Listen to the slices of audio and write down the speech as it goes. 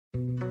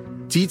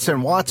Dietz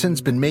and Watson's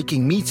been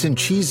making meats and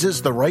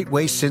cheeses the right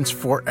way since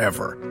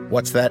forever.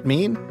 What's that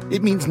mean?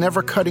 It means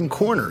never cutting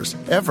corners,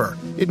 ever.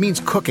 It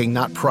means cooking,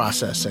 not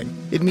processing.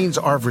 It means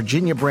our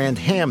Virginia brand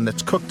ham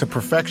that's cooked to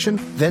perfection,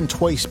 then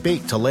twice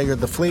baked to layer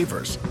the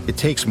flavors. It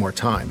takes more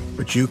time,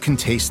 but you can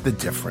taste the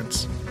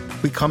difference.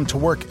 We come to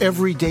work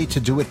every day to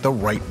do it the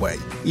right way,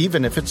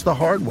 even if it's the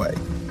hard way.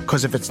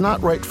 Because if it's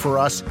not right for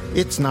us,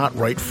 it's not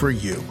right for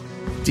you.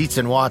 Dietz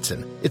and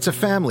Watson, it's a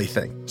family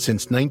thing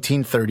since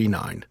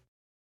 1939.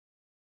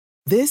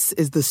 This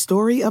is the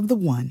story of the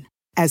one.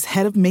 As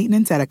head of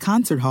maintenance at a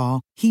concert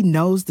hall, he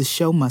knows the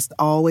show must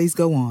always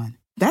go on.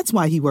 That's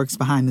why he works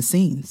behind the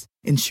scenes,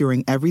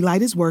 ensuring every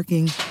light is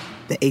working,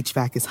 the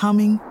HVAC is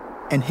humming,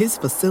 and his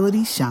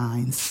facility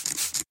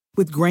shines.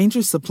 With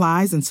Grainger's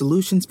supplies and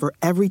solutions for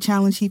every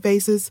challenge he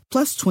faces,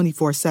 plus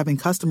 24/7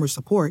 customer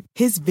support,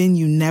 his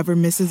venue never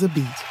misses a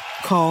beat.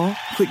 Call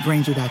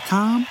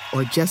quickgrainger.com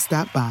or just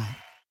stop by.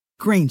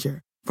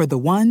 Grainger, for the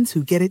ones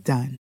who get it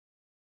done.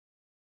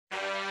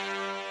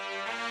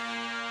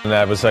 And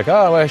I was like,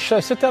 oh, should I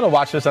sit down and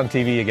watch this on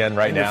TV again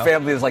right now? Your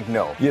family is like,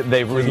 no. Yeah,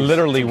 they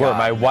literally were. God,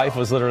 my wife no.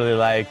 was literally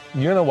like,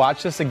 you're going to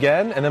watch this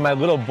again? And then my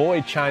little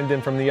boy chimed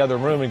in from the other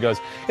room and goes,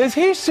 is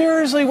he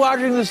seriously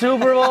watching the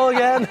Super Bowl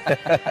again?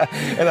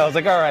 And I was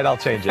like, all right, I'll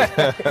change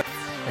it.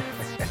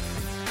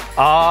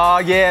 Oh,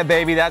 yeah,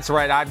 baby, that's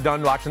right. I'm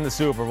done watching the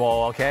Super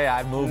Bowl, okay?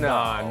 I've moved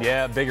on.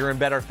 Yeah, bigger and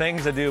better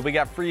things to do. We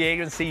got free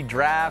agency,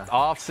 draft,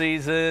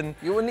 off-season.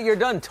 You're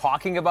done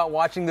talking about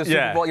watching the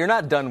Super Bowl. You're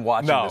not done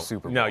watching the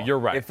Super Bowl. No, you're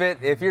right.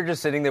 If you're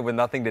just sitting there with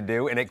nothing to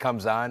do and it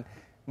comes on,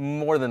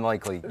 more than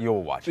likely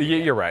you'll watch it.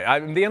 You're right.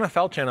 The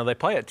NFL channel, they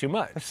play it too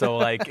much. So,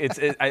 like,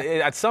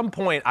 at some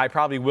point, I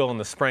probably will in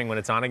the spring when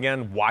it's on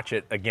again, watch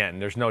it again.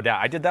 There's no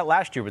doubt. I did that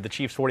last year with the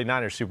Chiefs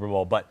 49ers Super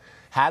Bowl, but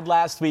had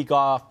last week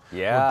off.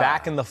 Yeah. We're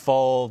back in the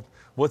fold.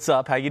 What's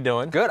up? How you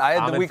doing? Good. I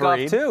had the week off,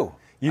 too.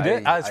 You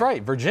did? That's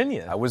right.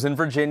 Virginia. I was in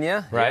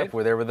Virginia. Right. Yep,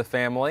 we're there with the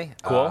family.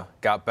 Cool.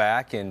 Got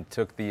back and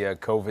took the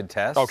COVID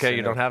test. Okay,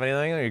 you don't have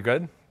anything? Are you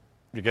good?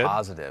 You good?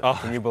 Positive. Oh,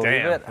 can you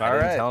believe damn. it? I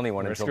didn't tell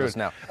anyone until just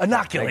now.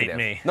 Inoculate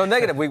me. No,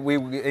 negative.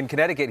 We in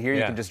Connecticut here,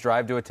 you can just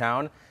drive to a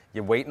town,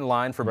 you wait in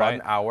line for about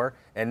an hour,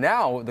 and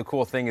now the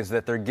cool thing is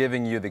that they're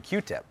giving you the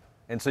Q-tip.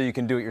 And so you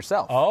can do it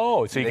yourself.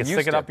 Oh, so you can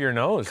stick it up your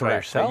nose by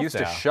yourself. They used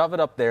to shove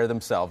it up there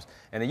themselves.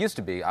 And it used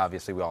to be,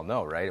 obviously, we all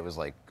know, right? It was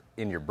like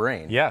in your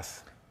brain.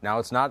 Yes. Now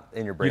it's not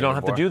in your brain. You don't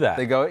have to do that.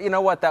 They go, you know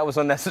what? That was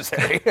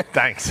unnecessary.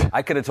 Thanks.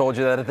 I could have told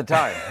you that at the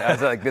time. I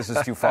was like, this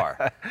is too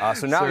far.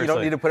 So now you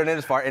don't need to put it in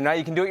as far. And now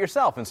you can do it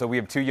yourself. And so we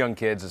have two young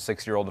kids, a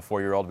 6-year-old, a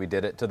 4-year-old. We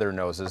did it to their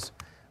noses.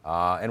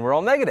 And we're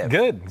all negative.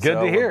 Good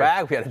to hear. We're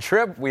back. We had a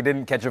trip. We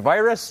didn't catch a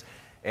virus.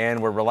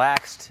 And we're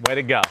relaxed. Way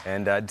to go.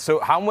 And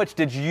so how much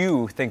did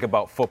you think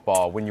about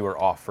football when you were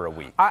off for a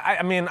week?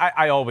 I mean,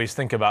 I always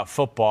think about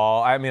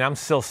football. I mean, I'm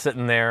still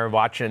sitting there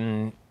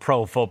watching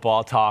Pro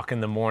Football Talk in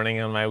the morning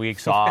on my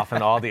weeks off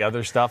and all the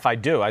other stuff. I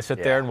do. I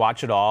sit there and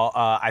watch it all.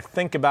 I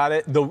think about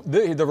it.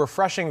 The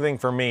refreshing thing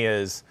for me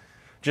is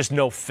just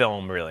no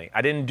film, really.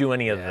 I didn't do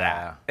any of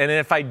that. And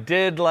if I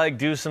did, like,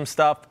 do some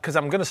stuff, because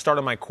I'm going to start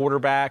on my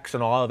quarterbacks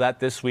and all of that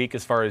this week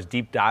as far as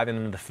deep diving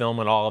into the film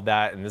and all of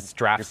that and this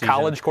draft season.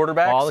 College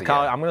quarterbacks? All the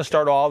college. I'm going to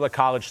start all the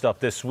college stuff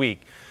this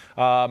week.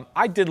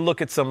 I did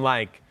look at some,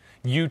 like,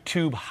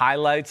 YouTube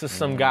highlights of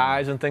some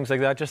guys and things like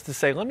that just to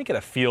say, let me get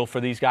a feel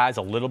for these guys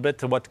a little bit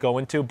to what to go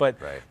into. But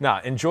no,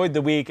 enjoyed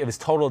the week. It was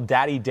total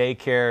daddy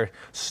daycare,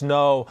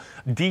 snow,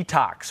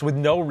 detox with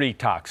no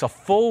retox, a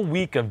full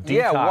week of detox.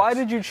 Yeah, why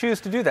did you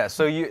choose to do that?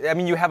 So,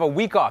 you have a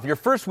week off, your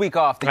first week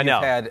off that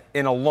you've had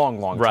in a long,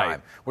 long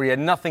time, where you had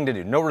nothing to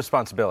do, no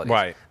responsibilities.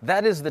 Right.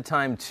 That is the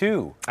time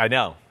to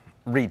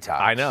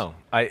retox. I know.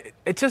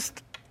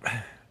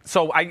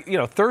 So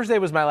Thursday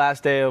was my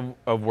last day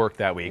of work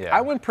that week. Yeah.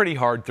 I went pretty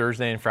hard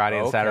Thursday and Friday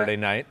and Saturday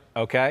night,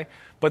 okay?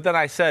 But then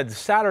I said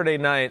Saturday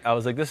night, I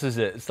was like, this is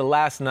it. It's the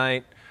last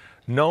night.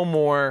 No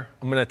more.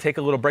 I'm going to take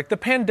a little break. The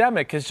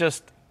pandemic is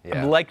just,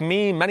 like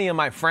me, many of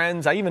my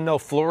friends, I even know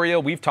Florio,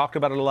 we've talked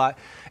about it a lot.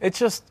 It's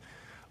just,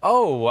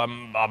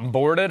 I'm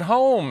bored at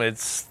home.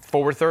 It's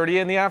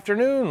 4:30 in the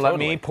afternoon. Let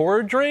me pour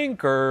a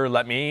drink or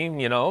let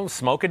me,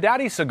 smoke a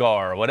daddy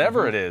cigar or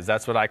whatever it is.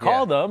 That's what I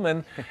call them.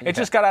 And it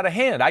just got out of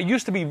hand. I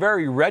used to be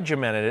very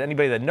regimented.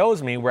 Anybody that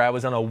knows me, where I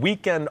was on a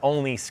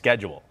weekend-only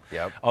schedule.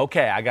 Yep.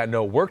 Okay, I got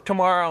no work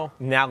tomorrow.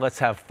 Now let's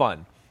have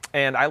fun.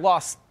 And I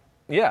lost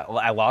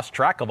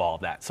track of all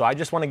of that. So I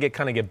just want to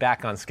get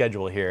back on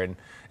schedule here. And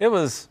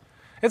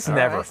it's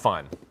never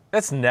fun.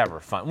 That's never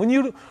fun.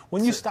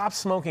 When you stop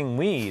smoking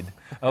weed,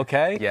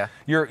 okay?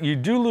 You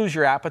do lose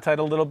your appetite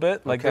a little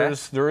bit. Like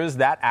there is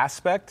that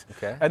aspect.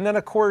 Okay. And then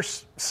of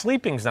course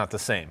sleeping's not the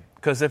same.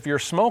 Because if you're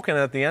smoking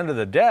at the end of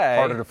the day,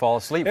 harder to fall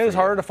asleep. It is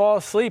harder to fall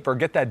asleep or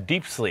get that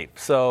deep sleep.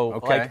 So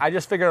I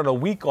just figured on a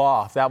week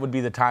off, that would be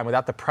the time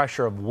without the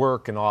pressure of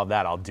work and all of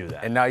that, I'll do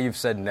that. And now you've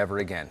said never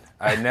again.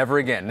 Never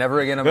again.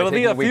 I'm It'll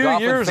be a week few off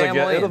years with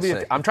family.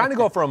 ago. I'm trying to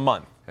go for a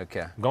month.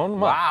 Okay. Going a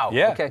month. Wow.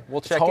 Yeah. Okay, we'll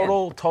check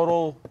Total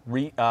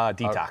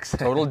detox.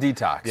 Total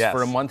detox. Yes.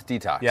 For a month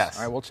detox. Yes.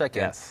 All right, we'll check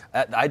in. Yes.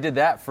 I did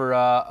that for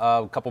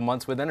a couple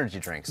months with energy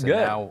drinks. And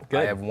now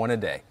Good. I have one a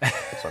day.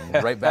 So I'm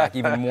right back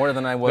even more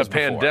than I was the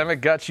before.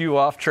 pandemic got you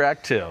off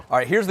track, too. All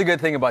right, here's the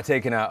good thing about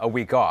taking a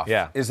week off.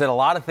 Yeah. Is that a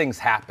lot of things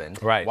happened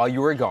while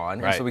you were gone.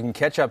 Right. And so we can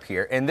catch up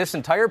here. And this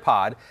entire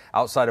pod,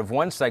 outside of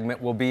one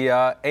segment, will be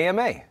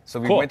AMA. So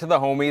we went to the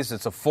homies.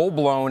 It's a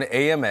full-blown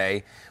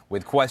AMA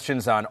with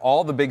questions on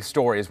all the big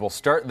stories. We'll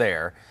start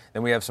there.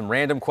 Then we have some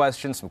random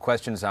questions, some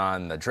questions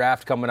on the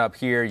draft coming up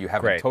here. You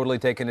haven't totally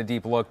taken a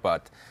deep look,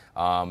 but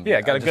got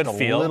a good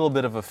feel. A little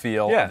bit of a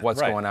feel of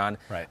what's going on.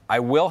 Right. I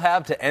will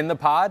have, to end the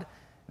pod,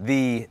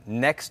 the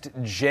Next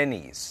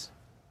Gennies.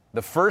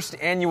 The first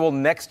annual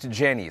Next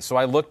Gennies. So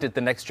I looked at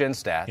the Next Gen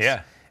stats.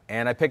 Yeah.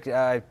 And I picked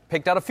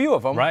out a few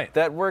of them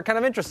that were kind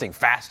of interesting.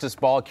 Fastest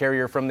ball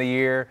carrier from the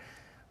year.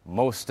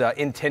 Most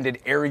intended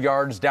air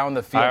yards down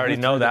the field. I already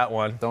know that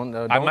one.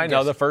 I might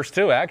know the first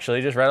two,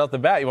 actually, just right off the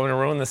bat. You want me to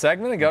ruin the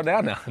segment and go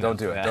down now? Don't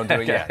do it. Don't do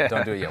it yet.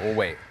 Don't do it yet. We'll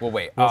wait.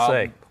 We'll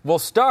see. We'll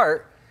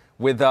start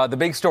with the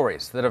big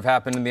stories that have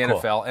happened in the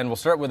NFL, and we'll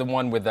start with the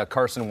one with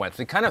Carson Wentz.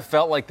 It kind of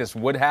felt like this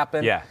would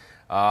happen. Yeah.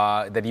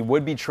 That he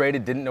would be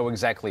traded, didn't know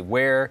exactly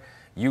where.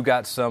 You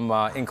got some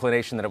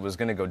inclination that it was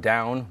going to go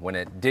down when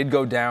it did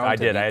go down. I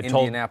did. I had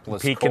told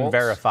Pete Colts. can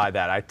verify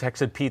that. I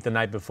texted Pete the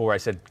night before. I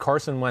said,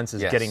 Carson Wentz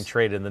is getting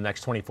traded in the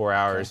next 24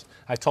 hours.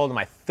 Okay. I told him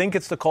I think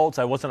it's the Colts.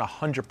 I wasn't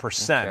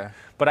 100%,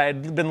 but I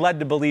had been led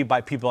to believe by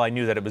people I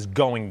knew that it was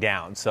going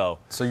down. So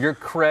your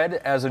cred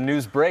as a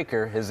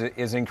newsbreaker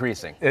is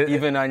increasing,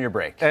 even on your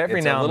break.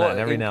 Every now and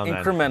then.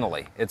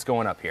 Incrementally, it's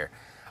going up here.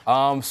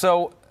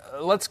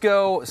 Let's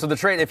go. So the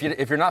trade,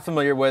 if you're not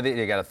familiar with it,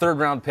 you got a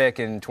third-round pick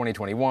in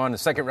 2021, a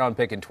second-round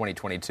pick in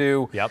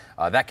 2022. Yep.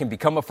 That can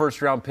become a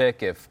first-round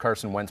pick if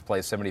Carson Wentz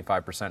plays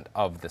 75%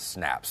 of the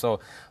snaps.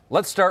 So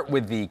let's start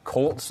with the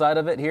Colts side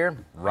of it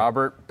here.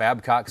 Robert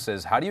Babcock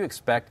says, how do you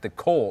expect the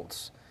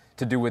Colts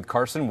to do with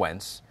Carson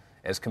Wentz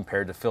as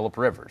compared to Phillip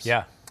Rivers?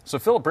 Yeah. So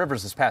Phillip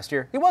Rivers this past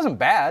year, he wasn't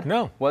bad.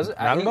 No. Was it?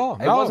 Not at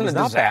all. It wasn't a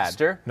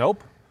disaster. Bad.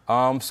 Nope.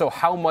 So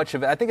how much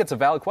of it, I think it's a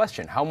valid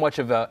question, how much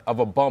of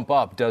a bump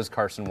up does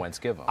Carson Wentz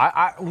give him?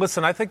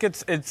 Listen, I think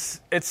it's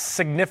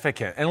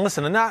significant. And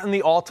listen, I'm not in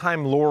the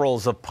all-time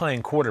laurels of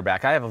playing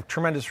quarterback. I have a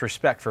tremendous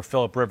respect for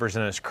Phillip Rivers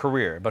and his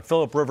career. But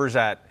Phillip Rivers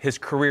at his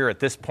career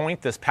at this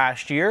point, this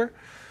past year,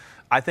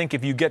 I think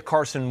if you get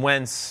Carson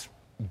Wentz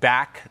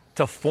back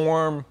to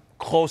form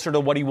closer to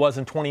what he was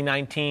in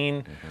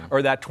 2019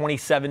 or that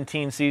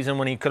 2017 season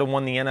when he could have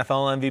won the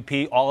NFL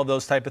MVP, all of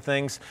those type of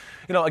things.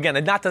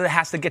 Again, not that it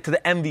has to get to the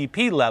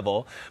MVP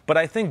level, but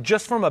I think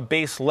just from a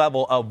base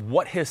level of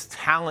what his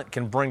talent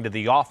can bring to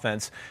the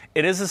offense,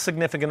 it is a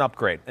significant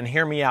upgrade. And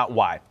hear me out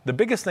why. The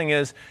biggest thing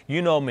is,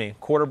 me,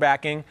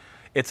 quarterbacking,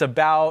 it's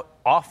about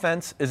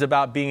offense is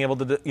about being able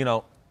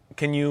to,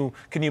 can you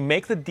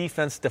make the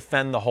defense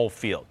defend the whole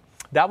field?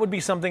 That would be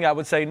something I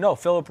would say, no,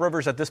 Phillip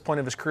Rivers at this point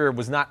of his career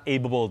was not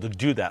able to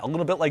do that. A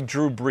little bit like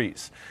Drew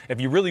Brees.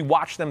 If you really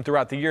watch them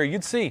throughout the year,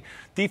 you'd see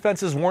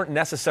defenses weren't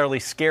necessarily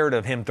scared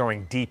of him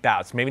throwing deep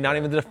outs, maybe not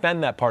even to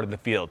defend that part of the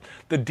field.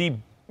 The deep,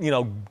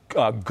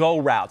 go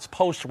routes,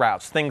 post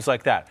routes, things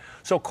like that.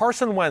 So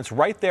Carson Wentz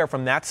right there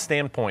from that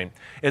standpoint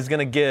is going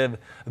to give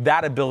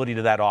that ability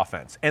to that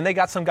offense. And they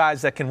got some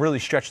guys that can really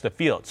stretch the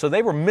field. So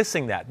they were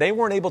missing that. They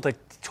weren't able to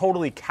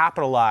totally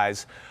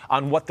capitalize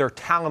on what their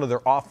talent of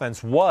their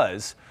offense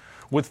was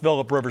with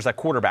Phillip Rivers at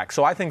quarterback.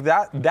 So I think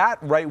that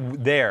right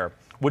there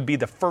would be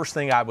the first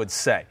thing I would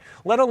say.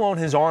 Let alone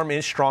his arm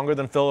is stronger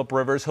than Phillip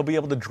Rivers. He'll be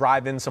able to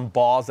drive in some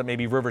balls that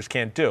maybe Rivers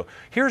can't do.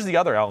 Here's the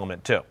other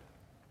element, too.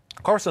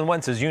 Carson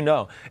Wentz, as you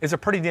know, is a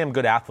pretty damn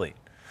good athlete.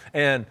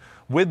 And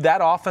with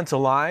that offensive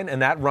line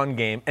and that run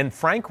game, and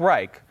Frank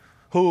Reich,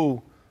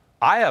 who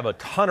I have a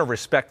ton of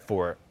respect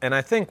for, and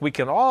I think we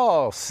can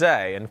all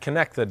say and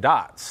connect the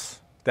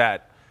dots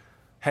that,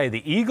 hey,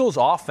 the Eagles'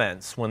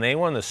 offense, when they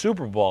won the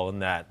Super Bowl in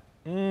that,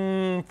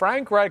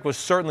 Frank Reich was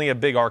certainly a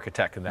big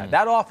architect in that.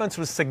 That offense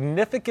was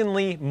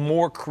significantly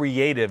more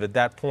creative at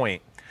that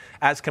point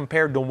as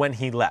compared to when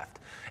he left.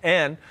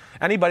 And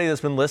anybody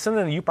that's been listening,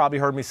 and you probably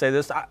heard me say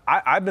this,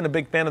 I've been a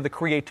big fan of the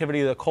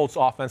creativity of the Colts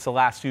offense the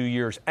last few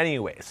years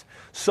anyways.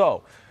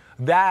 So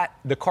that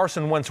the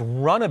Carson Wentz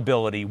run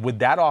ability with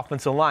that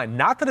offensive line,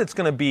 not that it's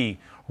going to be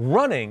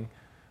running,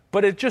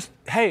 but it just,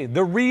 hey,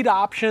 the read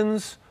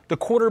options, the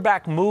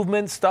quarterback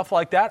movement, stuff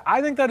like that,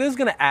 I think that is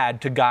going to add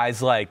to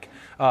guys like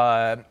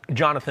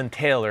Jonathan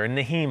Taylor and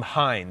Nyheim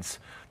Hines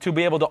to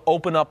be able to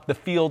open up the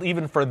field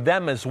even for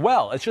them as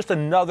well. It's just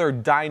another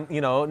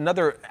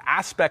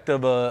aspect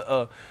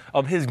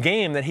of his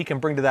game that he can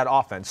bring to that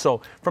offense.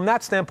 So from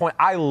that standpoint,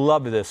 I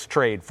love this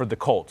trade for the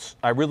Colts.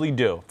 I really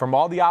do. From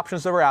all the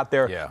options that were out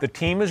there, the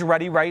team is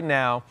ready right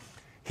now.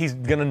 He's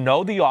going to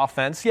know the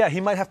offense. Yeah, he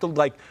might have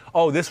to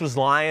this was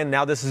Lion,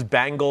 now this is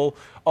Bengal.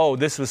 Oh,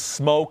 this was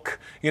Smoke,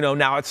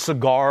 now it's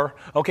Cigar.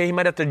 Okay, he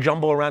might have to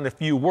jumble around a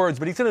few words,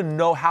 but he's going to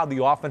know how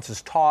the offense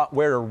is taught,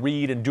 where to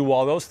read and do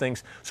all those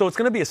things. So it's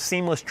going to be a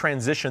seamless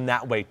transition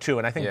that way, too.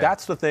 And I think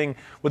that's the thing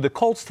with the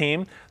Colts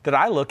team that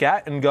I look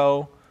at and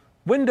go,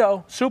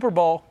 window, Super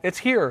Bowl, it's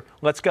here,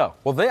 let's go.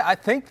 Well, I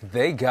think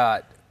they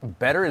got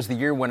better as the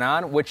year went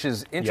on, which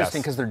is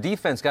interesting because their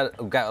defense got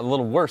a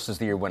little worse as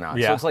the year went on.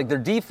 Yeah. So it's like their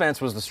defense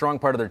was the strong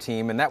part of their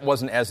team, and that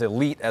wasn't as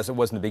elite as it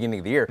was in the beginning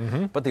of the year.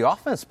 Mm-hmm. But the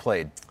offense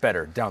played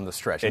better down the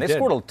stretch, and they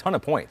scored a ton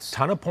of points.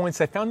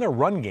 They found their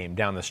run game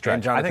down the stretch.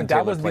 And Jonathan I think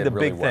Taylor that was the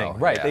big thing.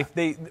 Right. Yeah.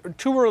 They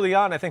too early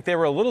on, I think they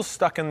were a little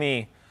stuck in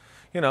the,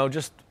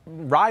 just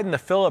riding the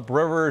Phillip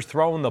Rivers,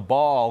 throwing the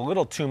ball a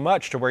little too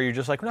much to where you're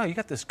just like, no, you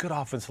got this good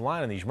offensive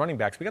line and these running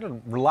backs. We got to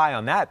rely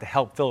on that to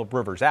help Phillip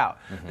Rivers out.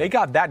 Mm-hmm. They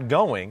got that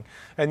going,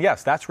 and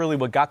yes, that's really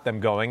what got them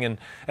going.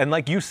 And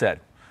like you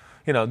said,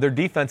 their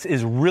defense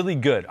is really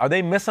good. Are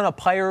they missing a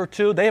player or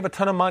two? They have a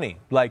ton of money.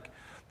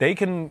 They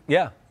can,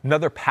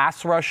 another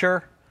pass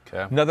rusher,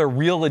 another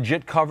real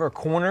legit cover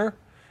corner.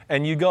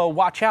 And you go,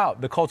 watch out.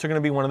 The Colts are going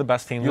to be one of the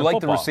best teams in football. You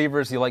like the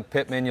receivers. You like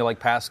Pittman. You like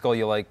Pascal.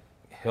 You like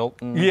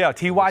Hilton. Yeah,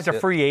 T.Y.'s a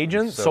free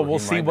agent, so we'll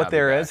see what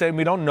there is, and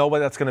we don't know what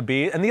that's going to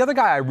be. And the other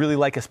guy I really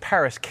like is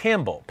Paris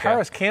Campbell.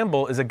 Paris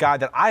Campbell is a guy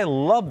that I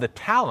love the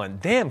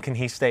talent. Damn, can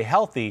he stay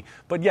healthy?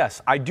 But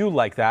yes, I do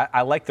like that.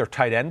 I like their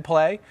tight end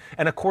play,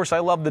 and of course, I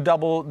love the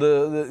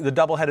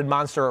double-headed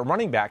monster at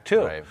running back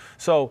too. Right.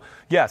 So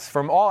yes,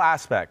 from all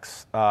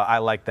aspects, I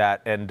like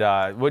that. And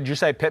what did you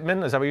say,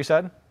 Pittman? Is that what you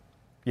said?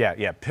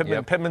 Yeah.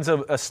 Pittman's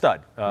a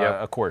stud,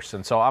 of course.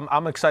 And so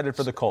I'm excited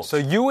for the Colts. So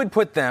you would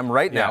put them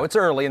right now. It's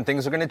early and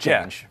things are going to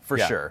change for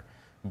sure.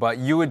 But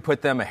you would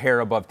put them a hair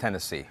above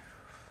Tennessee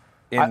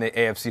in the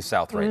AFC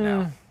South right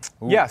now.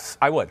 Ooh. Yes,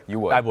 I would. You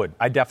would? I would.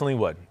 I definitely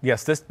would.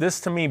 Yes, this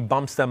to me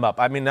bumps them up.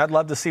 I mean, I'd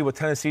love to see what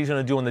Tennessee's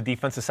going to do on the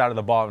defensive side of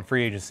the ball in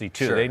free agency,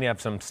 too. Sure. They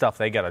have some stuff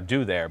they got to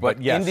do there.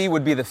 But yes. Indy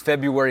would be the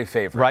February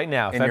favorite. Right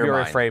now,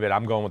 February favorite,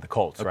 I'm going with the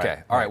Colts. Okay.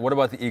 Right. All right, what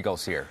about the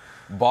Eagles here?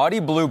 Body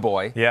Blue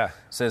Boy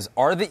says,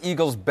 are the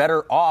Eagles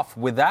better off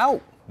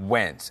without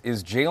Wentz?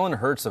 Is Jalen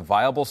Hurts a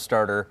viable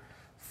starter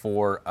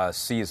for a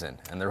season?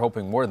 And they're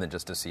hoping more than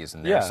just a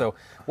season there. Yeah. So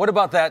what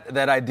about that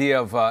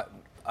idea of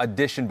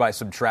addition by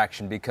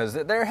subtraction? Because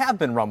there have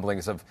been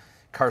rumblings of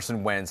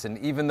Carson Wentz. And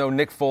even though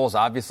Nick Foles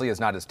obviously is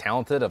not as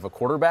talented of a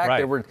quarterback,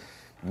 there were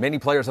many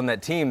players on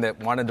that team that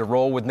wanted to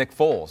roll with Nick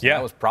Foles. Yeah.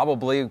 That was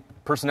probably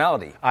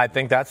personality. I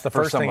think that's the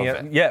first thing.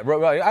 Yeah,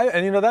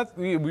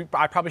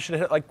 I probably should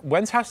have hit,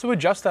 Wentz has to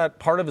adjust that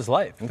part of his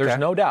life. Okay. There's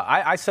no doubt.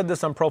 I said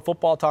this on Pro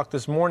Football Talk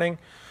this morning.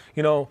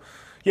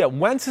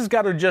 Wentz has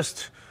got to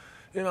just,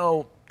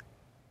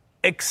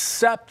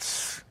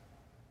 accept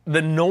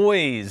the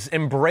noise,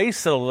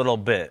 embrace it a little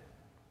bit.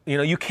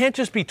 You can't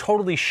just be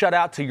totally shut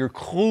out till you're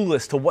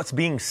clueless to what's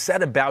being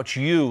said about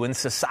you in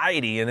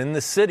society and in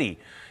the city.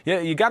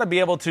 You got to be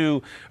able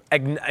to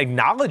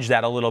acknowledge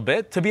that a little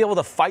bit to be able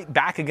to fight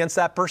back against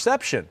that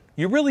perception.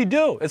 You really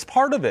do. It's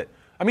part of it.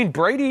 I mean,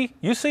 Brady,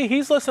 you see,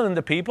 he's listening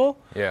to people.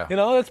 Yeah.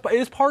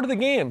 It's part of the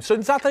game. So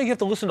it's not that you have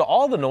to listen to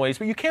all the noise,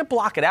 but you can't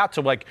block it out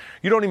to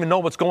you don't even know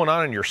what's going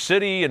on in your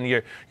city, and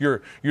you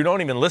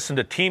don't even listen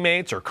to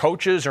teammates or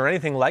coaches or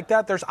anything like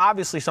that. There's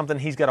obviously something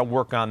he's got to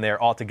work on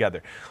there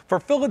altogether. For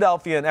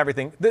Philadelphia and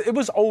everything, it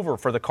was over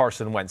for the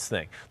Carson Wentz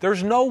thing.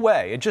 There's no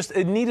way.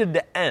 It needed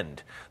to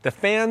end. The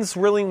fans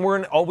really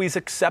weren't always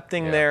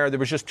accepting there. There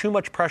was just too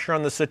much pressure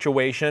on the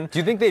situation. Do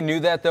you think they knew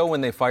that, though, when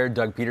they fired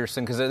Doug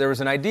Peterson? Because there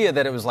was an idea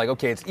that it was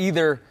okay, it's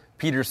either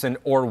Peterson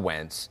or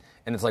Wentz.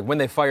 And it's when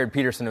they fired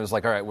Peterson, it was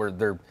all right,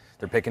 they're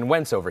picking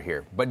Wentz over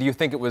here. But do you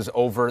think it was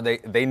over?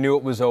 They knew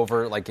it was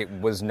over,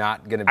 it was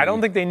not going to be? I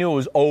don't think they knew it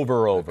was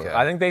over. Okay.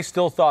 I think they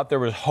still thought there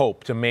was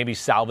hope to maybe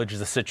salvage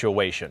the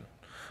situation.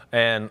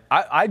 And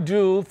I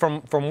do,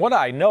 from what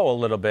I know a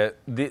little bit,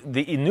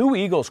 the new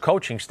Eagles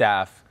coaching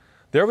staff,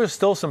 there was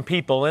still some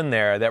people in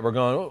there that were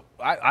going,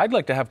 I'd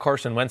like to have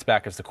Carson Wentz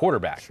back as the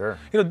quarterback. Sure.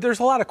 There's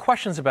a lot of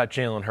questions about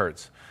Jalen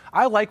Hurts.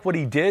 I like what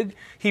he did.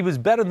 He was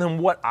better than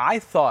what I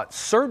thought,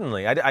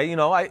 certainly.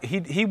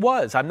 He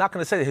was. I'm not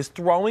going to say that. His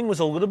throwing was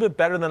a little bit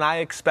better than I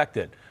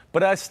expected.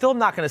 But I'm still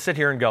not going to sit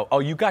here and go, oh,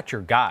 you got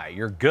your guy.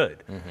 You're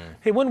good. Mm-hmm.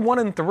 He went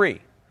 1-3.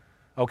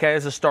 Okay,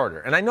 as a starter.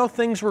 And I know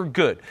things were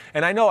good.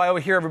 And I know I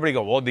would hear everybody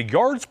go, well, the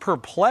yards per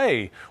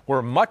play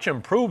were much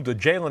improved with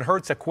Jalen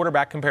Hurts at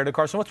quarterback compared to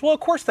Carson Wentz. Well, of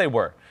course they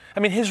were. I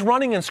mean, his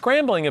running and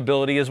scrambling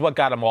ability is what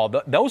got him all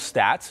those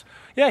stats.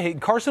 Yeah,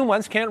 Carson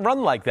Wentz can't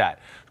run like that.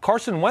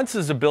 Carson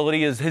Wentz's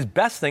ability is his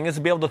best thing is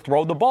to be able to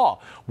throw the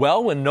ball.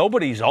 Well, when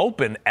nobody's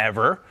open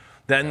ever,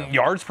 then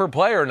yards per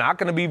play are not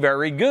going to be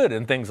very good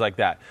and things like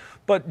that.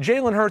 But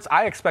Jalen Hurts,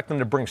 I expect them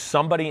to bring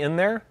somebody in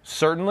there,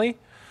 certainly.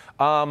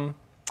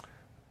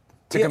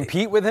 To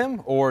compete with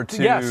him or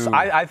to? Yes,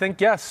 I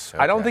think yes.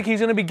 Okay. I don't think he's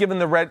going to be given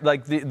the red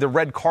the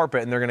red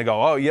carpet and they're going to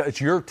go, oh, yeah,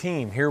 it's your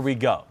team. Here we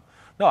go.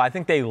 No, I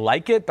think they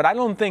like it, but I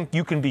don't think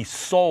you can be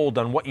sold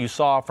on what you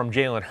saw from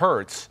Jalen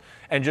Hurts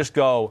and just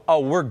go,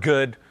 oh, we're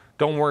good.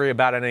 Don't worry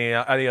about any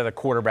other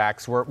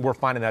quarterbacks. We're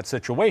finding that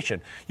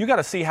situation. You got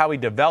to see how he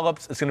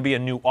develops. It's going to be a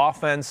new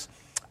offense.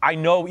 I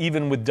know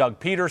even with Doug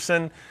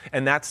Peterson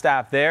and that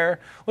staff there,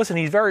 listen,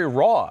 he's very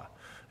raw.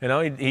 You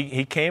know,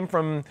 he came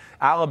from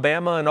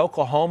Alabama and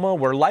Oklahoma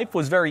where life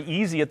was very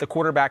easy at the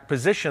quarterback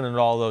position and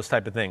all those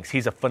type of things.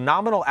 He's a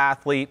phenomenal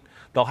athlete.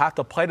 They'll have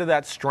to play to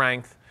that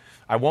strength.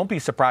 I won't be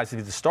surprised if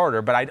he's a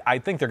starter, but I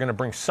think they're going to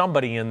bring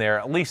somebody in there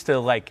at least to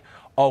like,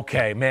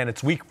 okay, man,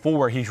 it's week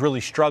 4. He's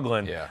really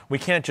struggling. Yeah. We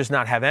can't just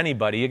not have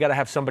anybody. You got to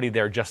have somebody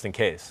there just in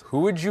case.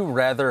 Who would you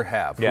rather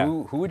have? Yeah.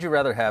 Who would you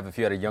rather have if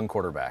you had a young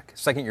quarterback,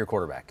 second-year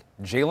quarterback?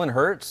 Jalen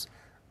Hurts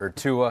or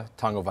Tua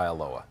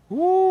Tagovailoa?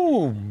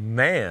 Ooh,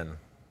 man.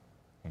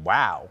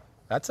 Wow.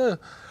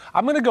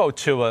 I'm going to go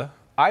Tua.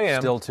 I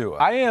am. Still Tua.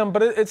 I am,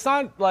 but it's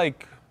not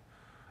like,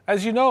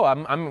 as you know,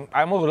 I'm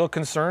a little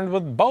concerned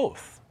with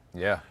both.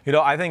 Yeah. You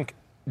know, I think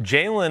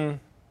Jalen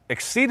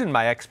exceeded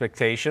my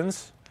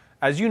expectations.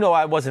 As you know,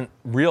 I wasn't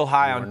real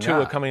high on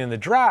Tua coming in the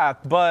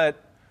draft, but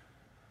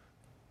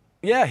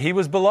yeah, he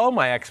was below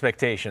my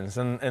expectations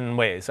in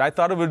ways. I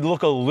thought it would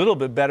look a little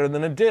bit better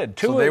than it did.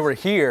 So they were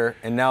here,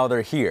 and now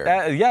they're here.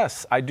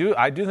 Yes, I do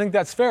think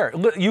that's fair.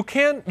 You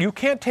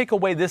can't take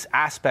away this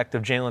aspect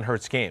of Jalen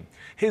Hurts' game.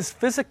 His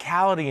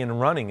physicality in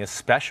running is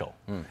special.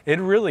 It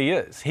really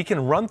is. He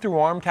can run through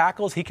arm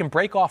tackles. He can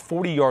break off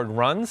 40-yard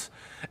runs.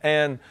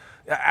 And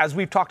as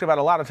we've talked about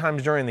a lot of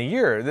times during the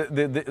year,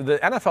 the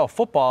NFL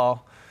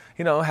football,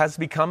 you know, has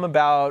become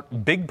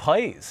about big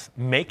plays,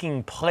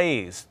 making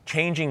plays,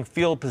 changing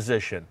field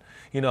position,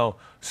 you know,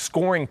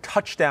 scoring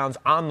touchdowns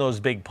on those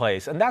big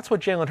plays. And that's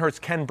what Jalen Hurts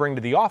can bring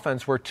to the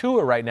offense, where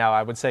Tua right now,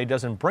 I would say,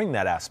 doesn't bring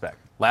that aspect.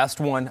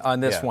 Last one on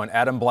this one,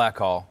 Adam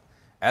Blackhall.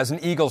 As an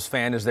Eagles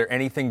fan, is there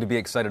anything to be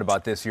excited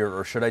about this year,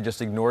 or should I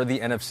just ignore the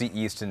NFC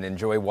East and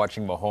enjoy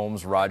watching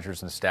Mahomes,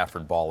 Rodgers, and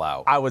Stafford ball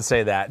out? I would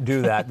say that.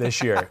 Do that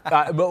this year.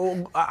 But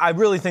I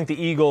really think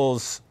the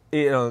Eagles,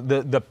 you know,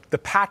 the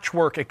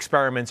patchwork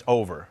experiment's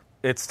over.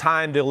 It's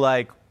time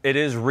to, it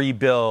is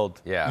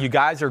rebuild. Yeah. You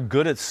guys are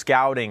good at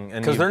scouting.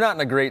 Because they're not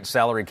in a great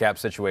salary cap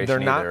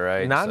situation either,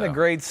 right? Not in a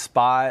great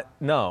spot,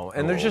 no.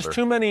 And there's just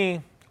too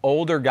many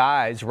older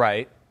guys,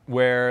 right,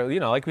 where, you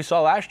know, like we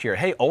saw last year.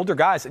 Hey, older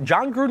guys.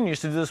 John Gruden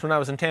used to do this when I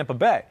was in Tampa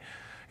Bay.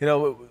 You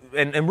know,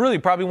 and really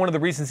probably one of the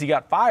reasons he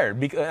got fired.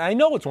 Because I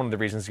know it's one of the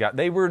reasons he got.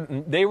 They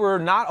were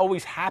not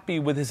always happy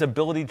with his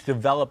ability to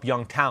develop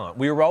young talent.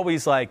 We were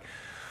always like,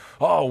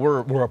 oh,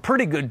 we're a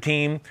pretty good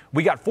team.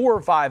 We got 4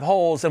 or 5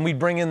 holes, and we'd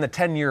bring in the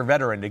 10-year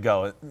veteran to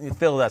go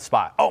fill that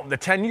spot. Oh, the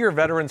 10-year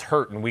veteran's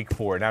hurt in week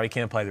 4. Now he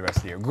can't play the rest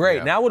of the year. Great.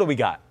 Yeah. Now what do we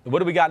got? What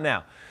do we got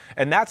now?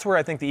 And that's where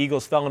I think the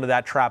Eagles fell into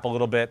that trap a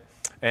little bit.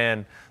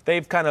 And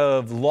they've kind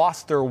of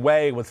lost their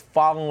way with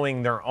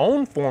following their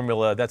own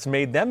formula that's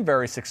made them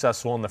very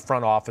successful in the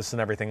front office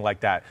and everything like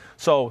that.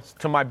 So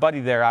to my buddy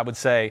there, I would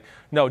say,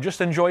 no,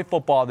 just enjoy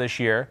football this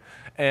year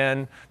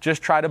and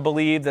just try to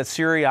believe that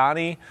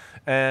Sirianni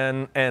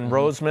and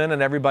Roseman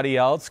and everybody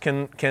else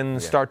can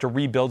start to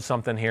rebuild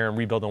something here and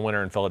rebuild a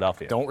winner in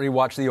Philadelphia. Don't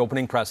rewatch the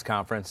opening press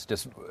conference.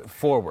 Just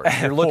forward.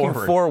 You're looking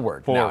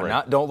forward.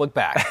 Now, don't look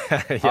back.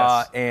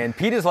 Yes. And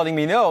Pete is letting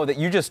me know that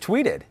you just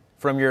tweeted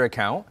from your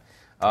account.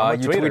 You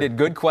tweeted,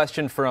 good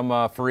question from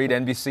Fareed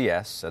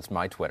NBCS, that's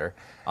my Twitter,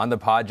 on the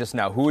pod just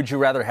now. Who would you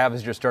rather have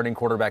as your starting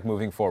quarterback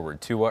moving forward,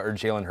 Tua or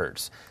Jalen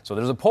Hurts? So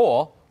there's a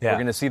poll. Yeah. We're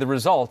going to see the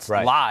results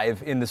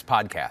live in this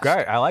podcast.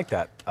 Great, I like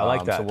that.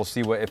 So we'll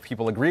see if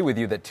people agree with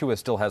you that Tua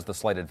still has the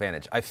slight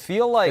advantage. I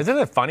feel like... Isn't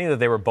it funny that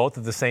they were both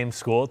at the same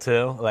school,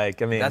 too?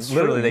 Like, I mean, that's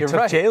literally, true. they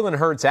took Jalen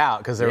Hurts out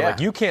because they were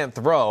like, you can't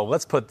throw.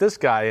 Let's put this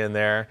guy in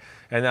there.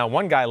 And now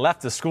one guy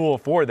left the school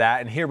for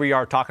that, and here we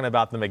are talking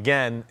about them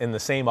again in the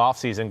same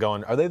offseason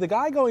going, are they the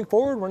guy going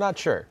forward? We're not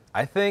sure.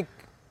 I think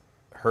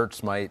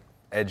Hurts might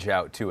edge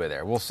out Tua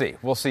there. We'll see.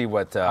 We'll see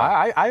what the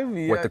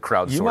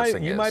crowdsourcing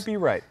is. You might be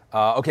right.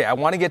 Okay, I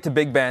want to get to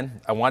Big Ben.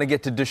 I want to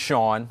get to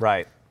Deshaun.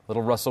 Right.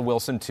 Little Russell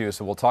Wilson, too,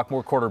 so we'll talk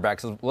more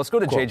quarterbacks. Let's go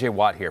to J.J.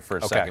 Watt here for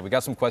a second. We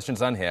got some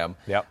questions on him.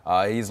 Yep.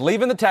 He's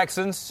leaving the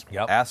Texans.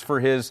 Asked for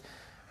his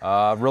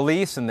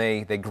release, and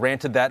they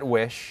granted that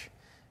wish.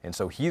 And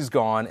so he's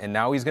gone, and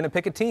now he's going to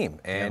pick a team.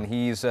 And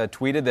he's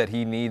tweeted that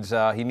he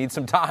needs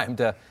some time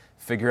to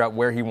figure out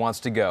where he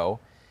wants to go.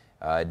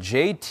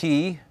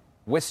 JT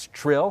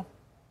Wistrill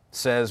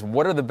says,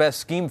 what are the best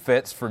scheme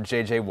fits for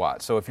J.J.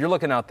 Watt? So if you're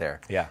looking out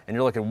there and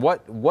you're looking,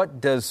 what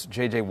does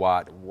J.J.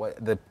 Watt,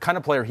 the kind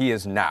of player he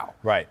is now,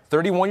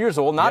 31 years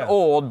old, not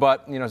old,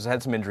 but has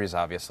had some injuries,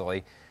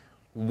 obviously.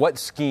 What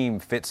scheme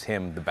fits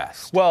him the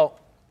best? Well,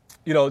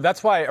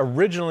 that's why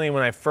originally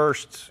when I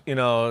first,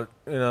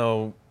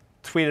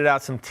 tweeted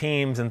out some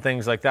teams and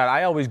things like that,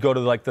 I always go to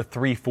the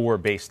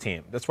 3-4 base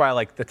team. That's why I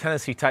like the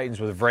Tennessee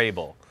Titans with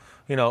Vrabel,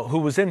 who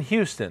was in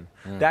Houston,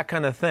 that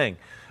kind of thing.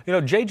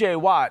 J.J.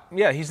 Watt,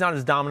 he's not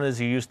as dominant as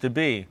he used to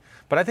be,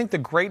 but I think the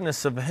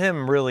greatness of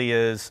him really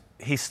is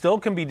he still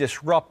can be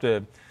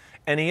disruptive,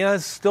 and he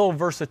has still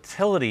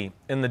versatility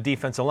in the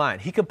defensive line.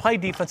 He could play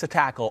defensive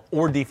tackle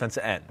or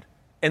defensive end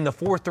in the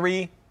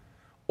 4-3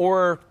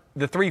 or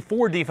the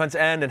 3-4 defense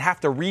end and have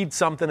to read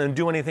something and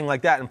do anything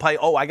like that and play,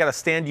 I got to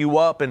stand you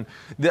up and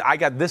I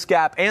got this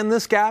gap and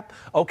this gap.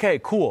 Okay,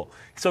 cool.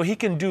 So he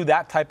can do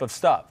that type of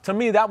stuff. To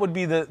me, that would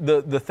be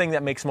the thing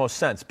that makes most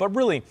sense. But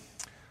really,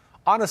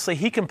 honestly,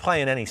 he can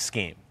play in any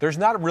scheme. There's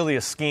not really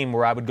a scheme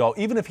where I would go,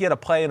 even if he had to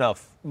play in a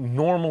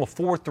normal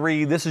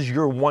 4-3, this is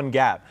your one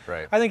gap.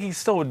 Right. I think he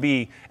still would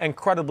be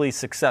incredibly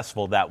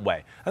successful that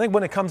way. I think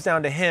when it comes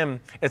down to him,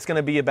 it's going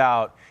to be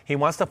about, he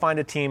wants to find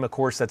a team, of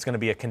course, that's going to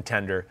be a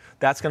contender.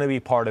 That's going to be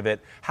part of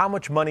it. How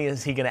much money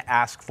is he going to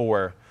ask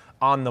for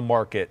on the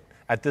market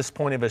at this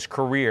point of his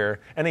career,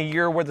 in a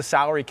year where the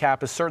salary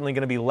cap is certainly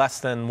going to be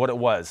less than what it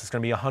was? It's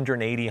going to be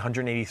 180,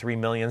 183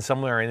 million,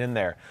 somewhere in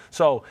there.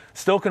 So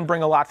still can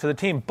bring a lot to the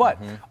team. But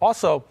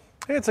also,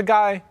 it's a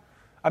guy,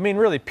 I mean,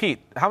 really, Pete,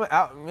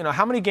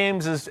 how many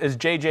games is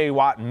J.J.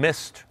 Watt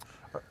missed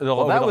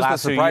over that the was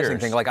last the 2 surprising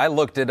years? thing. Like, I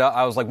looked it up.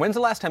 I was like, when's the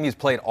last time he's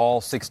played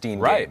all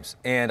 16 games?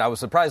 And I was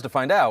surprised to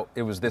find out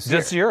it was this year.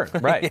 This year,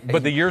 right.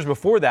 But the years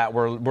before that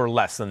were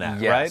less than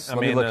that, yes. right?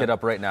 Let me look it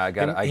up right now. I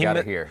got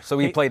it here. So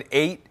he played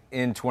 8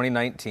 in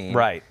 2019.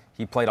 Right.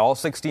 He played all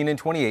 16 in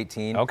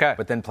 2018. Okay.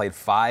 But then played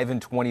 5 in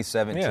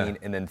 2017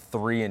 and then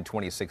 3 in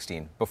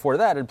 2016. Before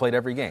that, he played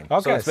every game.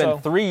 Okay, so it's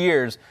been 3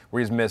 years where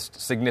he's missed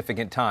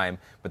significant time,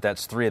 but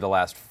that's 3 of the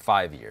last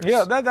 5 years.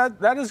 Yeah,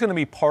 that is going to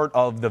be part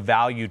of the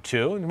value,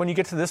 too. And when you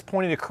get to this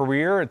point of your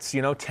career, it's,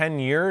 10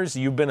 years,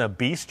 you've been a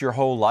beast your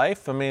whole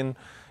life. I mean,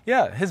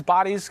 yeah, his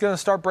body's going to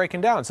start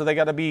breaking down. So they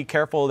got to be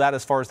careful of that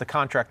as far as the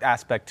contract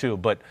aspect, too.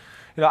 But,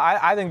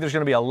 I think there's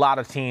going to be a lot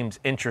of teams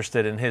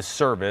interested in his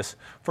service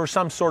for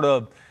some sort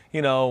of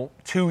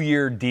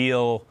 2-year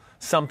deal,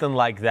 something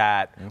like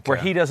that, where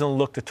he doesn't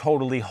look to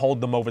totally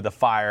hold them over the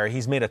fire.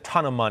 He's made a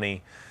ton of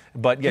money,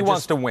 but he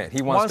wants to win.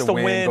 He wants to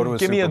win. Go to a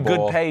give Super me a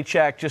Bowl. good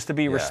paycheck just to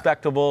be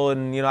respectable,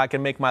 and I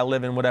can make my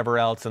living, whatever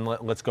else, and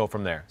let's go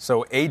from there.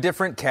 So A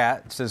Different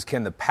Cat says,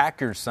 can the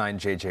Packers sign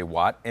J.J.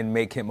 Watt and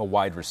make him a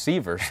wide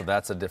receiver? So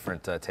that's a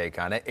different take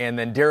on it. And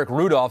then Derek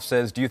Rudolph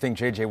says, do you think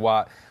J.J.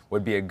 Watt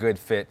would be a good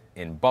fit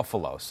in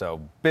Buffalo? So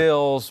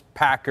Bills,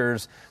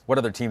 Packers, what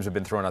other teams have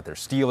been thrown out there?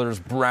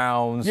 Steelers,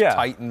 Browns,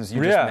 Titans,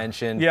 you just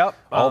mentioned. Yep.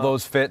 All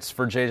those fits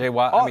for J.J.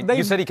 Watt? I mean,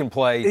 you said he can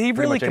play He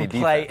really much any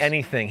can play defense.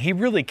 anything. He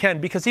really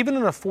can, because even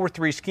in a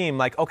 4-3 scheme,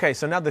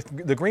 so now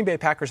the Green Bay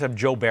Packers have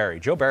Joe Barry.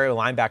 Joe Barry, a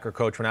linebacker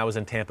coach when I was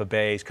in Tampa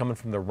Bay. He's coming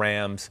from the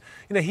Rams.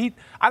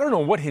 I don't know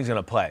what he's going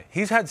to play.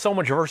 He's had so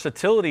much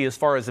versatility as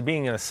far as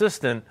being an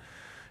assistant.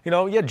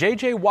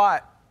 J.J.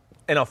 Watt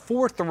in a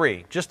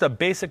 4-3, just a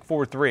basic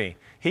 4-3,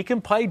 he can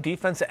play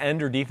defensive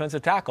end or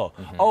defensive tackle.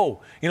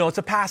 It's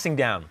a passing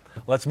down.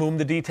 Let's move him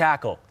to D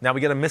tackle. Now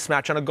we get a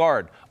mismatch on a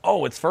guard.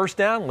 It's first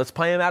down. Let's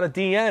play him out of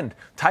D end.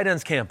 Tight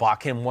ends can't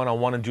block him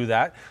one-on-one and do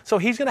that. So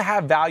he's going to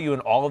have value in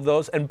all of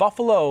those. And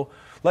Buffalo,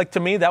 to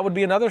me, that would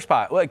be another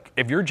spot.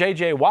 If you're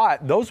J.J.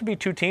 Watt, those would be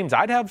two teams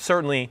I'd have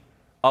certainly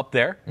up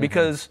there,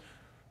 because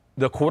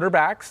the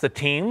quarterbacks, the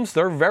teams,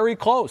 they're very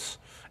close.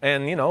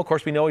 And, of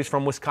course, we know he's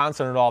from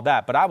Wisconsin and all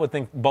that. But I would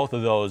think both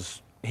of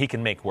those he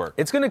can make work.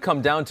 It's going to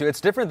come down to, it's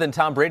different than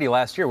Tom Brady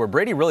last year, where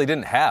Brady really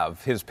didn't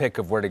have his pick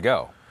of where to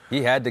go.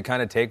 He had to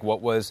kind of take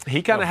what was.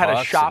 He kind of had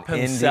to shop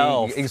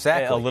himself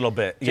a little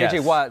bit.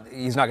 J.J. Watt,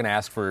 he's not going to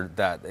ask for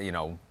that,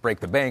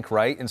 break the bank,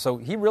 right? And so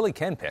he really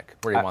can pick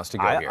where he wants to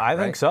go here. I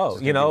think so.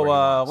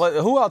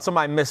 Who else am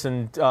I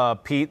missing,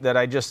 Pete, that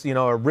I just,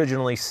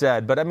 originally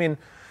said? But, I mean,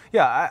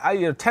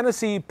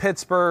 Tennessee,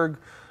 Pittsburgh.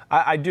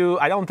 I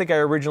don't think I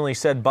originally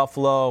said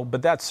Buffalo,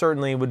 but that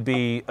certainly would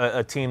be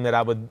a team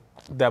that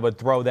would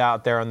throw that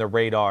out there on the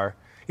radar.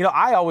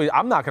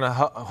 I'm not going to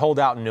hold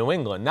out in New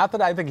England. Not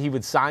that I think he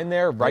would sign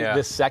there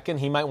this second.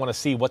 He might want to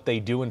see what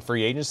they do in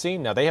free agency.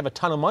 Now, they have a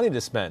ton of money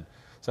to spend.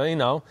 So,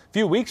 a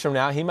few weeks from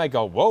now, he might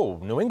go, whoa,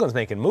 New England's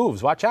making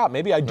moves. Watch out.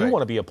 Maybe I do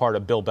want to be a part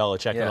of Bill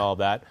Belichick and all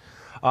that.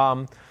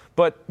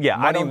 But,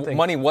 I don't think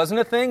money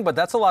wasn't a thing, but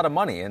that's a lot of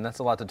money, and that's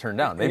a lot to turn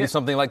down. Maybe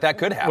something like that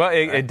could happen. Well,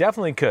 it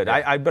definitely could.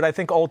 Yeah. But I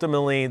think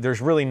ultimately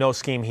there's really no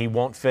scheme he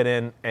won't fit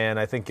in, and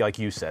I think, like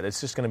you said, it's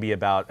just going to be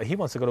about he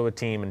wants to go to a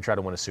team and try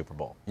to win a Super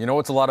Bowl. You know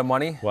what's a lot of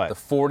money? What? The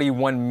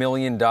 $41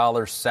 million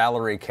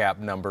salary cap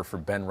number for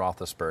Ben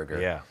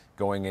Roethlisberger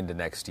going into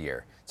next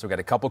year. So we've got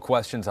a couple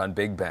questions on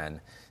Big Ben.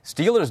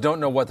 Steelers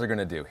don't know what they're going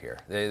to do here.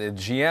 The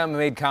GM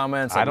made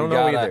comments. I don't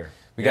know either.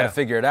 We got to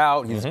figure it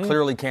out. He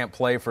clearly can't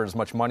play for as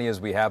much money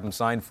as we have him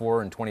signed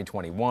for in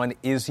 2021.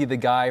 Is he the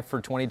guy for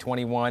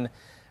 2021?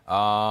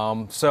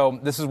 So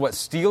this is what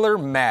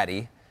Steeler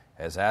Maddie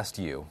has asked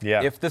you.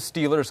 Yeah. If the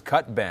Steelers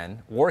cut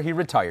Ben or he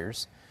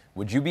retires,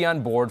 would you be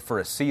on board for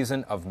a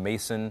season of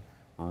Mason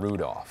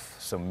Rudolph?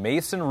 So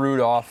Mason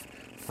Rudolph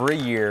for a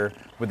year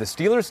with the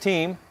Steelers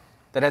team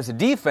that has a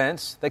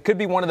defense that could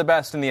be one of the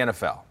best in the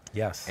NFL.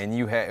 Yes.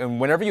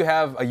 And whenever you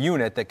have a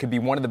unit that could be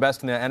one of the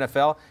best in the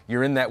NFL,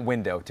 you're in that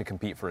window to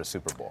compete for a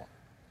Super Bowl.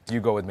 Do you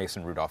go with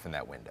Mason Rudolph in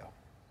that window?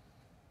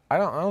 I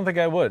don't think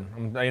I would.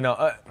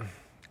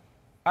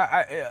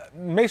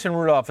 Mason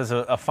Rudolph is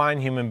a fine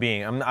human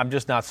being. I'm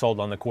just not sold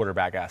on the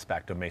quarterback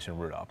aspect of Mason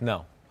Rudolph.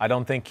 No, I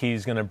don't think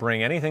he's going to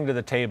bring anything to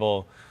the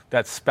table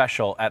that's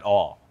special at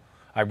all.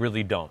 I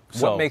really don't.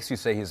 So, what makes you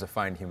say he's a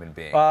fine human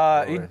being?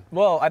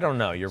 Well, I don't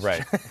know. You're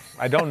right.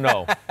 I don't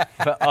know.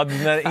 But other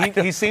than that,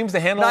 he seems to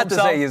handle himself.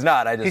 Not to say he's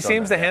not. He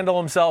seems to handle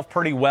himself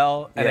pretty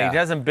well, and he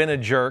hasn't been a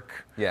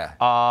jerk.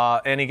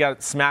 Yeah. And he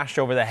got smashed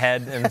over the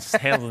head and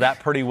handled that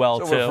pretty well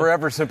so too. We're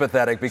forever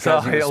sympathetic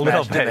because he was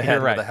smashed in the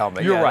head with a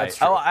helmet. You're right.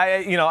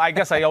 I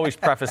guess I always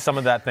preface some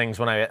of that things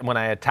when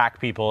I attack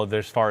people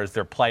as far as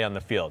their play on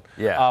the field.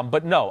 Yeah.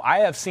 But no, I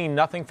have seen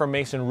nothing from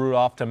Mason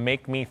Rudolph to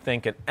make me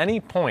think at any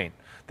point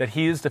that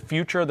he is the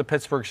future of the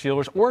Pittsburgh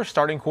Steelers or a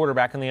starting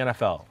quarterback in the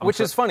NFL. Which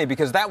is funny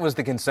because that was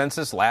the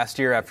consensus last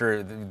year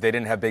after they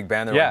didn't have Big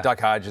Ben. They were like Duck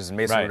Hodges and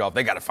Mason Rudolph.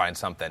 They got to find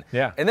something.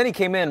 Yeah. And then he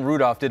came in,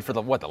 Rudolph did for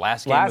the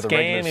last game of the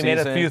regular season. He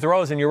made a few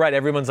throws, and you're right.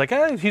 Everyone's like,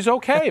 he's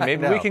okay.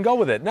 Maybe we can go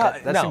with it. No,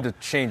 that seemed to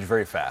change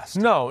very fast.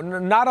 No,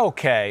 not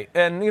okay.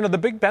 And, the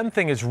Big Ben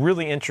thing is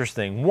really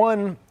interesting.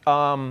 One,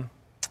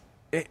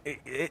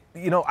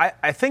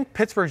 I think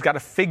Pittsburgh's got to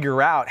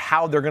figure out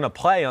how they're going to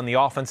play on the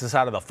offensive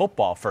side of the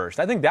football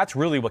first. I think that's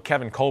really what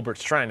Kevin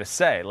Colbert's trying to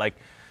say. Like,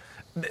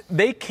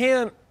 they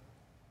can't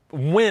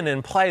win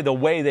and play the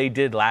way they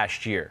did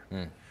last year.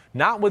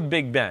 Not with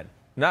Big Ben.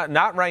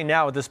 Not right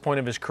now at this point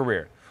of his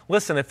career.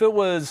 Listen, if it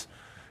was,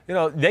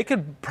 they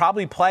could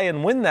probably play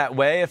and win that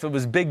way if it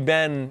was Big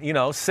Ben,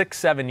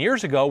 6-7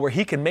 years ago, where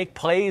he can make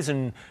plays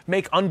and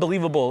make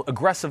unbelievable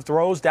aggressive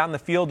throws down the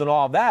field and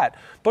all that.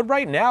 But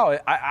right now,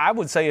 I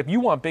would say if you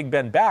want Big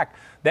Ben back,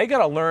 they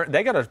got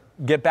to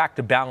get back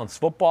to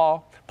balanced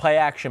football, play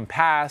action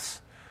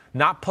pass,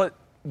 not put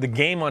the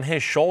game on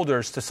his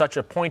shoulders to such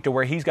a point to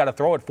where he's got to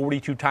throw it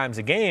 42 times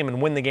a game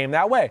and win the game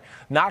that way.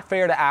 Not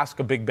fair to ask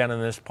a Big Ben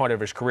in this point of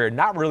his career.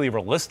 Not really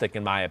realistic,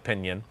 in my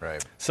opinion.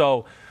 Right.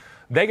 So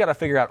they got to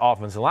figure out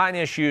offensive line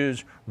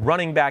issues,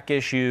 running back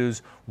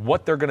issues,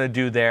 what they're going to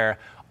do there.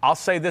 I'll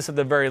say this at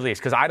the very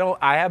least, because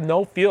I have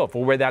no feel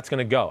for where that's going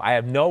to go. I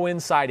have no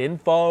inside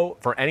info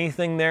for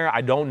anything there.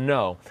 I don't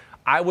know.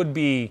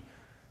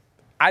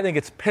 I think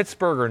it's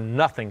Pittsburgh or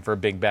nothing for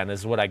Big Ben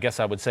is what I guess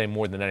I would say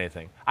more than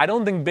anything. I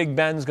don't think Big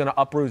Ben's going to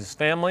uproot his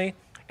family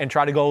and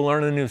try to go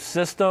learn a new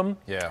system.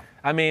 Yeah.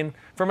 I mean,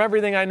 from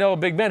everything I know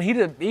of Big Ben, he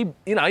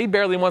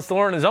barely wants to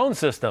learn his own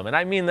system, and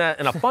I mean that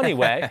in a funny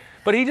way.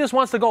 But he just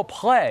wants to go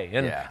play.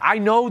 And I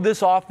know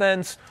this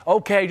offense.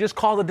 Okay, just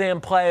call the damn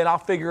play, and I'll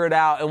figure it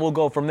out, and we'll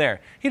go from there.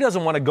 He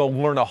doesn't want to go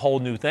learn a whole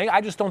new thing. I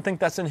just don't think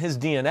that's in his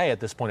DNA at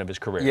this point of his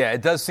career. Yeah,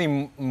 it does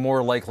seem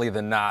more likely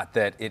than not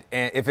that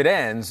if it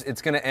ends,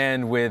 it's going to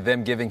end with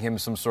them giving him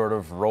some sort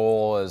of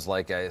role as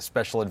like a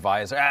special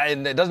advisor.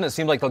 And it doesn't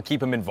seem like they'll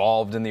keep him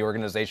involved in the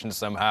organization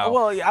somehow.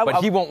 Well,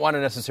 but he won't want to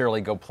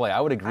necessarily go play. I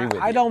would agree with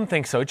you. I don't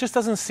think so. It just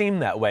doesn't seem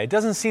that way. It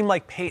doesn't seem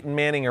like Peyton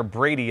Manning or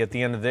Brady at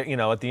the end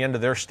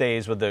of their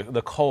stays with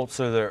the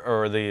Colts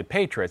or the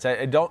Patriots.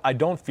 I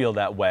don't feel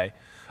that way.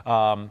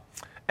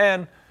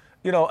 And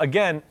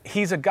again,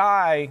 he's a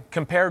guy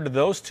compared to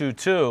those two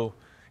too.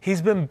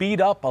 He's been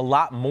beat up a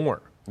lot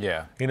more.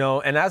 Yeah.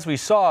 And as we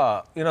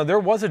saw, there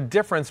was a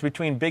difference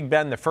between Big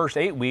Ben the first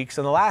 8 weeks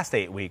and the last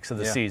 8 weeks of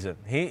the season.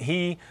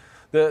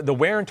 The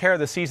wear and tear of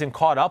the season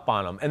caught up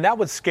on him, and that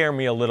would scare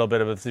me a little bit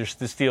of the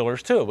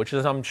Steelers too, which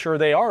is I'm sure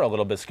they are a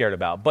little bit scared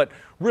about. But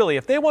really,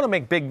 if they want to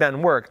make Big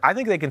Ben work, I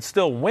think they can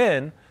still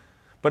win.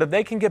 But if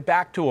they can get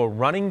back to a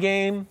running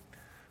game,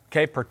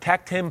 okay,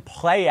 protect him,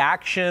 play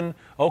action,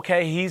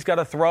 okay, he's got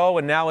to throw,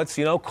 and now it's,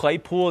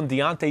 Claypool and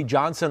Deontay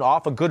Johnson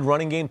off a good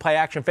running game, play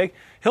action fake,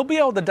 he'll be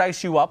able to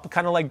dice you up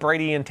kind of like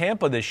Brady in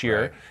Tampa this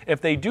year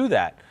if they do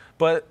that.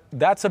 But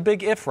that's a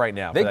big if right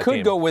now. They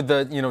could go with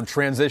the,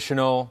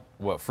 transitional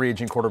free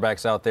agent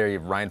quarterbacks out there. You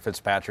have Ryan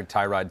Fitzpatrick,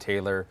 Tyrod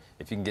Taylor.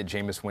 If you can get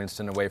Jameis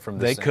Winston away from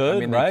this. They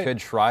could, they could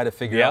try to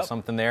figure out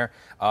something there.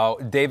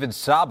 David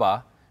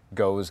Saba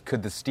goes,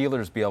 could the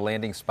Steelers be a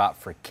landing spot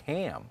for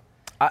Cam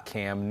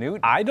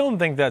Newton? I don't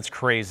think that's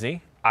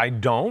crazy. I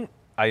don't.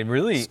 I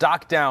really...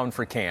 Stock down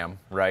for Cam,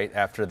 right,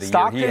 after the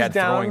year he had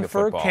throwing the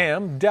football. Stock is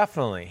down for Cam,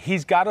 definitely.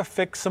 He's got to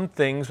fix some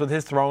things with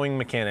his throwing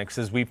mechanics,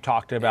 as we've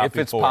talked about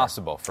before. If it's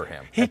possible for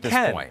him at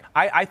this point.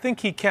 I think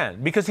he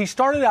can, because he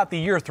started out the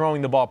year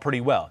throwing the ball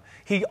pretty well.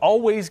 He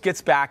always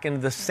gets back into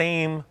the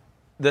same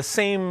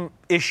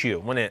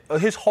issue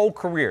his whole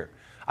career.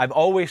 I've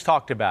always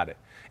talked about it.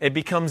 It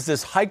becomes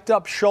this hiked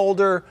up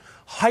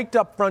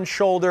front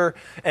shoulder,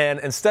 and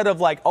instead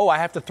of like, I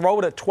have to throw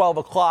it at 12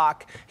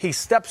 o'clock, he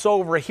steps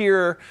over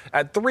here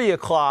at 3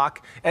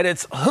 o'clock, and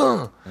it's,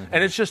 and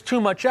it's just too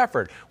much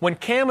effort. When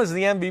Cam is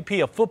the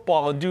MVP of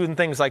football and doing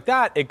things like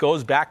that, it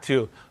goes back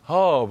to,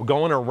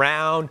 going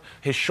around,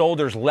 his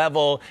shoulders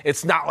level.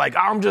 It's not like,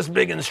 I'm just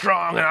big and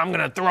strong and I'm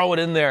going to throw it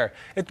in there.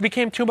 It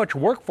became too much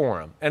work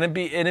for him, and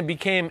it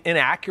became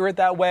inaccurate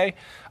that way.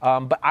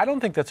 But I don't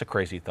think that's a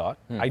crazy thought.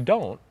 I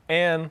don't.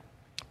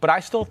 But I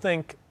still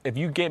think if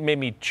you made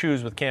me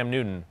choose with Cam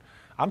Newton,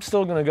 I'm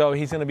still going to go,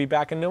 he's going to be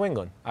back in New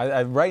England.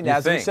 Right now,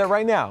 as you said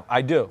right now,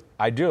 I do.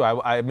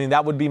 I mean,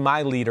 that would be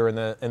my leader in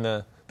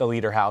the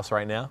leader house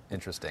right now.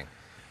 Interesting.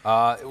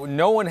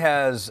 No one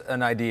has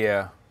an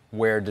idea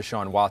where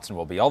Deshaun Watson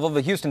will be, although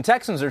the Houston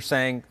Texans are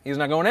saying he's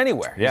not going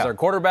anywhere. He's our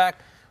quarterback.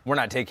 we're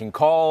not taking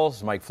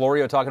calls. Mike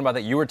Florio talking about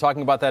that. You were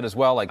talking about that as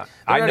well. Like,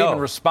 they're not even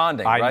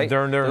responding, right?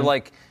 They're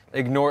like,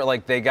 ignore,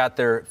 like they got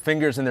their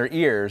fingers in their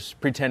ears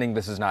pretending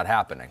this is not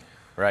happening,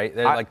 right?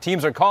 They're like,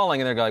 teams are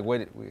calling, and they're like,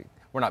 wait,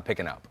 we're not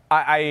picking up.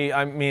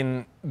 I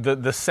mean,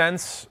 the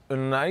sense,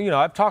 and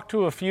I've talked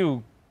to a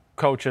few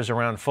coaches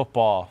around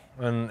football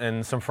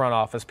and some front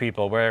office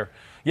people where,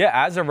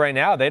 as of right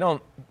now,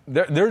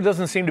 there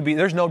doesn't seem to be,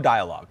 there's no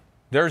dialogue.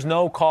 There's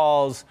no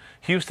calls.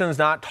 Houston's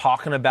not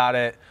talking about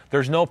it.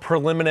 There's no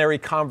preliminary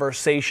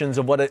conversations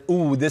of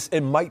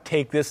it might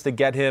take this to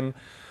get him.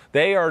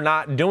 They are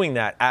not doing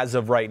that as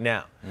of right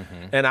now.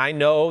 Mm-hmm. And I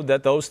know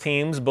that those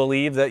teams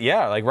believe that,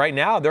 like right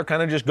now, they're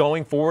kind of just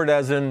going forward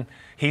as in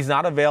he's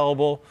not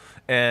available.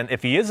 And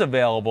if he is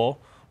available,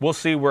 we'll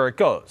see where it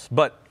goes.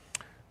 But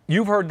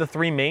you've heard the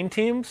three main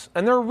teams,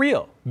 and they're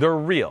real. They're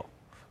real.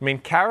 I mean,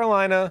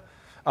 Carolina,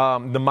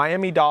 the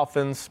Miami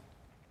Dolphins.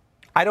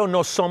 I don't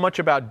know so much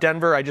about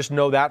Denver. I just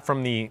know that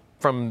from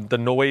the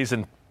noise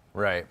and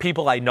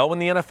people I know in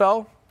the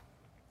NFL.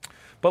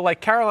 But like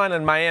Carolina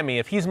and Miami,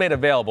 if he's made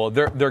available,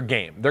 they're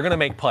game. They're going to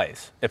make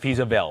plays if he's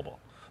available.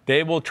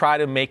 They will try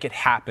to make it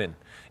happen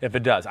if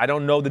it does. I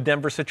don't know the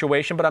Denver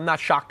situation, but I'm not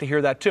shocked to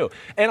hear that too.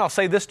 And I'll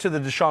say this to the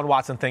Deshaun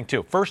Watson thing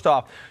too. First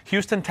off,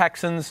 Houston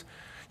Texans,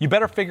 you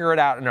better figure it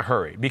out in a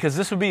hurry because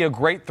this would be a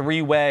great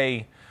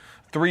three-way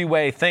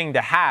thing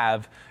to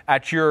have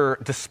at your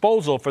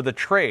disposal for the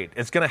trade.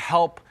 It's going to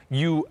help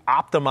you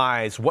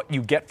optimize what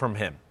you get from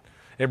him.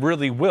 It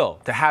really will.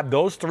 To have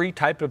those three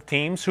type of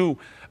teams who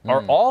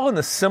are all in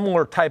a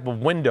similar type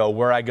of window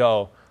where I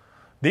go,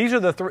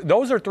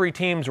 those are three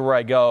teams where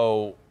I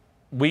go,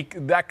 they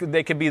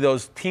could be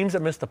those teams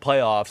that missed the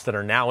playoffs that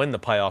are now in the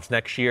playoffs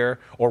next year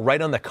or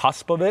right on the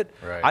cusp of it.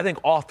 Right. I think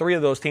all three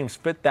of those teams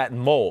fit that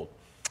mold.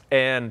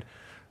 And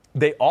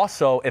they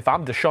also, if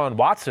I'm Deshaun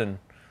Watson,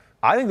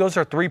 I think those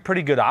are three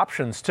pretty good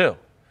options too.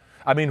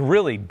 I mean,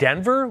 really,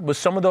 Denver, with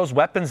some of those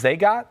weapons they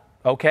got,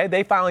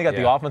 they finally got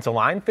the offensive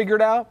line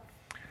figured out.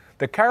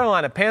 The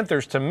Carolina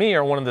Panthers, to me,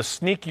 are one of the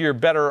sneakier,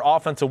 better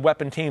offensive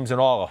weapon teams in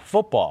all of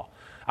football.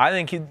 I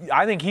think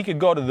he could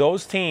go to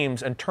those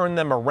teams and turn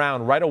them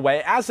around right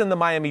away, as in the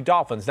Miami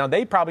Dolphins. Now,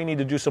 they probably need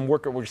to do some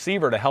work at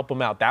receiver to help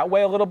him out that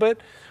way a little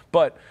bit.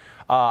 But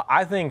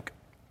I think,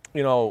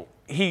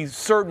 he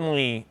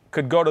certainly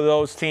could go to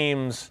those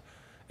teams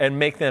and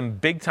make them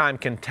big-time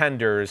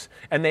contenders,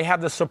 and they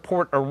have the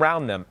support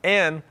around them.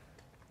 And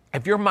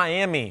if you're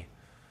Miami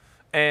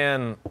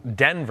and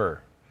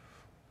Denver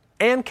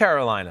and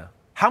Carolina,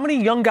 how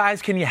many young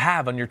guys can you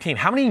have on your team?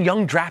 How many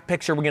young draft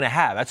picks are we going to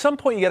have? At some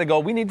point, you got to go,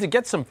 we need to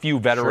get some few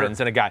veterans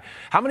and a guy.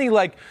 How many,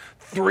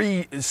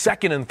 3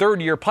 second and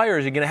third year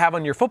players are you going to have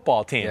on your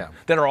football team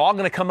that are all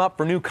going to come up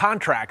for new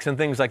contracts and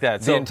things like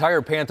that? The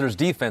entire Panthers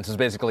defense is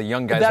basically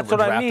young guys that were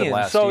drafted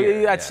last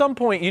year. So at some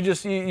point,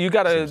 you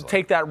got to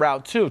take that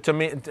route too, to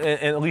me,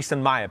 at least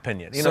in my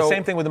opinion.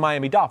 Same thing with the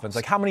Miami Dolphins.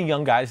 How many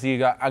young guys are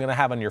going to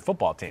have on your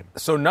football team?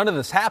 So none of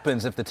this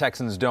happens if the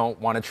Texans don't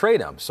want to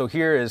trade him. So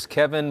here is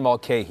Kevin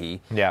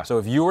Mulcahy. Yeah. So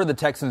if you were the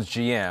Texans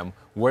GM,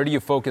 where do you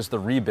focus the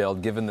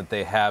rebuild given that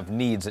they have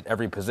needs at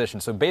every position?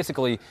 So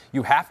basically,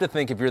 you have to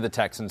think if you're the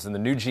Texans and the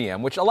new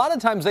GM, which a lot of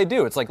times they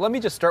do. It's like, let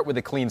me just start with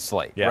a clean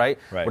slate, right?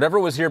 Whatever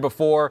was here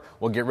before,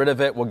 we'll get rid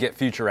of it. We'll get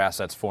future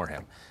assets for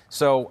him.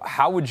 So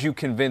how would you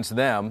convince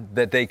them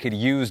that they could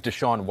use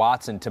Deshaun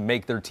Watson to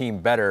make their team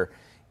better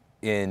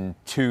in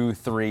 2,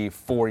 3,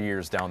 4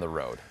 years down the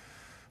road?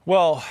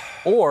 Well,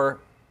 or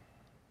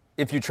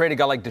if you trade a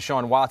guy like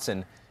Deshaun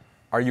Watson,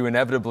 are you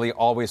inevitably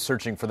always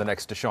searching for the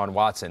next Deshaun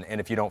Watson? And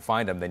if you don't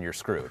find him, then you're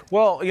screwed.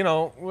 Well,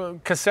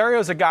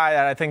 Casario's a guy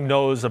that I think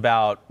knows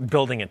about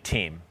building a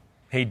team.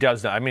 He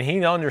does that. I mean,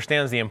 he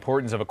understands the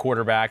importance of a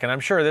quarterback. And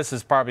I'm sure this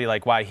is probably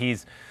why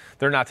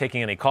they're not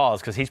taking any calls,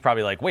 because he's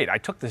probably like, wait, I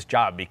took this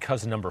job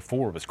because number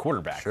 4 was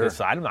quarterback. Sure.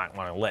 So I do not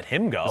want to let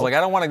him go. It's like,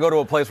 I don't want to go to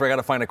a place where I got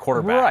to find a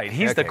quarterback. Right.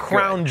 He's the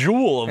crown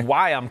jewel of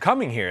why I'm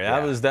coming here.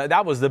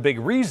 That was the big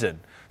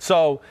reason.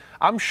 So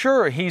I'm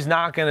sure he's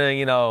not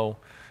going to,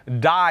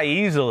 die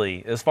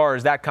easily as far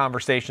as that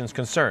conversation is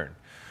concerned.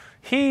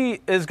 He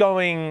is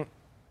going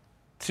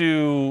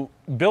to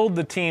build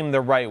the team the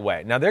right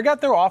way. Now, they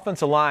got their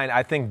offensive line,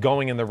 I think,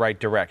 going in the right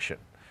direction.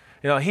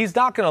 He's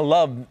not going to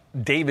love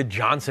David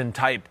Johnson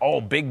type,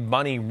 big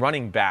money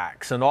running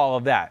backs and all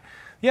of that.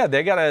 Yeah,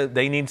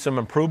 they need some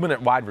improvement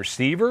at wide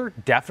receiver,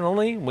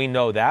 definitely. We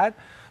know that.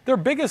 Their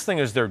biggest thing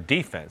is their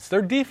defense.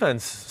 Their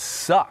defense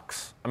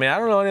sucks. I mean, I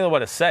don't know any other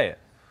way to say it.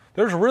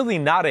 There's really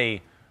not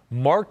a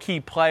marquee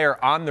player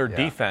on their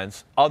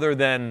defense other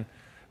than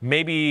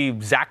maybe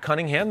Zach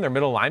Cunningham, their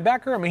middle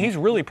linebacker. I mean, he's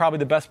really probably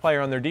the best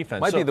player on their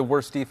defense. Might be the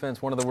worst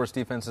defense, one of the worst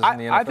defenses in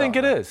the NFL. I think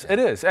it is. It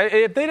is.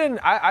 If they didn't,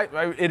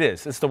 it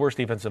is. It's the worst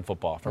defense in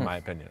football, for my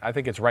opinion. I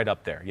think it's right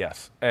up there,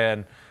 yes.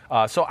 And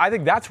so I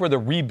think that's where the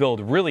rebuild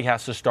really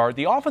has to start.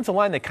 The offensive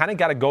line, they kind of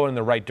got to go in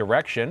the right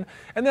direction.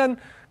 And then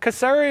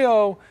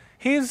Caserio,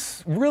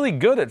 he's really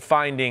good at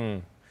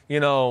finding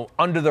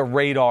under the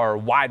radar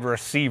wide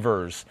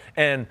receivers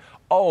and,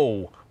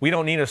 we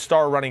don't need a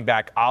star running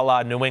back a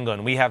la New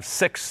England. We have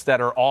 6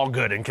 that are all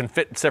good and can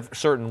fit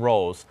certain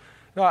roles.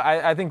 No,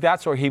 I think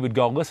that's where he would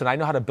go, listen, I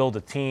know how to build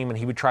a team, and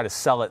he would try to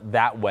sell it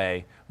that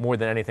way more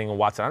than anything in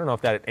Watson. I don't know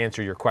if that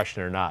answered your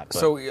question or not. But.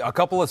 So a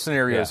couple of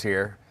scenarios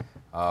here.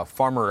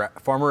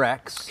 Farmer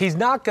X. He's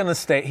not going to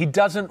stay. He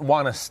doesn't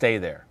want to stay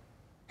there.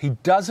 He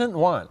doesn't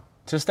want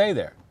to stay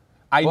there.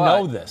 I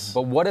know this.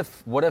 But what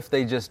if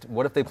they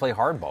play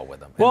hardball with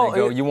him? And they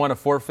go, you want to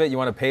forfeit? You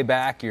want to pay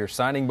back your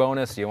signing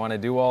bonus? You want to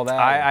do all that?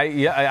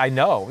 I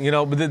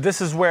know. But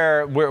this is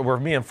where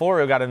me and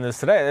Florio got into this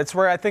today. It's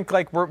where I think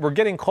we're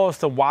getting close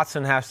to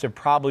Watson has to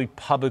probably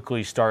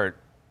publicly start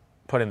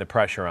putting the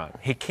pressure on.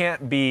 He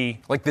can't be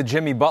like the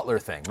Jimmy Butler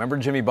thing. Remember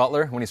Jimmy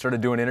Butler when he started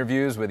doing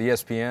interviews with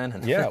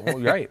ESPN? Yeah,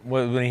 right.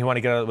 When he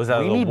wanted to get was that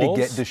we the need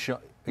Wolves? To get Deshaun.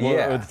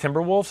 Yeah, with the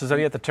Timberwolves. Is that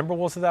he at the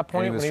Timberwolves at that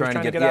point? He was when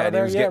trying to get out of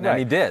there. And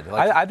he did.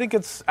 I think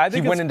it's. He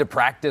went into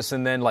practice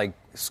and then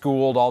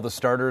schooled all the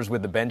starters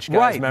with the bench guys.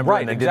 Right, remember?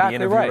 And then exactly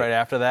did the interview right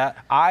after that.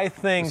 I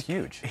think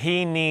huge.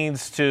 He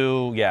needs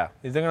to. Yeah,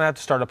 they're going to have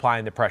to start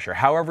applying the pressure.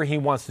 However, he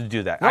wants to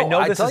do that. I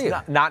know this is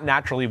not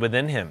naturally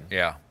within him.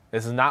 Yeah,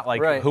 this is not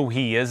who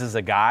he is as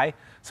a guy.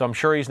 So I'm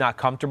sure he's not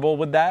comfortable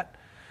with that.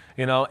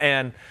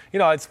 And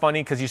it's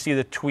funny because you see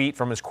the tweet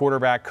from his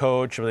quarterback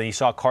coach, and then you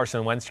saw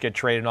Carson Wentz get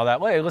traded and all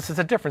that. Well, listen, it's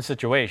a different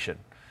situation.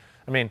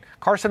 I mean,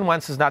 Carson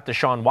Wentz is not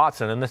Deshaun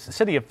Watson, and the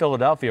city of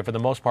Philadelphia, for the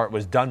most part,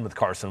 was done with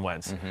Carson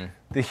Wentz. Mm-hmm.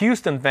 The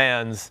Houston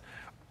fans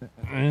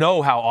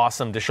know how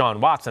awesome Deshaun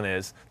Watson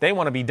is. They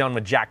want to be done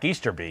with Jack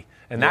Easterby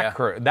and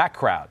that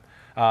crowd.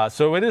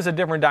 So it is a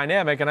different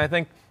dynamic, and I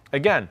think,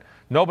 again,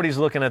 nobody's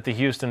looking at the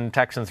Houston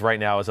Texans right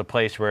now as a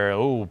place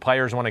where,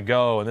 players want to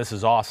go and this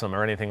is awesome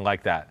or anything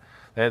like that.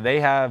 They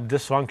have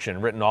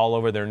dysfunction written all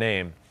over their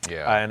name.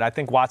 Yeah. And I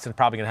think Watson's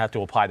probably going to have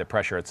to apply the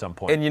pressure at some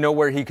point. And you know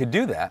where he could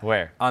do that?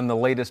 Where? On the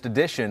latest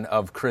edition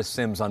of Chris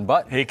Sims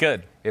Unbuttoned. He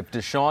could. If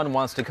Deshaun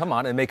wants to come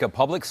on and make a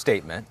public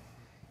statement,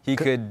 he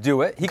could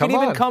do it. He could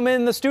even come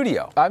in the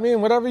studio. I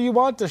mean, whatever you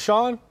want,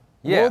 Deshaun.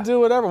 Yeah. We'll do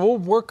whatever. We'll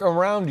work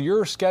around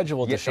your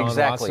schedule, Deshaun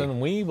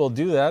Watson. We will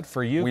do that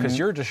for you because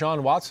you're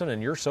Deshaun Watson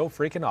and you're so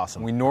freaking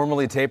awesome. We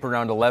normally tape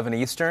around 11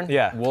 Eastern.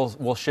 Yeah.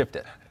 We'll shift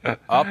it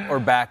up or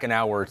back an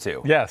hour or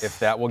two. Yes. If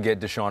that will get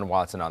Deshaun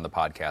Watson on the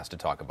podcast to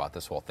talk about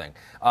this whole thing.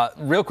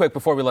 Real quick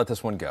before we let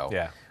this one go.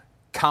 Yeah.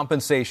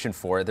 Compensation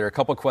for it. There are a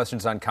couple of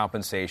questions on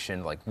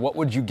compensation. What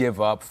would you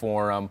give up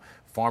for him?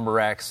 Farmer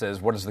X says,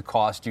 what is the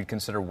cost you'd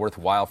consider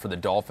worthwhile for the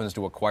Dolphins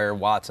to acquire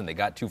Watson? They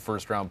got 2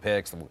 first-round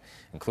picks,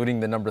 including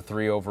the number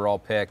 3 overall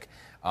pick.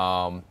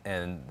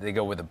 And they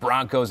go with the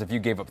Broncos. If you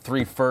gave up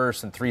 3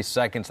 firsts and 3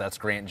 seconds, that's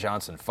Grant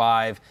Johnson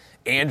 5.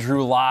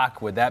 Andrew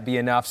Luck, would that be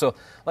enough? So,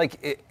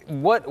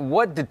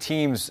 what do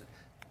teams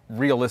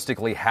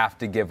realistically have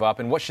to give up,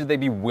 and what should they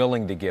be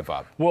willing to give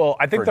up? Well,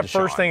 I think the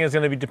first thing is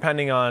going to be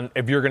depending on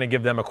if you're going to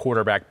give them a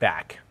quarterback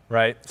back.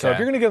 Right? So if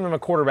you're going to give them a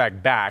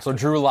quarterback back. So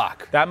Drew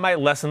Lock. That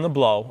might lessen the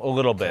blow a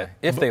little bit.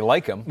 If they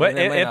like him. But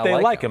if they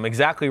like him.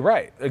 Exactly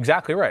right.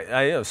 Exactly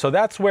right. So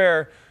that's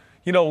where,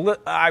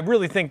 I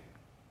really think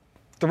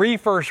 3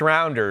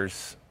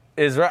 first-rounders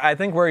is, I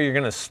think, where you're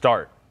going to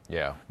start.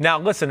 Yeah. Now,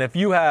 listen, if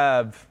you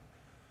have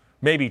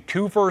maybe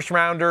 2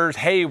 first-rounders,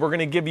 hey, we're going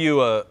to give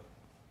you a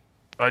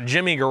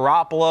Jimmy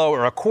Garoppolo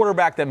or a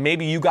quarterback that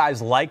maybe you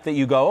guys like that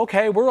you go,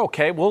 okay,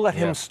 we'll let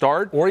him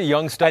start. Or a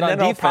young stud on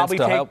defense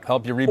to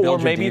help you rebuild your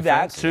defense. Or maybe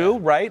that too,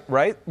 right?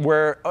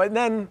 And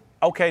then,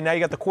 okay, now you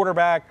got the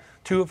quarterback,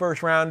 2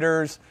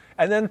 first-rounders,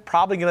 and then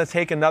probably going to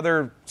take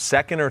another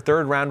second or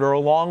third rounder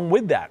along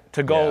with that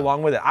to go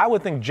along with it. I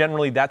would think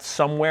generally that's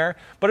somewhere,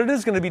 but it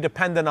is going to be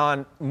dependent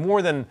on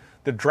more than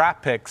the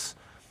draft picks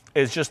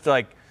is just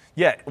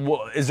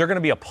is there going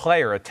to be a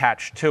player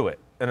attached to it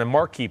and a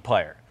marquee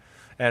player?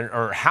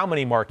 Or how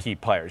many marquee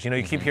players?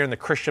 You keep hearing the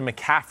Christian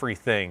McCaffrey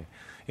thing,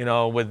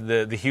 with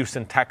the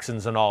Houston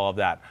Texans and all of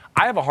that.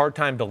 I have a hard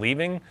time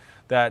believing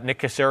that Nick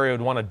Caserio would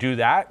want to do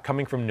that,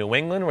 coming from New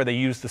England, where they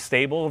use the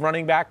stable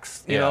running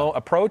backs,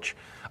 approach.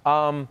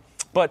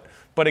 But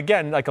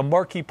again, a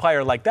marquee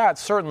player like that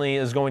certainly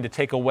is going to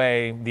take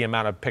away the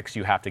amount of picks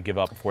you have to give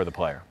up for the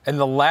player. And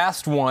the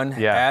last one,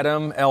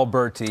 Adam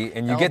Alberti,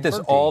 and you get this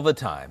all the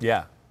time.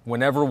 Yeah.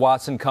 Whenever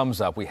Watson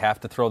comes up, we have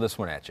to throw this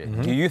one at you.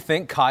 Mm-hmm. Do you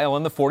think Kyle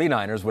and the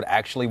 49ers would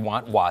actually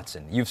want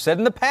Watson? You've said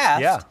in the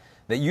past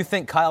that you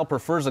think Kyle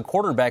prefers a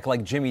quarterback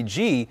like Jimmy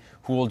G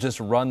who will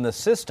just run the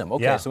system.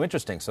 Okay, so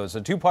interesting. So it's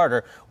a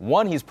 2-parter.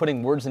 One, he's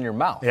putting words in your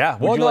mouth. Yeah.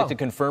 Would you like to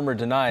confirm or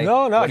deny?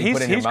 No,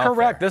 he's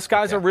correct. This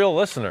guy's a real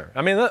listener.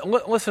 I mean,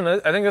 listen,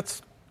 I think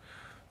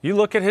you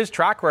look at his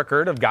track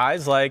record of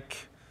guys like,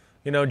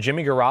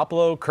 Jimmy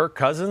Garoppolo, Kirk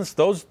Cousins,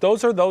 those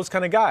are those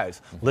kind of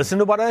guys. Mm-hmm. Listen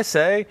to what I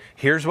say,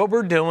 here's what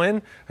we're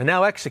doing, and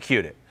now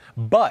execute it.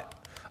 But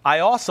I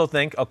also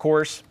think, of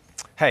course,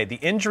 hey, the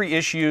injury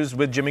issues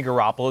with Jimmy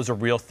Garoppolo is a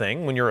real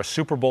thing. When you're a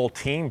Super Bowl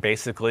team,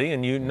 basically,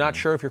 and you're not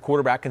sure if your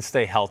quarterback can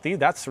stay healthy,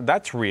 that's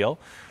real.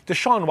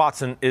 Deshaun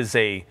Watson is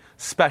a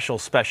special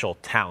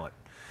talent.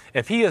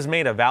 If he is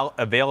made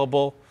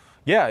available,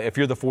 yeah, if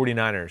you're the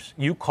 49ers,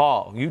 you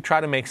call, you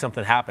try to make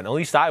something happen. At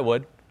least I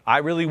would. I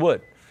really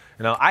would.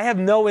 I have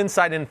no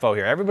inside info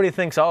here. Everybody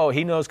thinks, oh,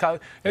 he knows Kyle.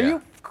 Are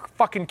you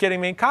fucking kidding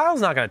me? Kyle's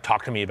not going to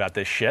talk to me about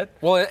this shit.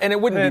 Well, and it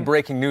wouldn't be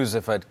breaking news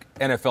if an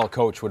NFL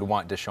coach would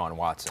want Deshaun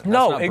Watson.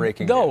 That's not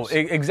breaking news.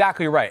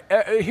 Exactly right.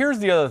 Here's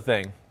the other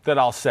thing that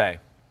I'll say.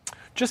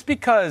 Just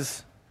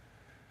because,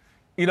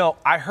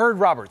 I heard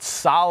Robert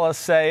Saleh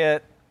say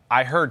it.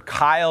 I heard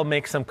Kyle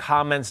make some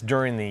comments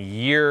during the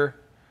year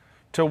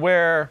to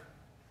where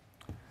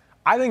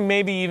I think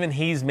maybe even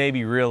he's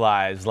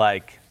realized,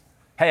 like,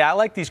 hey, I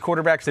like these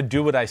quarterbacks that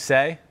do what I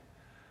say,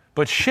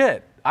 but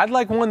shit, I'd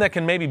like one that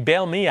can maybe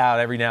bail me out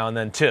every now and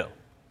then too.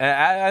 And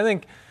I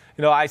think,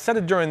 I said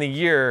it during the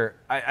year,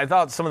 I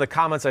thought some of the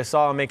comments I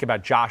saw him make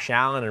about Josh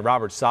Allen and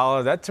Robert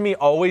Saleh, that to me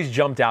always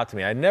jumped out to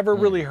me. I never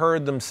really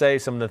heard them say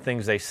some of the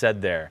things they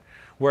said there,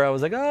 where I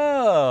was like,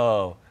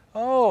 oh,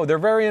 they're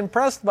very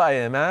impressed by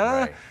him,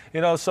 huh?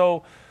 Right.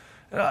 So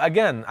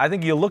again, I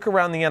think you look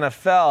around the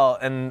NFL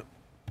and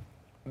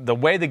the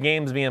way the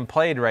game's being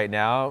played right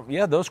now,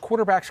 those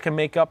quarterbacks can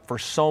make up for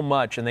so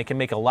much, and they can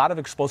make a lot of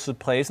explosive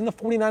plays. And the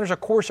 49ers,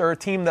 of course, are a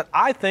team that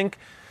I think,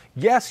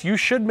 yes, you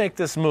should make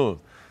this move.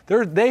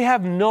 They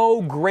have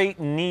no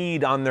great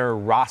need on their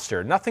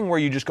roster. Nothing where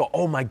you just go,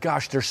 oh, my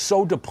gosh, they're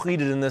so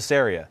depleted in this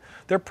area.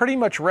 They're pretty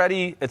much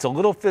ready. It's a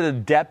little bit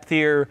of depth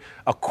here,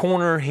 a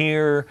corner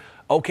here,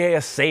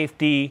 a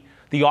safety.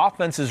 The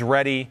offense is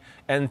ready,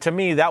 and to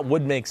me, that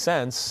would make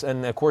sense.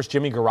 And, of course,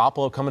 Jimmy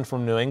Garoppolo coming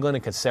from New England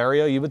and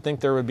Caserio, you would think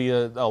there would be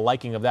a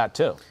liking of that,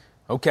 too.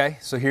 Okay,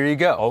 so here you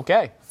go.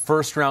 Okay.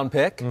 First-round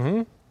pick,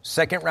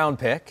 second-round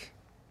pick,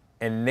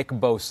 and Nick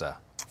Bosa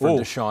for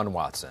Deshaun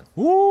Watson.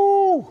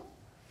 Woo!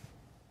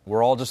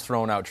 We're all just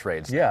throwing out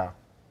trades. Yeah.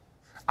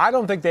 I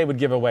don't think they would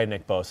give away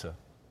Nick Bosa.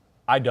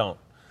 I don't.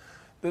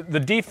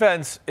 The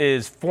defense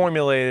is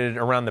formulated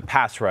around the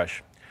pass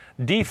rush.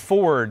 Dee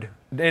Ford,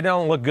 they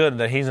don't look good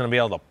that he's going to be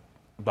able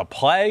to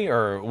play,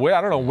 or I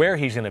don't know where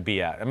he's going to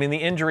be at. I mean, the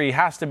injury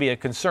has to be a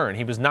concern.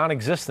 He was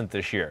non-existent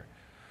this year.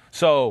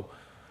 So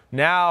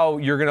now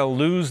you're going to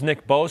lose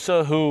Nick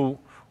Bosa, who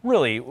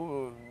really,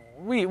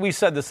 we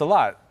said this a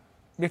lot.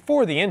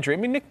 Before the injury,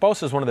 Nick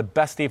Bosa is one of the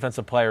best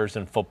defensive players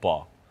in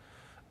football.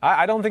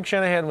 I don't think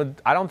Shanahan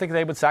would, I don't think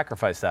they would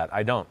sacrifice that.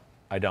 I don't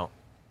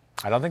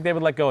think they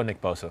would let go of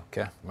Nick Bosa.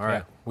 Okay, all right.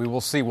 Yeah. We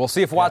will see. We'll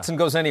see if Watson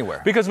goes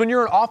anywhere. Because when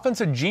you're an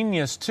offensive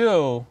genius,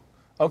 too,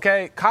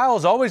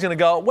 Kyle's always going to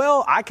go,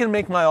 well, I can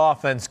make my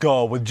offense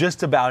go with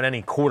just about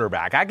any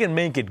quarterback. I can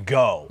make it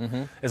go.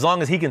 As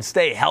long as he can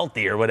stay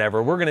healthy or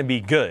whatever, we're going to be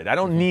good. I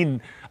don't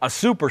need a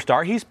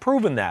superstar. He's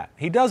proven that.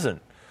 He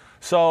doesn't.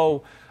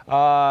 So,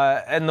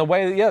 and the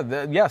way,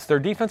 yes, their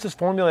defense is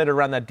formulated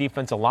around that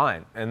defensive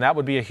line, and that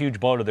would be a huge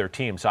blow to their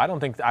team. So I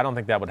don't think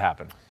that would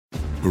happen.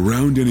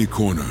 Around any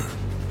corner,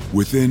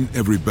 within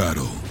every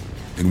battle,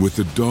 and with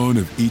the dawn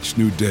of each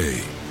new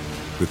day,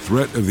 the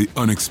threat of the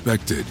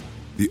unexpected,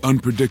 the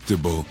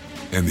unpredictable,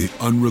 and the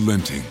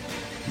unrelenting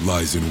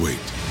lies in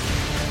wait.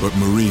 But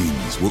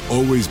Marines will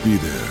always be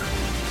there.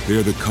 They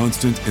are the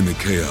constant in the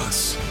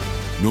chaos.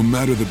 No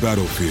matter the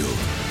battlefield,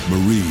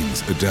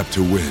 Marines adapt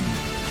to win,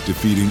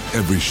 defeating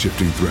every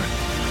shifting threat,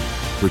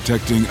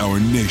 protecting our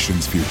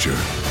nation's future.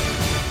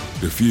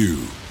 The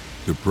few,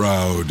 the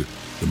proud,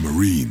 the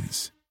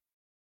Marines.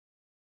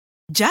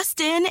 Just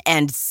in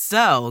and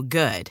so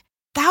good.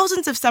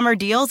 Thousands of summer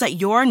deals at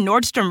your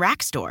Nordstrom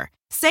Rack store.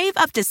 Save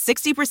up to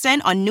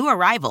 60% on new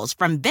arrivals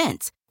from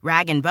Vince,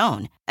 Rag &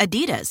 Bone,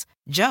 Adidas,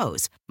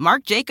 Joe's,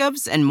 Marc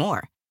Jacobs, and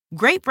more.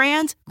 Great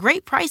brands,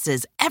 great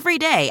prices every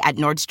day at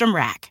Nordstrom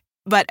Rack.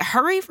 But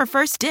hurry for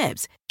first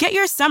dibs. Get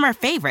your summer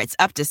favorites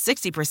up to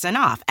 60%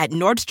 off at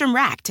Nordstrom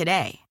Rack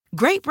today.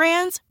 Great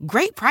brands,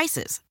 great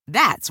prices.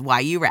 That's why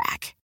you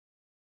rack.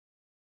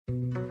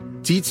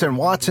 Dietz &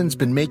 Watson's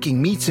been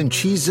making meats and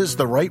cheeses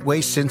the right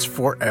way since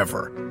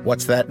forever.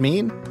 What's that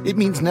mean? It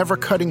means never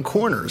cutting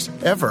corners,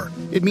 ever.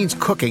 It means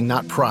cooking,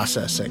 not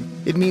processing.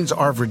 It means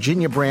our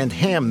Virginia brand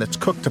ham that's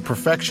cooked to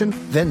perfection,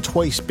 then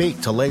twice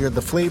baked to layer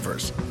the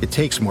flavors. It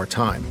takes more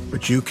time,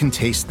 but you can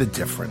taste the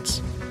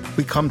difference.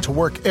 We come to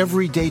work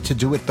every day to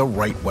do it the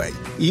right way,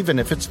 even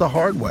if it's the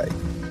hard way.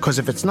 Because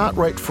if it's not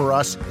right for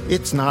us,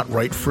 it's not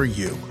right for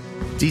you.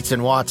 Dietz &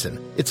 Watson,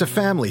 it's a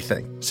family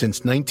thing since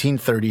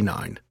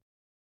 1939.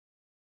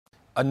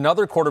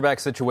 Another quarterback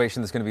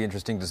situation that's going to be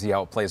interesting to see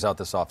how it plays out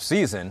this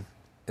offseason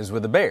is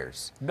with the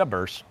Bears. The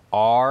Bears.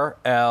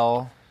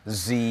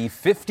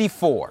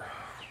 RLZ54.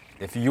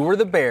 If you were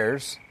the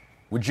Bears,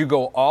 would you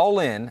go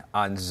all in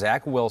on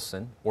Zach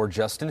Wilson or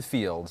Justin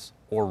Fields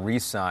or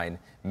re-sign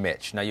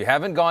Mitch? Now, you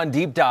haven't gone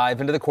deep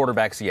dive into the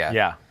quarterbacks yet.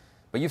 Yeah.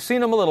 But you've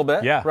seen them a little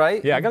bit,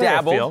 right? Yeah, I got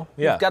a feel.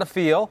 Yeah. You've got a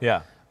feel.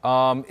 Yeah.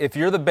 If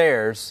you're the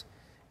Bears,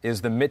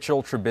 is the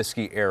Mitchell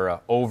Trubisky era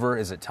over?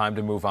 Is it time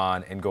to move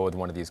on and go with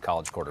one of these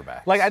college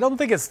quarterbacks? I don't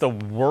think it's the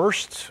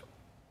worst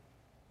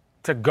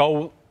to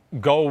go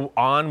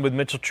on with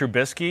Mitchell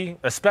Trubisky,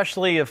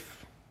 especially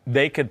if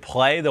they could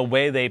play the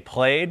way they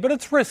played, but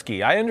it's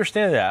risky. I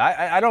understand that.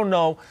 I don't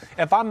know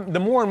if the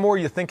more and more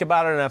you think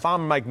about it, and if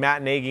I'm like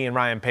Matt Nagy and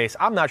Ryan Pace,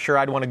 I'm not sure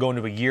I'd want to go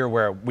into a year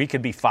where we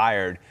could be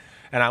fired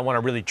and I want to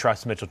really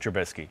trust Mitchell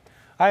Trubisky.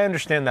 I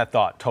understand that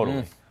thought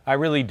totally. I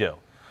really do.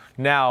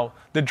 Now,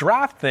 the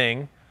draft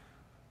thing,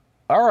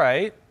 all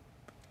right,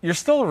 you're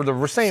still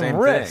the same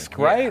risk,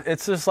 thing, right?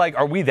 It's just like,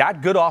 are we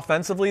that good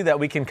offensively that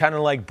we can kind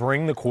of like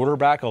bring the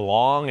quarterback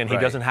along and he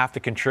doesn't have to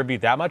contribute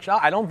that much?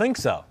 I don't think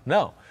so,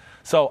 no.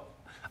 So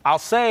I'll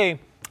say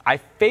I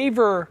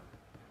favor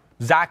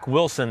Zach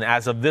Wilson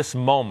as of this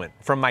moment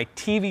from my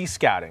TV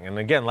scouting. And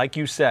again, like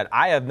you said,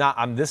 I have not.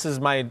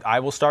 I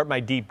will start my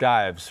deep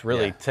dives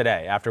really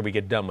today after we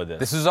get done with this.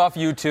 This is off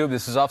YouTube.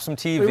 This is off some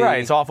TV. Right.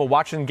 It's off of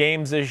watching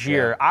games this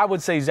year. I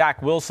would say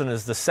Zach Wilson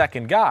is the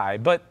second guy,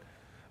 but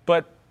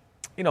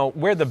you know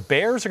where the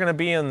Bears are going to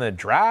be in the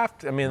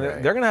draft. I mean,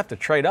 they're going to have to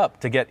trade up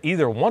to get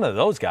either one of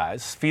those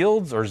guys,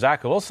 Fields or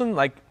Zach Wilson.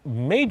 Like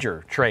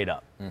major trade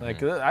up.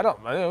 Like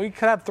we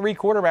could have 3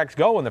 quarterbacks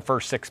go in the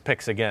first 6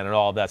 picks again and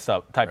all of that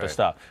stuff, type of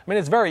stuff. I mean,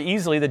 it's very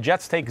easily the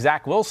Jets take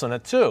Zach Wilson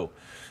at 2,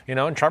 you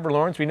know, and Trevor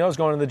Lawrence we know is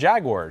going to the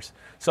Jaguars.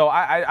 So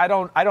I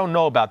don't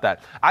know about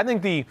that. I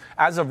think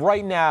as of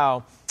right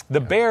now,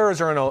 the Bears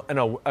are in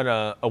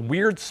a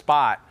weird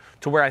spot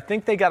to where I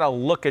think they got to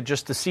look at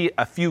just to see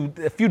a few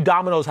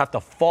dominoes have to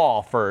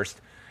fall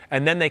first.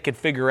 And then they could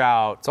figure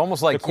out it's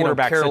almost like the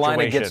quarterback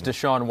Carolina situation. gets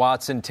Deshaun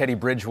Watson, Teddy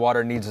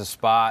Bridgewater needs a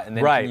spot, and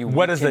then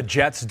what does the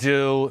Jets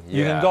do?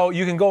 You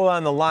can go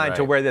on the line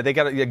to where they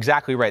got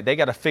exactly right. They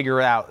got to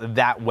figure it out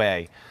that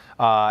way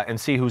and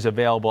see who's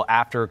available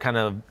after kind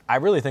of. I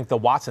really think the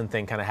Watson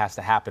thing kind of has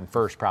to happen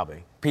first,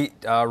 probably. Pete,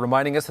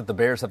 reminding us that the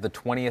Bears have the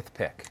 20th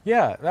pick.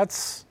 Yeah,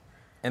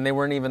 and they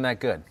weren't even that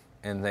good.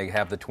 And they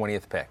have the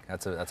 20th pick.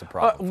 That's a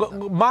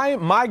problem.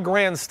 My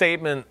grand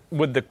statement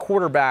with the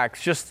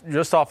quarterbacks,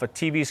 just off of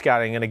TV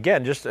scouting, and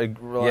again,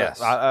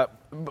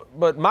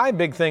 but my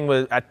big thing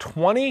was at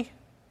 20.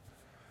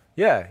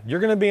 Yeah, you're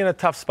going to be in a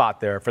tough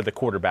spot there for the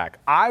quarterback.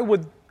 I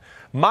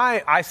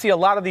see a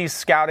lot of these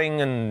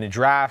scouting and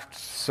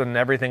drafts and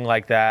everything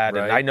like that,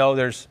 and I know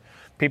there's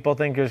people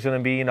think there's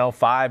going to be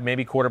 5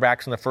 maybe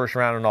quarterbacks in the first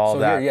round and all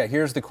of that.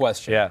 Here's the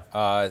question. Yeah,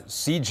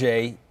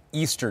 CJ.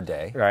 Easter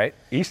Day. Right,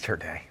 Easter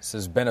Day. This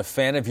has been a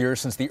fan of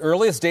yours since the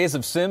earliest days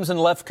of Sims and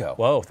Lefko.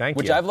 Whoa, thank you.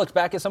 Which I've looked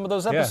back at some of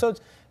those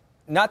episodes.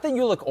 Not that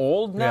you look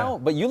old now,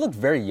 but you looked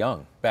very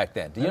young back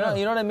then. You know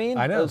what I mean?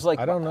 I know. It's like,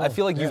 I don't know. I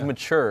feel like you've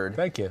matured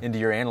into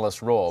your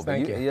analyst role.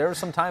 Thank you. There were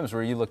some times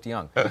where you looked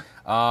young.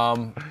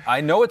 I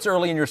know it's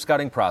early in your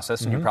scouting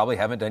process, and you probably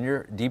haven't done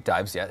your deep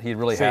dives yet. He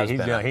really has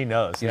been. He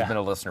knows. He's been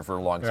a listener for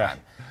a long time.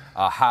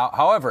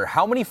 However,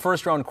 how many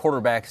first-round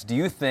quarterbacks do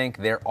you think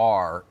there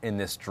are in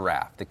this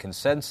draft? The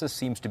consensus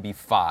seems to be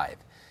 5.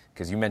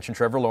 Because you mentioned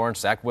Trevor Lawrence,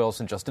 Zach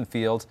Wilson, Justin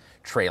Fields,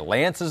 Trey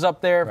Lance is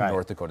up there from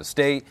North Dakota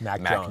State,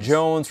 Mac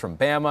Jones from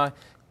Bama,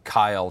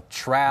 Kyle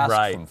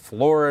Trask from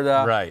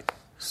Florida. Right.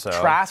 So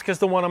Trask is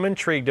the one I'm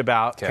intrigued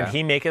about. Okay. Can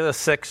he make it a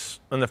 6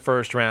 in the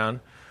first round?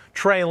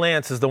 Trey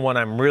Lance is the one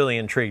I'm really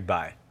intrigued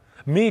by.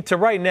 Me, to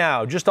right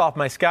now, just off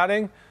my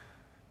scouting,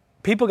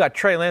 people got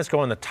Trey Lance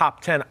going in the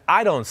top 10.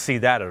 I don't see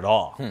that at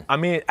all. I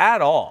mean,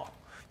 at all.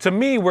 To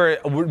me, where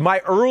my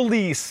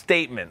early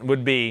statement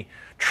would be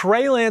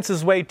Trey Lance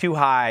is way too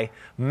high,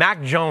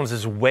 Mac Jones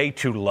is way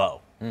too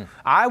low.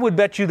 I would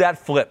bet you that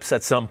flips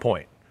at some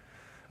point.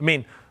 I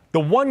mean, the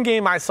one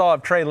game I saw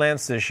of Trey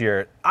Lance this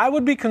year, I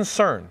would be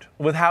concerned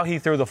with how he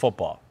threw the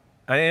football.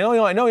 I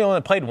know he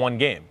only played one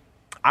game.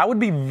 I would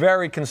be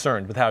very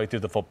concerned with how he threw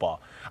the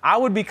football. I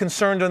would be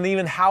concerned on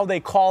even how they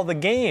call the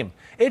game.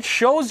 It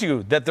shows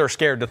you that they're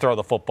scared to throw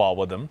the football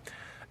with him.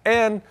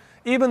 And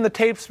even the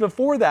tapes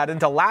before that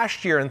into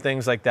last year and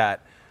things like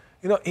that,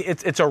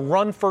 it's a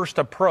run-first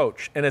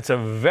approach, and it's a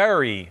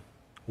very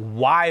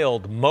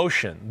wild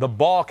motion. The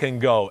ball can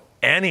go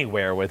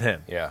anywhere with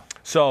him. Yeah.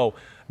 So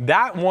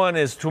that one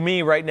is, to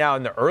me, right now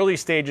in the early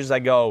stages, I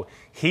go,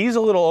 he's a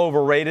little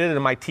overrated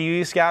in my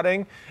TV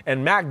scouting.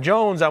 And Mac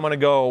Jones, I'm going to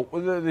go,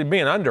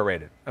 being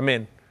underrated. I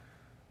mean,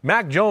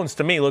 Mac Jones,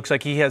 to me, looks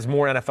like he has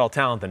more NFL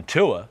talent than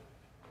Tua.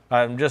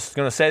 I'm just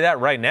going to say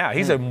that right now.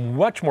 He's a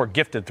much more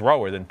gifted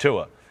thrower than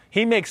Tua.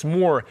 He makes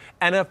more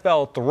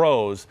NFL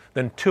throws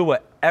than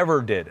Tua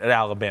ever did at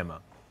Alabama.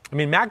 I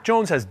mean, Mac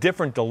Jones has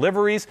different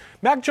deliveries.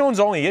 Mac Jones'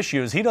 only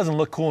issue is he doesn't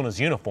look cool in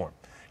his uniform.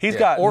 He's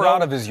got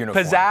out of his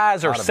uniform.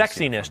 Pizzazz or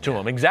sexiness to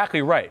him.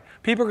 Exactly right.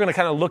 People are going to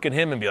kind of look at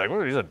him and be like,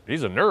 well,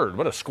 he's a nerd.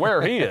 What a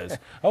square he is.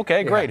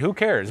 Okay, great. Who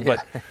cares? Yeah.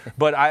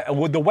 But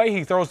with the way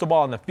he throws the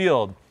ball on the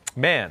field,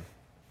 man,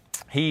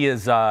 he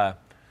is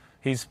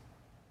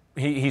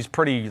he's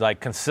pretty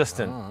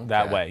consistent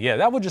that way. Yeah,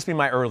 that would just be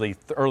my early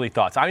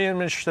thoughts. I'm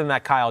interested in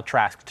that Kyle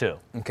Trask too.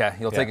 Okay,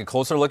 you'll take a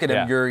closer look at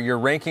him. Your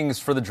rankings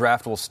for the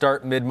draft will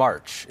start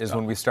mid-March is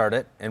when we start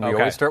it, and we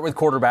always start with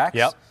quarterbacks.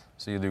 Yep.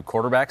 So you do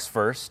quarterbacks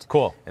first.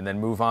 Cool. And then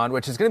move on,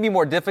 which is going to be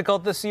more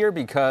difficult this year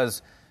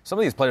because some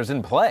of these players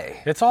didn't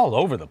play. It's all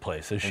over the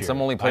place this year.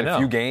 Some only played a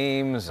few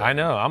games. I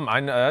know. I'm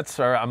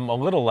a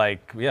little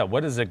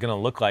what is it going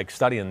to look like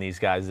studying these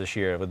guys this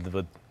year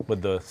with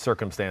with the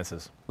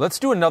circumstances. Let's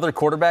do another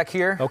quarterback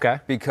here. Okay.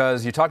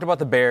 Because you talked about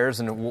the Bears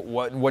and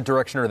what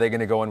direction are they going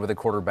to go in with a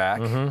quarterback.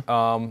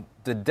 Mm-hmm.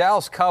 The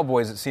Dallas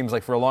Cowboys, it seems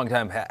like for a long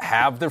time,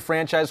 have their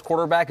franchise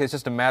quarterback. It's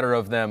just a matter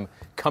of them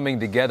coming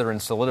together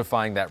and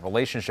solidifying that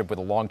relationship with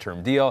a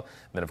long-term deal.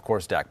 And then, of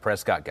course, Dak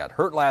Prescott got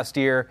hurt last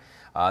year.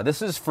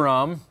 This is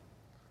from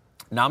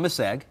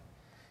Namaseg.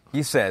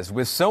 He says,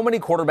 with so many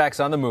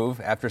quarterbacks on the move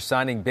after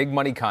signing big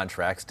money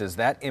contracts, does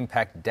that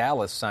impact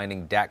Dallas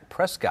signing Dak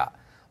Prescott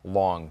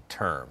long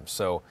term?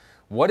 So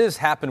what has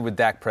happened with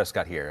Dak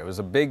Prescott here? It was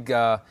a big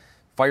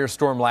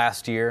firestorm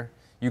last year.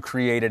 You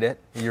created it.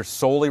 You're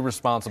solely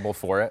responsible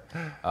for it.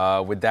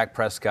 With Dak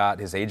Prescott,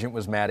 his agent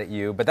was mad at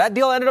you. But that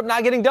deal ended up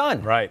not getting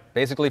done. Right.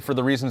 Basically for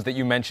the reasons that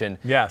you mentioned.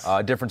 Yes.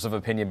 Difference of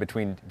opinion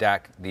between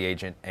Dak, the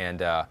agent, and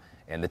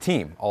the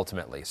team,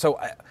 ultimately. So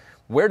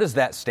where does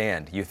that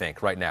stand, you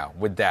think, right now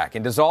with Dak?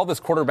 And does all this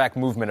quarterback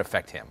movement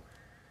affect him?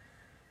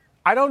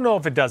 I don't know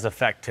if it does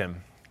affect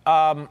him.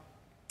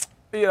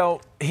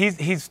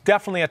 He's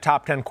definitely a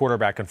top 10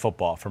 quarterback in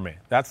football for me.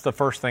 That's the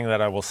first thing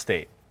that I will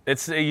state.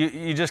 It's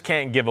you just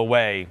can't give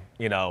away,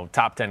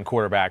 top 10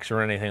 quarterbacks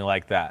or anything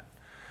like that.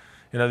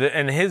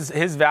 And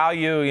his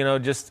value,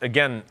 just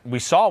again, we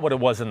saw what it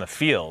was in the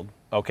field.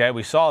 Okay,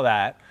 we saw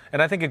that.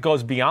 And I think it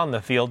goes beyond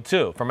the field,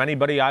 too. From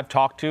anybody I've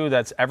talked to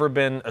that's ever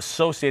been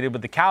associated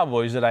with the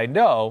Cowboys that I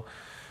know,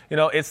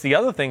 it's the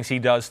other things he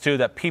does, too,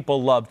 that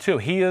people love, too.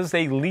 He is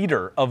a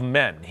leader of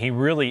men. He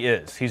really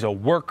is. He's a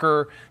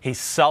worker. He's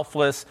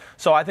selfless.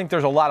 So I think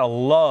there's a lot of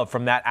love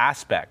from that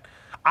aspect.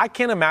 I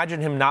can't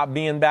imagine him not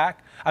being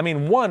back. I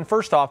mean,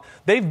 first off,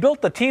 they've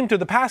built the team through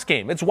the pass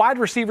game. It's wide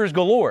receivers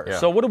galore. Yeah.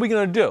 So what are we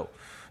going to do?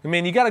 I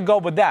mean, you got to go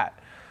with that.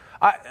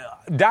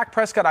 Dak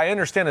Prescott, I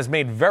understand, has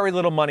made very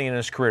little money in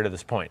his career to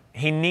this point.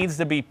 He needs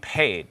to be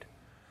paid.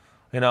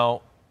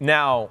 Now,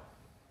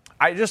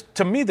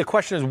 to me, the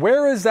question is,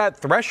 where is that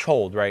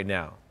threshold right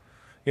now?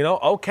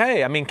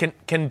 Okay, I mean,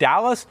 can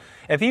Dallas,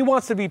 if he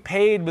wants to be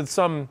paid with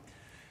some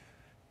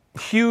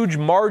huge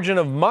margin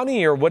of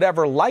money or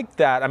whatever like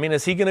that, I mean,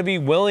 is he going to be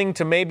willing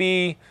to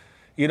maybe,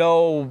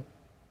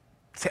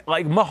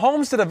 like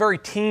Mahomes did a very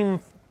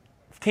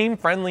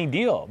team-friendly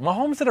deal.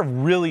 Mahomes did a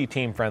really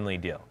team-friendly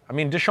deal. I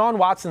mean, Deshaun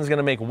Watson's going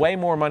to make way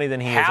more money than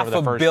he is over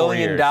the first 4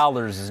 years. $500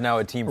 million is now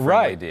a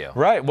team-friendly deal.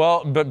 Right.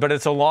 Well, but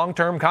it's a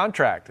long-term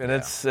contract, and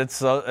it's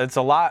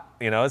a lot.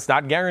 It's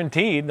not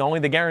guaranteed. Only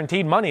the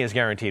guaranteed money is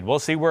guaranteed. We'll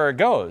see where it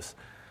goes.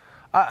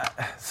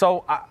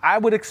 So I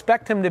would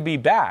expect him to be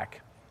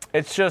back.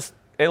 It's just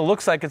it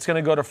looks like it's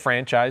going to go to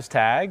franchise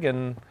tag,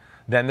 and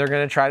then they're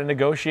going to try to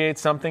negotiate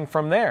something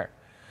from there.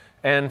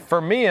 And for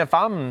me, if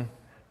I'm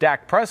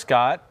Dak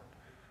Prescott,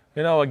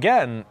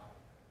 again,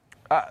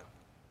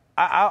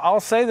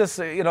 I'll say this,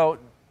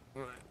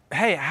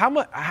 hey, how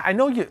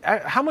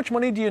much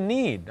money do you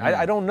need?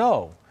 I don't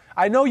know.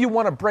 I know you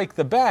want to break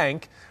the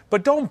bank,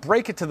 but don't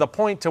break it to the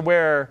point to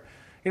where,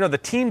 the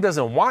team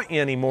doesn't want you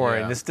anymore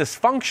and it's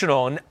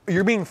dysfunctional and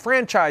you're being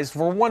franchised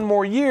for one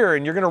more year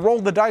and you're going to roll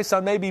the dice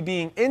on maybe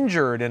being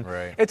injured. And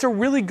It's a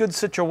really good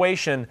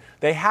situation.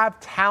 They have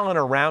talent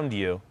around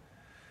you.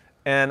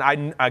 And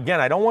I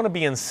don't want to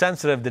be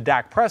insensitive to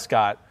Dak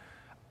Prescott.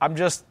 I'm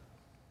just,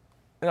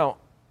 you're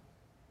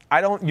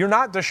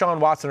not Deshaun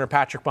Watson or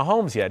Patrick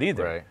Mahomes yet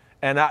either. Right.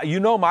 And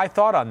my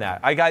thought on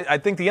that. I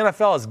think the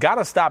NFL has got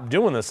to stop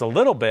doing this a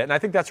little bit, and I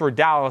think that's where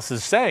Dallas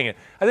is saying it.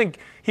 I think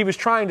he was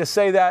trying to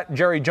say that,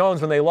 Jerry Jones,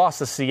 when they lost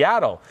to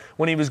Seattle,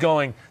 when he was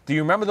going, do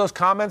you remember those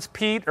comments,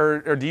 Pete?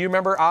 Or do you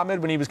remember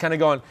Ahmed when he was kind of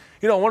going,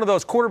 one of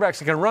those quarterbacks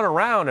that can run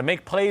around and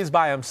make plays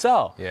by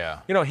himself? Yeah.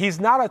 He's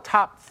not a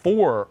top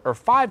 4 or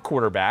 5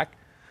 quarterback,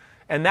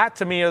 and that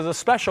to me is the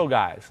special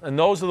guys, and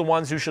those are the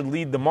ones who should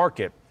lead the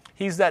market.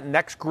 He's that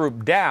next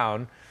group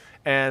down.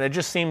 And it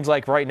just seems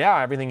like right now,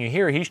 everything you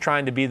hear, he's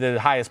trying to be the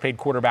highest paid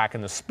quarterback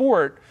in the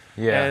sport,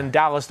 and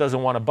Dallas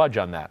doesn't want to budge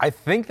on that. I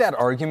think that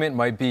argument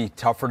might be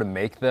tougher to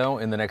make, though,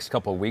 in the next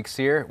couple of weeks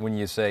here when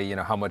you say,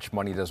 how much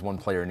money does one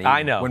player need?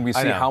 I know. When we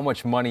see how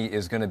much money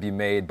is going to be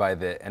made by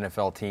the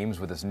NFL teams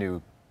with this new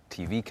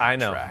TV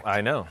contract.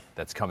 I know.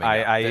 That's coming up.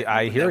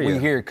 I hear you. We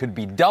hear it could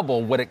be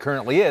double what it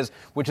currently is,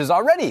 which is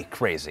already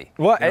crazy.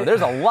 Well,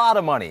 there's a lot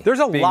of money. There's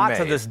a lot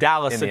to this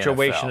Dallas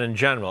situation in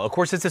general. Of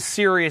course, it's a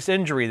serious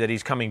injury that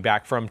he's coming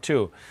back from,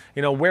 too.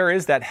 Where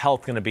is that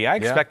health going to be? I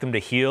expect him to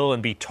heal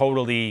and be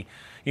totally,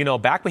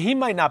 back, but he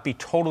might not be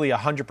totally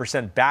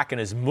 100% back in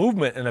his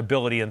movement and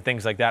ability and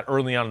things like that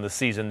early on in the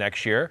season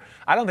next year.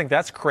 I don't think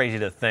that's crazy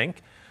to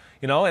think.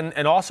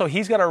 And also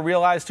he's got to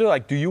realize, too,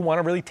 do you want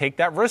to really take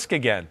that risk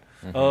again?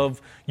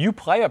 Of you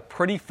play a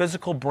pretty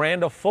physical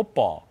brand of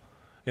football.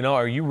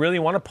 Or you really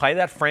want to play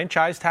that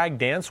franchise tag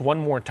dance one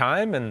more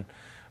time? And,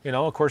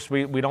 of course,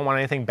 we don't want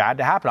anything bad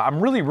to happen.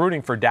 I'm really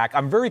rooting for Dak.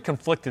 I'm very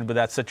conflicted with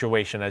that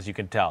situation, as you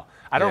can tell.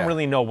 I don't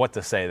really know what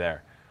to say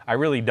there. I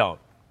really don't.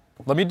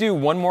 Let me do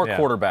one more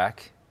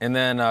quarterback and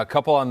then a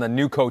couple on the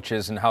new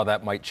coaches and how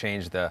that might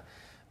change the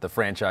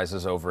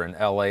franchises over in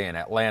L.A. and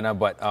Atlanta.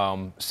 But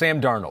Sam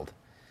Darnold.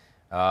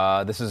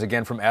 This is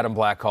again from Adam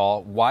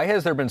Blackhall. Why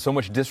has there been so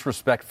much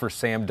disrespect for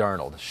Sam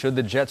Darnold? Should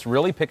the Jets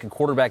really pick a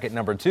quarterback at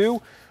number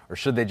 2, or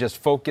should they just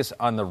focus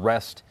on the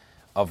rest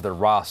of the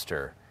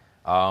roster?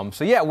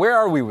 Where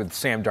are we with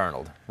Sam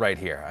Darnold right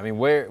here? I mean,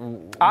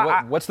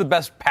 what's the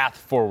best path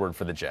forward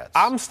for the Jets?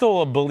 I'm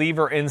still a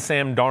believer in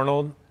Sam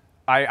Darnold.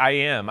 I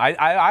am.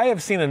 I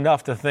have seen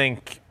enough to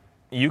think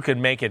you could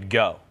make it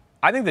go.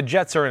 I think the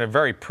Jets are in a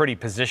very pretty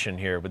position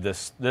here with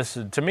this.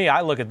 To me,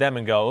 I look at them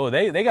and go,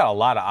 they got a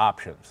lot of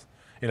options.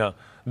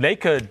 They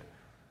could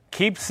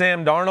keep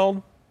Sam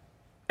Darnold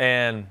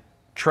and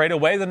trade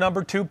away the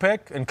number 2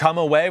 pick and come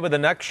away with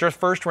an extra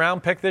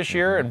first-round pick this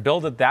year and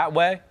build it that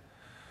way.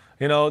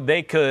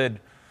 They could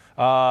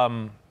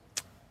end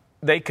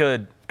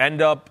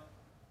up,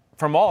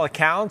 from all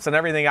accounts and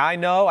everything I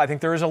know, I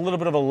think there is a little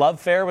bit of a love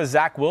affair with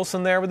Zach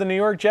Wilson there with the New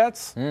York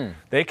Jets.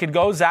 They could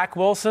go Zach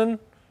Wilson,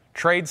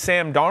 trade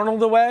Sam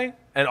Darnold away,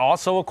 and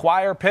also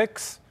acquire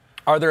picks.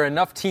 Are there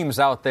enough teams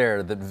out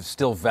there that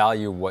still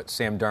value what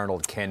Sam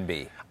Darnold can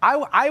be?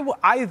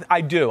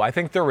 I do. I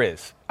think there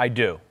is. I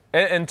do.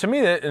 And to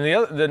me,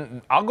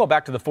 I'll go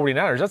back to the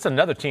 49ers. That's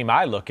another team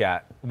I look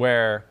at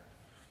where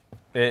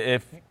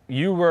if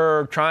you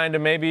were trying to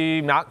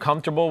maybe not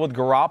comfortable with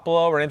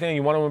Garoppolo or anything,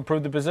 you want to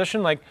improve the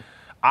position,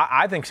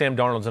 I think Sam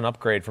Darnold's an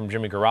upgrade from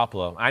Jimmy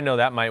Garoppolo. I know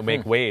that might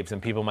make waves,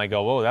 and people might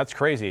go, whoa, that's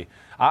crazy.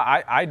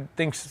 I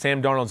think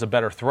Sam Darnold's a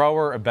better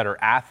thrower, a better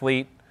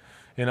athlete,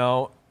 and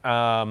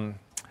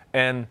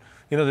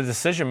the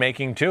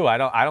decision-making, too, I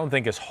don't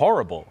think is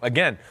horrible.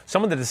 Again,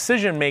 some of the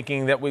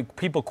decision-making that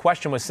people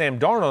question with Sam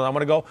Darnold, I'm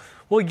going to go,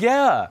 well,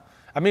 yeah.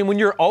 I mean, when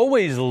you're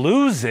always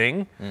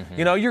losing,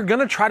 you're going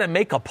to try to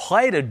make a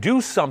play to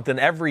do something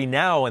every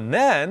now and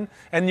then,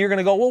 and you're going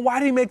to go, well, why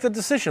did he make the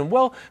decision?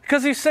 Well,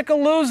 because he's sick of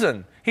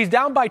losing. He's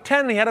down by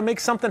 10, and he had to make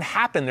something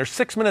happen. There's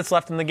 6 minutes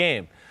left in the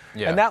game.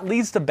 Yeah. And that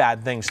leads to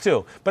bad things,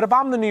 too. But if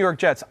I'm the New York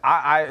Jets,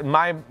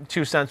 my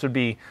 2 cents would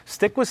be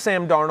stick with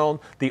Sam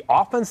Darnold. The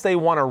offense they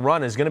want to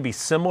run is going to be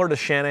similar to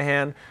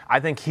Shanahan. I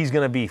think he's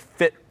going to be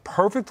fit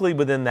perfectly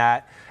within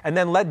that. And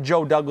then let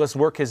Joe Douglas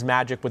work his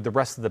magic with the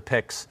rest of the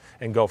picks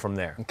and go from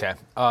there. Okay.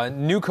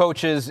 New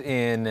coaches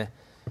in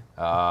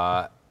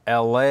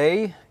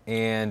L.A.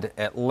 and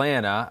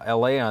Atlanta.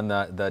 L.A. on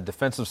the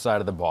defensive side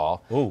of the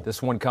ball. Ooh.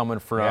 This one coming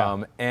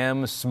from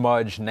M.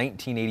 Smudge,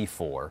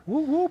 1984.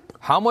 Whoop, whoop.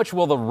 How much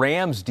will the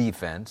Rams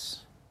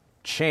defense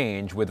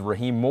change with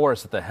Raheem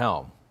Morris at the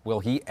helm? Will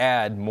he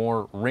add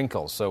more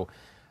wrinkles? So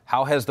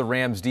how has the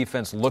Rams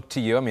defense looked to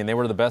you? I mean, they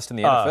were the best in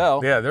the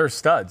NFL. Yeah, they're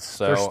studs.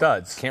 So they're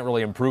studs. Can't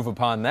really improve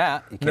upon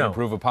that. You can't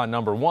improve upon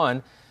number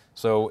 1.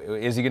 So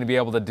is he going to be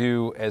able to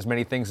do as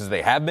many things as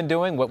they have been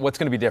doing? What's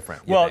going to be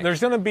different? Well, there's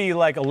going to be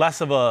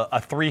less of a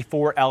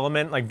 3-4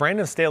 element. Like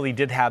Brandon Staley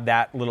did have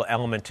that little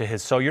element to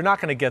his, so you're not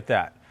going to get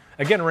that.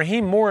 Again,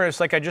 Raheem Morris,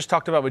 like I just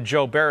talked about with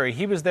Joe Barry,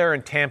 he was there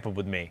in Tampa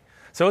with me.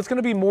 So it's going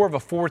to be more of a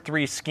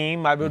 4-3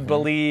 scheme, I would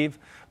believe,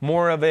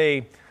 more of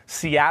a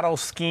Seattle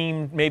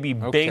scheme, maybe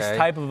base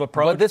type of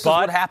approach. But this is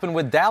what happened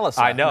with Dallas.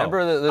 I know.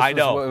 Remember this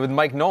was with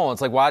Mike Nolan.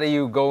 It's like, why do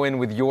you go in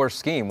with your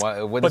scheme?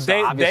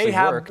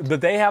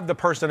 They have the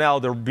personnel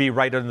to be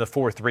right in the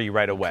 4-3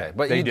 right away. Okay.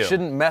 But you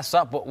shouldn't mess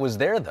up what was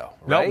there, though,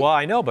 right? No, well,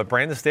 I know, but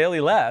Brandon Staley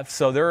left,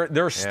 so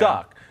they're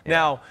stuck. Yeah.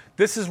 Now,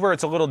 this is where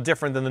it's a little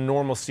different than the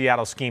normal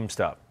Seattle scheme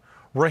stuff.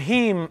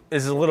 Raheem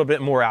is a little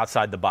bit more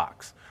outside the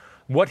box.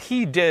 What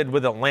he did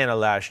with Atlanta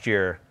last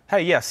year,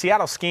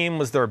 Seattle scheme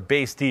was their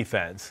base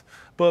defense.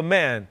 But,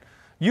 man,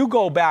 you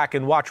go back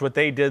and watch what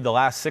they did the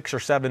last 6 or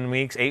 7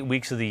 weeks, 8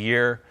 weeks of the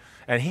year,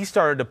 and he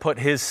started to put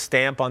his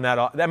stamp on that.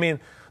 I mean,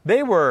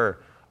 they were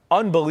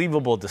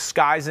unbelievable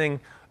disguising,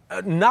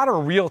 not a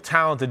real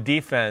talented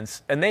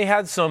defense, and they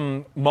had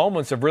some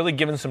moments of really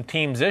giving some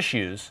teams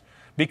issues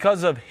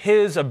because of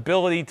his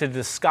ability to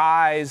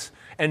disguise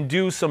and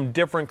do some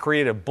different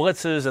creative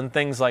blitzes and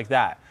things like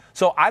that.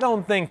 So I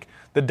don't think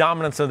the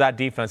dominance of that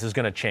defense is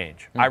going to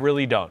change. I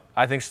really don't.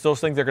 I still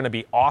think they're going to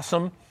be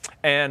awesome.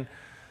 And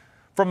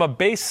from a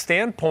base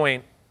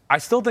standpoint, I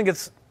still think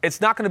it's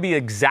not going to be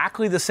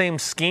exactly the same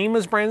scheme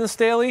as Brandon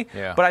Staley.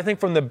 Yeah. But I think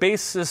from the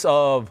basis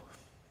of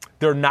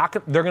they're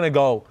going to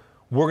go,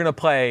 we're going to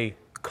play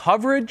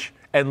coverage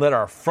and let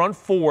our front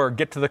 4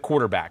 get to the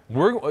quarterback.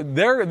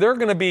 They're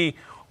going to be,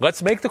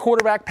 let's make the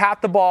quarterback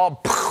pat the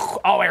ball.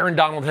 Oh, Aaron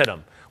Donald hit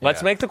him.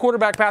 Let's make the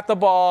quarterback pat the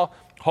ball.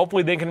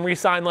 Hopefully they can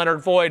re-sign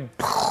Leonard Floyd.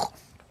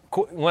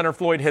 Leonard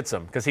Floyd hits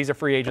him because he's a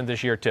free agent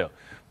this year too.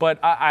 But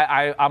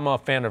I'm a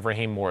fan of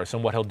Raheem Morris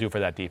and what he'll do for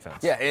that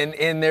defense. Yeah,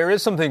 and there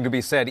is something to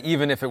be said,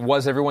 even if it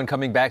was everyone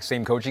coming back,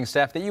 same coaching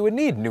staff, that you would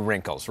need new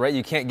wrinkles, right?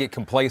 You can't get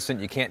complacent.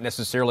 You can't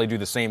necessarily do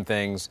the same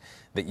things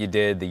that you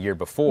did the year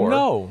before.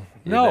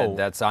 No.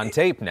 That's on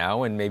tape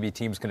now, and maybe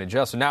teams can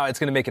adjust. So now it's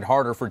going to make it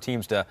harder for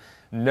teams to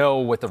know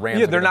what the Rams are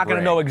going to they're not going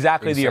to know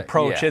exactly the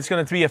approach. Yeah. It's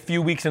going to be a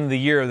few weeks into the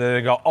year that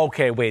they go,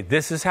 okay, wait,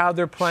 this is how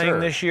they're playing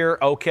this year?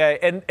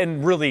 Okay.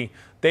 And really,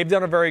 they've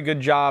done a very good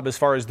job as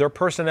far as their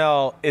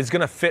personnel is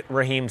going to fit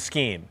Raheem's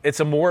scheme. It's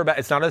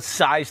not a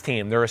size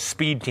team. They're a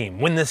speed team.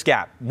 Win this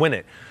gap. Win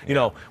it. You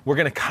know, we're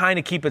going to kind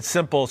of keep it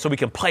simple so we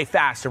can play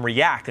fast and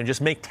react and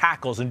just make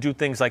tackles and do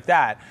things like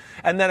that.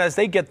 And then as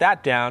they get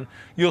that down,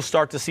 you'll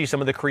start to see some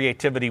of the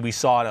creativity we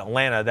saw in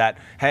Atlanta that,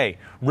 hey,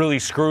 really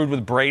screwed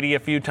with Brady a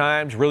few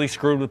times, really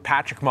screwed with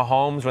Patrick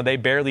Mahomes when they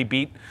barely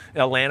beat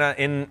Atlanta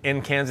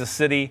in Kansas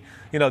City.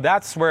 You know,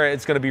 that's where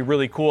it's going to be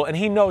really cool. And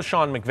he knows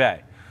Sean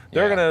McVay.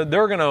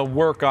 They're gonna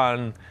work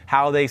on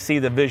how they see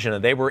the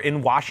vision. They were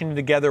in Washington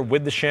together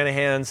with the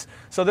Shanahans,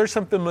 so there's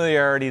some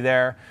familiarity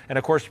there. And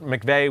of course,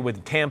 McVay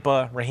with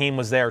Tampa, Raheem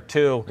was there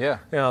too. Yeah,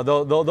 you know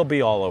they'll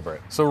be all over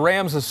it. So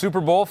Rams, a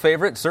Super Bowl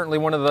favorite, certainly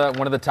one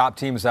of the top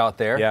teams out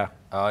there. Yeah.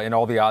 In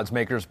all the odds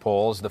makers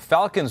polls, the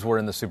Falcons were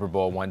in the Super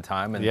Bowl one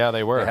time, and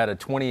they were. They had a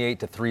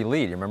 28-3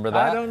 lead. You remember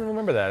that? I don't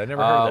remember that. I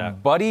never heard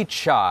that. Buddy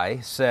Chai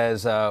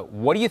says,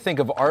 "What do you think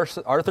of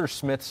Arthur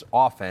Smith's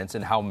offense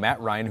and how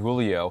Matt Ryan,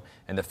 Julio,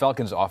 and the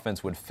Falcons'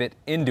 offense would fit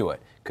into it?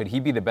 Could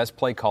he be the best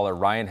play caller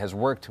Ryan has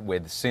worked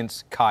with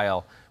since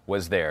Kyle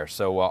was there?"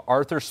 So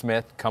Arthur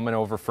Smith coming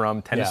over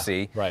from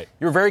Tennessee. Yeah, right.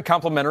 You were very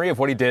complimentary of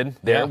what he did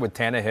there with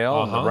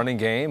Tannehill and the running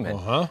game. And,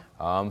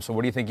 so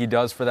what do you think he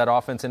does for that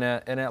offense in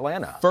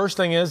Atlanta? First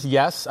thing is,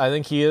 yes, I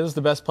think he is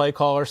the best play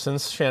caller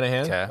since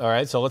Shanahan. Okay. All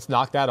right, so let's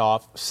knock that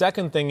off.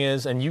 Second thing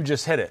is, and you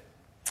just hit it.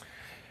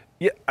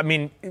 Yeah, I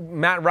mean,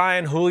 Matt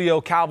Ryan, Julio,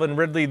 Calvin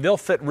Ridley, they'll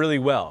fit really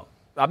well.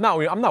 I'm not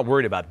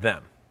worried about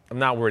them.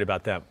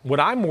 What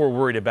I'm more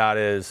worried about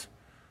is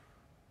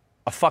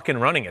a fucking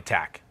running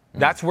attack.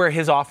 That's where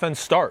his offense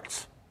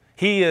starts.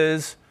 He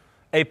is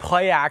a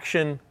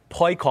play-action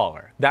play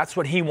caller. That's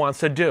what he wants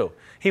to do.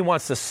 He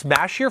wants to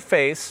smash your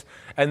face,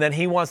 and then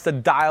he wants to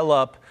dial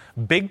up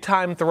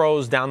big-time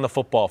throws down the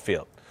football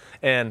field.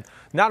 And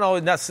not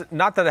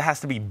that it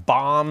has to be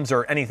bombs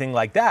or anything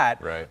like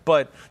that,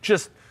 but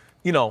just,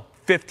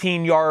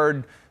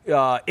 15-yard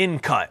in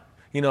cut,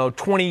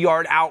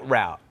 20-yard out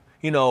route.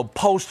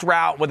 Post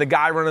route with a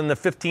guy running the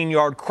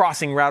 15-yard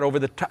crossing route over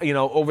the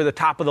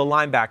top of the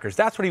linebackers.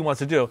 That's what he wants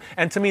to do.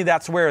 And to me,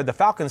 that's where the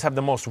Falcons have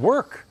the most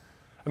work.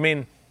 I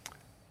mean,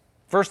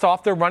 first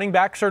off, their running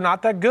backs are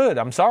not that good.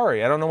 I'm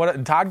sorry. I don't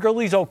know Todd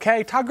Gurley's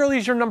okay. Todd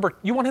Gurley's your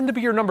you want him to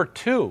be your number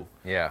 2.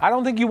 Yeah. I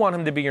don't think you want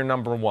him to be your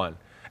number 1.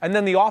 And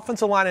then the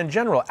offensive line in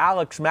general.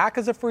 Alex Mack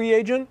is a free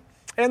agent,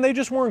 and they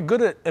just weren't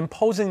good at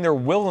imposing their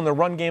will in the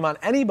run game on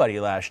anybody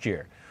last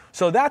year.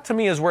 So that, to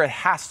me, is where it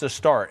has to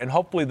start, and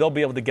hopefully they'll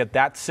be able to get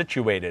that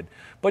situated.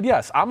 But,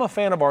 yes, I'm a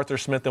fan of Arthur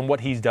Smith and what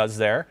he does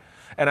there,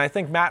 and I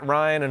think Matt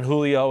Ryan and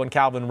Julio and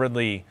Calvin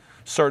Ridley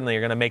certainly are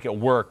going to make it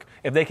work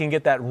if they can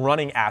get that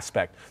running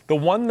aspect. The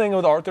one thing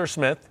with Arthur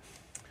Smith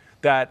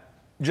that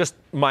just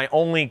my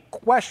only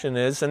question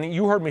is, and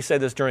you heard me say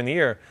this during the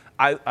year,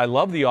 I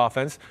love the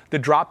offense. The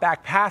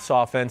drop-back pass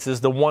offense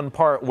is the one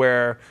part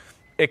where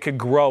it could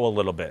grow a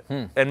little bit.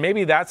 And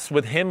maybe that's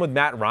with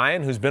Matt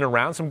Ryan, who's been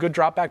around some good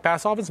drop-back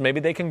pass offense. Maybe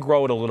they can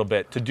grow it a little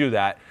bit to do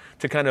that,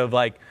 to kind of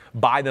like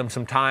buy them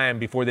some time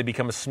before they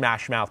become a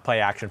smash-mouth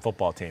play-action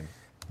football team.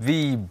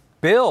 The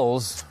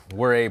Bills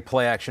were a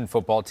play-action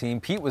football team.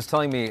 Pete was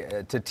telling me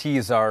to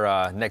tease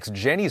our next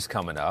Jenny's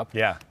coming up.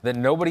 Yeah. That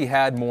nobody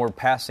had more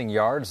passing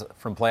yards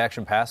from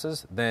play-action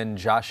passes than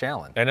Josh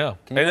Allen. I know.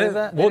 Can you believe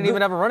that? They didn't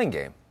even have a running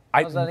game.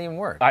 How does that even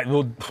work?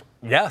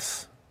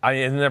 Yes.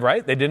 Isn't that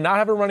right? They did not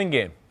have a running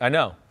game. I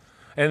know.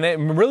 And the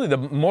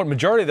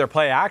majority of their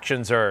play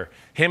actions are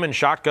him in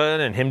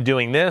shotgun and him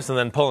doing this and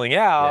then pulling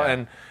out.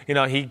 Yeah.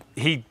 And,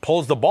 he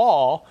pulls the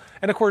ball.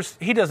 And, of course,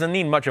 he doesn't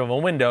need much of a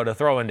window to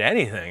throw into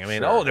anything. I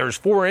mean, there's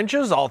 4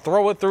 inches, I'll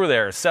throw it through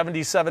there,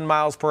 77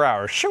 miles per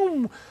hour.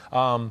 Shoom.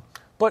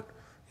 But,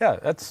 yeah,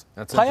 that's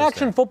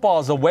play-action football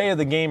is the way of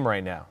the game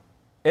right now.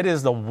 It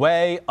is the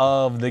way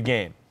of the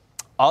game.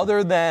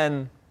 Other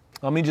than,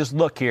 let me just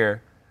look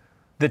here,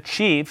 the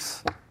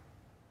Chiefs.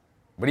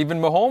 But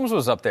even Mahomes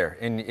was up there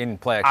in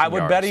play-action I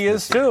would bet he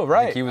is too,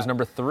 right. I think he was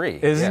number 3.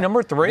 Is he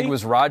number 3? I think it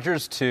was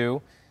Rodgers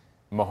 2,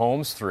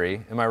 Mahomes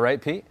 3. Am I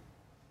right, Pete?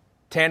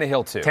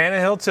 Tannehill 2.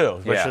 Tannehill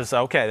 2, which is,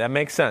 okay, that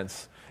makes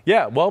sense.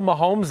 Yeah, well,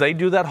 Mahomes, they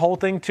do that whole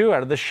thing too,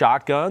 out of the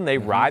shotgun. They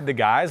ride the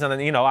guys. And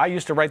then, I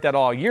used to write that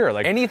all year.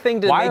 Like,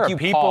 anything to make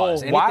you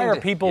pause. Why are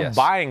people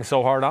buying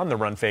so hard on the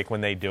run fake when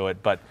they do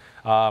it? But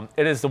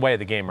it is the way of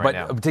the game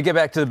now. But to get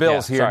back to the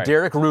Bills here,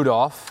 Derek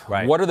Rudolph,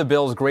 right. What are the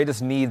Bills'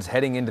 greatest needs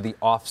heading into the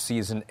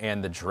offseason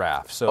and the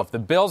draft? So if the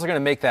Bills are going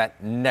to make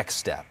that next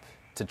step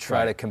to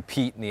try to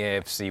compete in the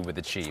AFC with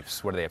the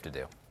Chiefs, what do they have to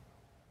do?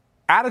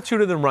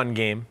 Attitude of the run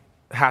game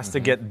has to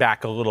get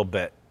back a little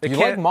bit. You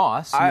like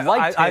Moss. I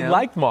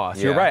liked Moss.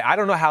 Yeah. You're right. I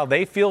don't know how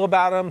they feel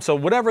about him. So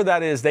whatever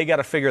that is, they got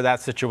to figure that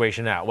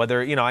situation out.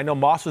 Whether, I know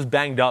Moss was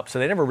banged up, so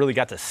they never really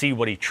got to see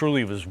what he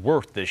truly was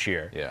worth this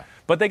year. Yeah.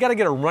 But they got to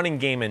get a running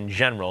game in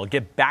general,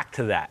 get back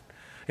to that.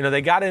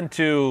 They got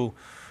into,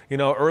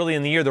 early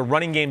in the year, the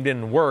running game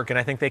didn't work, and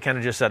I think they kind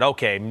of just said,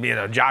 okay,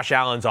 Josh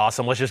Allen's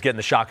awesome. Let's just get in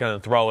the shotgun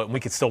and throw it, and we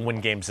could still win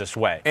games this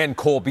way. And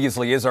Cole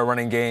Beasley is our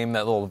running game,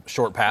 that little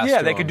short pass.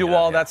 Yeah, they could do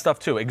all that stuff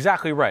too.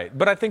 Exactly right.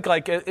 But I think,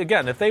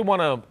 again, if they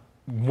want to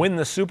win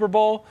the Super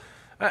Bowl,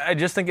 I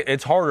just think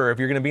it's harder if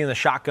you're going to be in the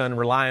shotgun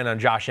relying on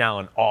Josh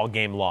Allen all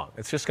game long.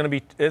 It's going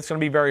to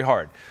be very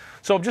hard.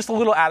 So just a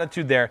little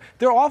attitude there.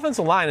 Their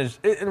offensive line is,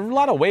 in a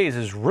lot of ways,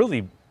 is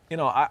really,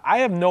 I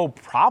have no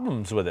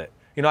problems with it.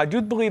 I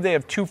do believe they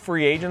have 2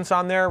 free agents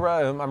on there.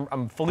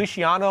 I'm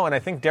Feliciano and I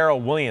think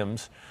Darrell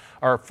Williams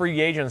are free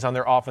agents on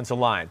their offensive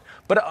line.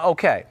 But,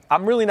 okay,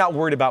 I'm really not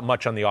worried about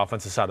much on the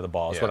offensive side of the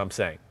ball is what I'm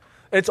saying.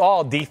 It's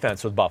all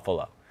defense with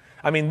Buffalo.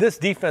 I mean, this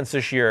defense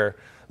this year,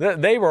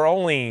 they were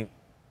only,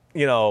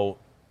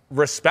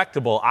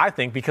 respectable, I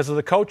think, because of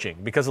the coaching,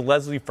 because of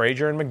Leslie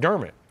Frazier and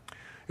McDermott.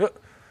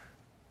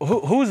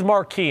 Who's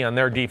marquee on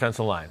their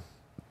defensive line?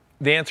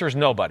 The answer is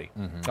nobody,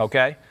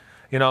 okay?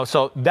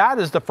 So that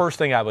is the first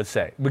thing I would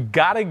say. We've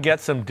got to get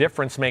some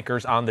difference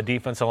makers on the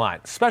defensive line,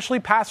 especially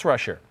pass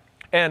rusher.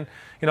 And,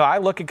 I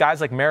look at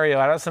guys like Mario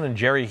Addison and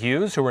Jerry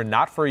Hughes, who are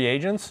not free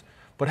agents,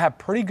 but have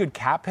pretty good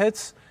cap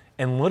hits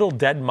and little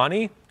dead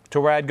money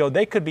to where I'd go,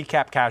 they could be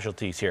cap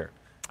casualties here.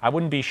 I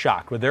wouldn't be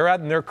shocked. Where they're at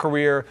in their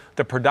career,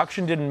 the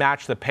production didn't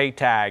match the pay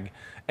tag,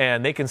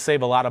 and they can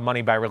save a lot of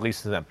money by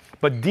releasing them.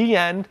 But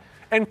D-end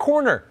and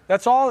corner,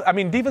 that's all. I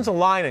mean, defensive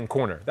line and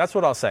corner. That's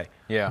what I'll say.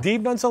 Yeah.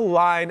 Defensive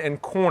line and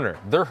corner.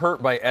 They're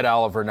hurt by Ed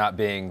Oliver not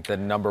being the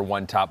number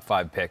 1 top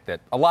 5 pick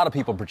that a lot of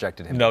people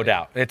projected him. No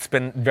doubt. It's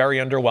been very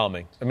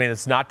underwhelming. I mean,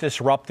 it's not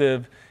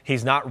disruptive.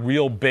 He's not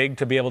real big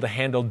to be able to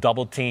handle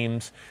double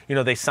teams.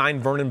 They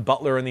signed Vernon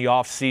Butler in the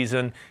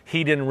offseason.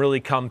 He didn't really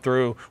come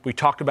through. We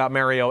talked about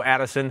Mario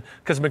Addison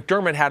because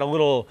McDermott had a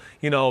little,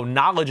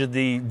 knowledge of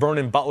the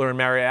Vernon Butler and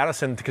Mario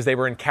Addison because they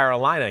were in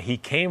Carolina. He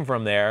came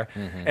from there,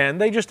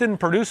 and they just didn't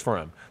produce for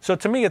him. So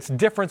to me, it's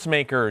difference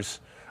makers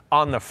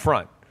on the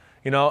front.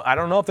 I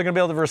don't know if they're going to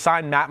be able to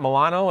resign Matt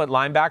Milano at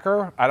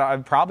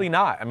linebacker. Probably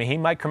not. I mean, he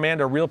might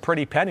command a real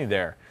pretty penny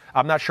there.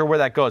 I'm not sure where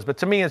that goes. But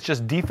to me, it's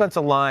just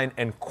defensive line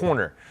and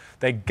corner.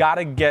 They got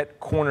to get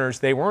corners.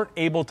 They weren't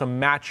able to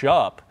match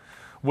up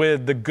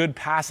with the good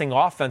passing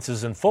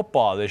offenses in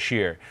football this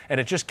year. And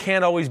it just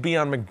can't always be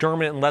on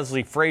McDermott and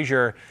Leslie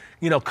Frazier,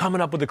 coming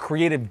up with a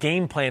creative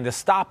game plan to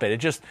stop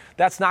it.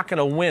 That's not going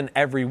to win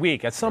every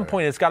week. At some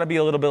point, it's got to be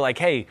a little bit like,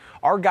 hey,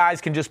 our guys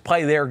can just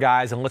play their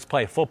guys and let's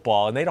play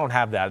football. And they don't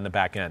have that in the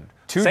back end.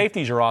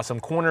 Safeties are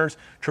awesome. Corners,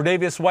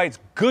 Tre'Davious White's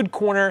good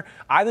corner.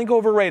 I think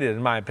overrated,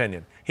 in my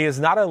opinion. He is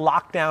not a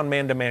lockdown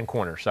man-to-man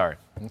corner. Sorry.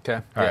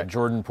 Okay. All right.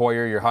 Jordan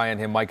Poyer, you're high on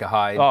him. Micah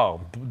Hyde.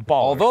 Oh, ballers.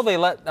 Although they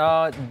let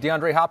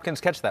DeAndre Hopkins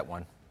catch that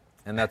one.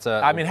 And that's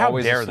how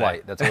always dare a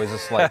slight. That's always a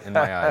slight in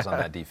my eyes on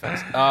that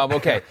defense.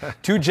 Okay,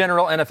 2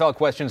 general NFL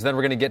questions, then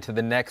we're going to get to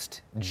the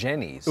next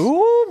Jennies.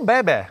 Ooh,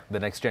 baby. The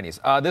next Jennies.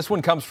 This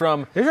one comes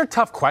from... These are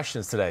tough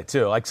questions today,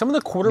 too. Like some of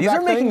the quarterback things...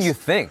 These are making things, you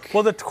think.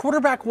 Well, the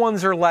quarterback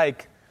ones are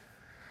like...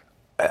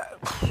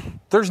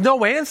 there's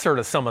no answer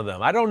to some of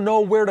them. I don't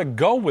know where to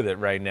go with it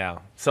right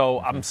now. So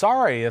I'm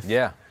sorry if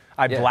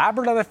I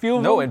blabbered on a few of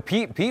them. No, and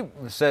Pete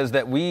says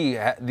that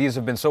these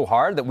have been so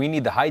hard that we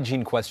need the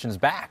hygiene questions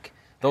back.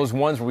 Those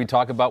ones where we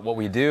talk about what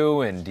we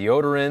do and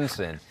deodorants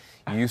and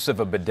use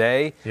of a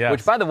bidet,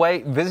 which, by the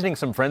way, visiting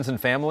some friends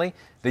and family,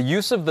 the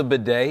use of the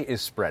bidet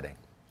is spreading.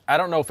 I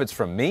don't know if it's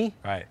from me.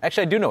 Right.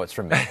 Actually, I do know it's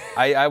from me.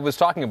 I was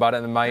talking about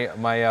it, and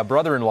my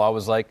brother-in-law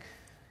was like,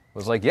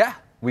 yeah,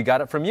 we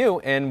got it from you,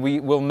 and we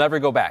will never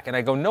go back. And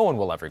I go, no one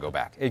will ever go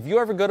back. If you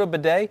ever go to a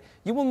bidet,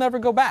 you will never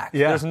go back.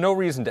 Yeah. There's no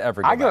reason to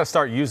ever go back. I got to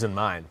start using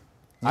mine.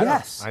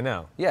 Yes. I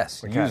know.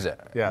 Yes, okay. Use it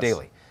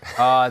daily.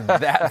 Yes.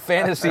 That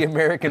Fantasy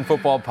American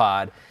Football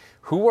Pod.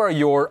 Who are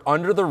your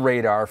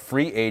under-the-radar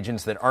free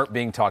agents that aren't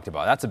being talked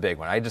about? That's a big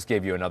one. I just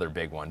gave you another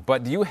big one.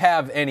 But do you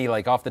have any,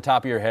 like off the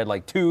top of your head,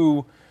 like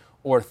 2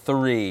 or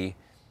 3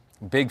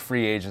 big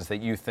free agents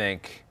that you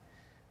think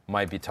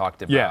might be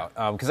talked about?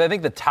 Yeah. Because I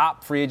think the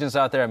top free agents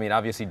out there, I mean,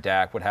 obviously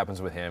Dak, what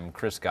happens with him,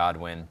 Chris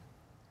Godwin,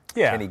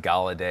 Kenny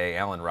Galladay,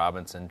 Allen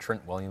Robinson,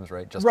 Trent Williams,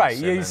 right? Justin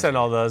Simmons. You said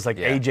all those, like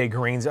A.J.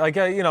 Greens. Like,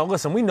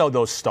 listen, we know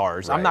those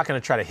stars. Right. I'm not going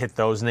to try to hit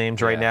those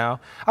names right now.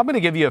 I'm going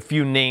to give you a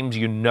few names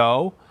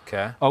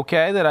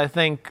okay, that I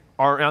think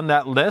are on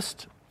that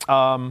list.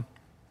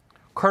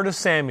 Curtis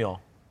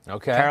Samuel,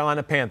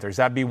 Carolina Panthers.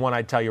 That'd be one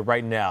I'd tell you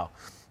right now.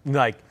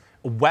 Like,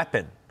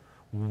 weapon.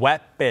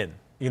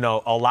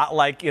 A lot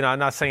like, I'm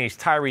not saying he's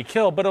Tyreek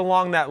Hill, but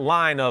along that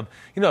line of,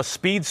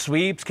 speed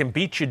sweeps, can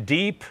beat you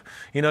deep.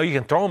 You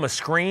can throw him a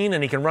screen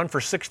and he can run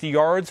for 60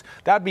 yards.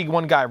 That'd be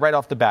one guy right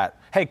off the bat.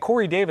 Hey,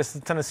 Corey Davis,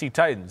 the Tennessee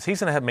Titans. He's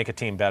going to make a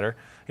team better.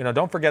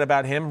 Don't forget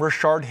about him.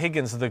 Rashard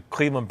Higgins of the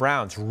Cleveland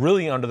Browns.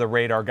 Really under the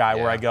radar guy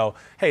where I go,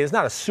 hey, he's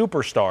not a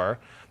superstar,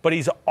 but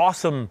he's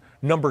awesome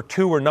number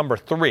 2 or number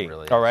 3.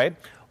 Really all right?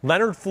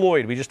 Leonard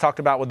Floyd, we just talked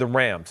about with the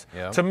Rams,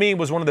 to me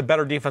was one of the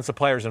better defensive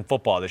players in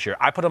football this year.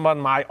 I put him on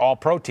my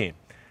all-pro team.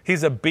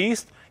 He's a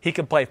beast. He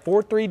can play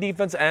 4-3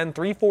 defense and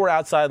 3-4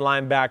 outside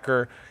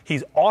linebacker.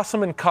 He's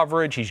awesome in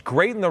coverage. He's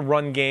great in the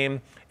run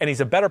game, and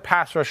he's a better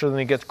pass rusher than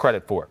he gets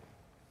credit for.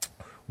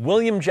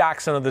 William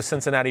Jackson of the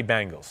Cincinnati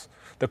Bengals,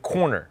 the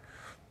corner,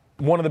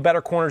 one of the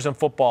better corners in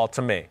football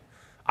to me.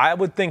 I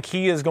would think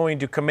he is going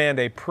to command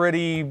a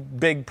pretty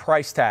big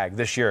price tag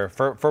this year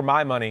for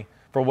my money,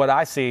 for what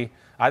I see.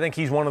 I think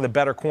he's one of the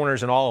better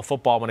corners in all of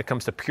football when it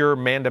comes to pure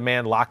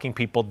man-to-man locking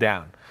people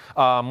down.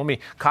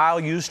 Kyle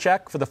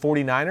Juszczyk for the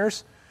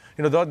 49ers.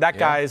 You know, that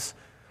guy's,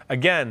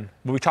 again,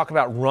 when we talk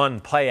about run,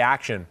 play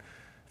action,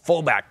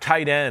 fullback,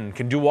 tight end,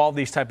 can do all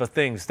these type of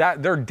things.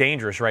 They're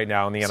dangerous right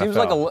now in the NFL. Seems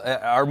like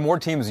are more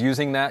teams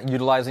utilizing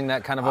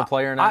that kind of a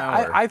player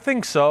now? I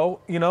think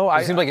so. You know,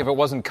 it seems like if it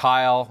wasn't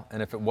Kyle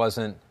and if it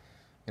wasn't,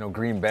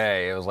 Green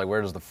Bay, it was like,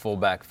 where does the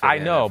fullback fit in? I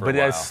know, but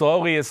as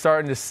slowly it's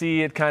starting to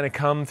see it kind of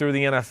come through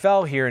the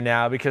NFL here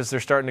now, because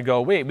they're starting to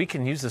go, wait, we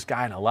can use this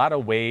guy in a lot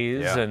of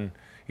ways, and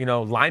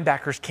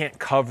linebackers can't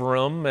cover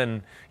him,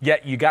 and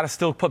yet you got to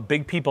still put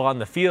big people on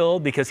the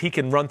field because he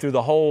can run through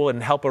the hole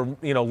and help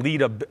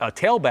lead a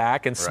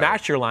tailback and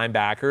smash your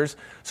linebackers.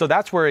 So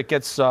that's where it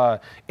gets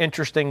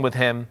interesting with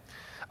him.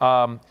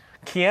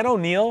 Keanu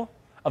O'Neal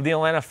of the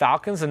Atlanta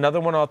Falcons, another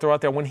one I'll throw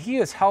out there. When he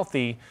is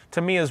healthy, to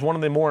me, is one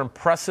of the more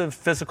impressive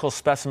physical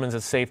specimens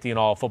at safety in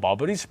all of football.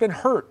 But he's been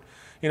hurt,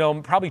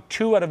 probably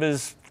 2 out of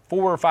his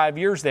 4 or 5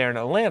 years there in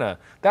Atlanta.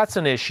 That's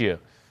an issue.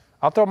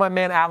 I'll throw my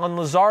man Allen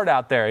Lazard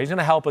out there. He's going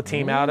to help a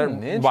team out at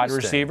wide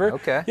receiver.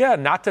 Okay. Yeah,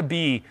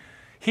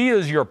 he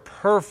is your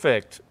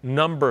perfect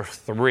number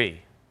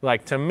 3.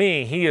 Like, to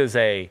me, he is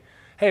hey,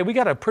 we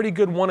got a pretty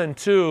good 1 and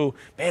 2.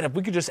 Man, if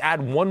we could just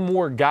add one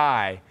more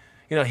guy.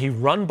 He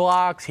run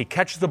blocks. He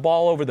catches the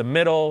ball over the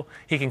middle.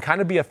 He can kind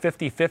of be a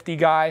 50-50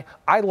 guy.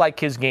 I like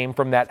his game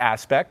from that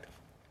aspect.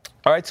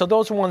 All right, so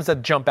those are ones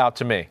that jump out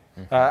to me.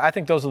 I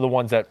think those are the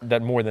ones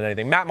that more than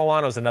anything. Matt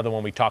Milano is another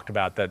one we talked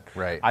about that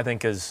I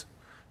think is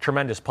a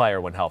tremendous player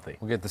when healthy.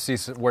 We'll get to see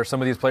where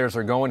some of these players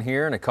are going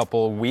here in a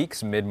couple of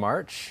weeks,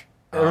 mid-March.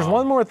 There's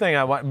one more thing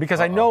I want, because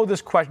I know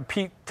this question.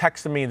 Pete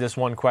texted me this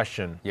one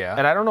question. Yeah.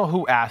 And I don't know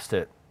who asked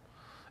it,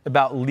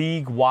 about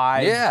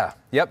league-wide. Yeah.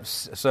 Yep.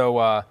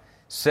 So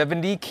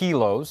 70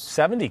 kilos.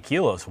 70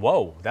 kilos.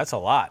 Whoa, that's a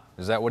lot.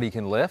 Is that what he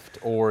can lift,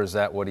 or is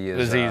that what he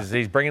is?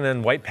 He's bringing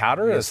in white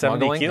powder at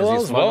 70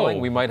 kilos? Whoa.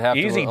 We might have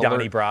to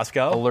Donnie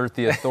Brasco. Alert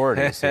the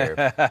authorities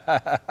here.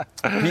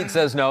 Pete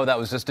says no, that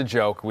was just a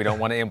joke. We don't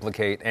want to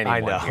implicate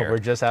anyone here. I know, we're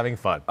just having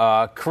fun.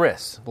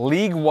 Chris,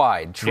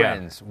 league-wide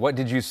trends. What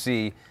did you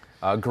see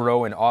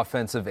grow in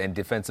offensive and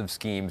defensive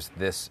schemes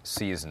this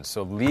season?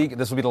 So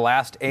this will be the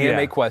last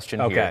AMA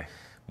question here.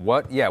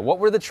 What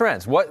were the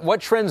trends? What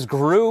trends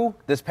grew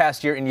this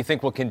past year and you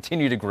think will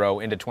continue to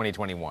grow into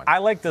 2021? I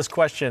like this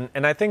question,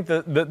 and I think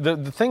the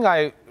thing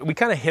we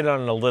kind of hit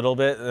on it a little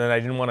bit, and I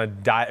didn't want to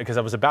dive, because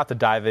I was about to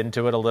dive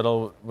into it a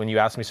little when you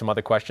asked me some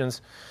other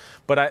questions.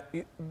 But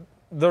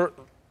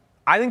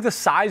I think the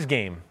size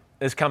game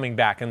is coming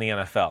back in the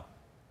NFL.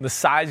 The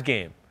size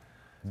game.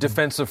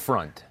 Defensive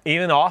front.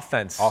 Even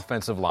offense.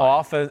 Offensive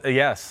line.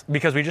 Yes,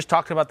 because we just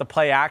talked about the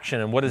play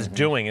action and what it's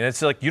doing. And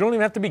it's like, you don't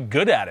even have to be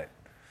good at it.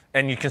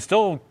 And you can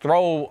still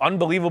throw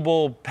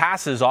unbelievable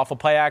passes off a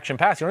play-action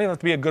pass. You don't even have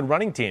to be a good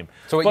running team.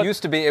 So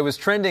it was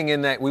trending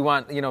in that we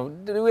want, we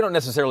don't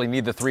necessarily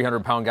need the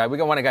 300-pound guy.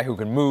 We want a guy who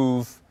can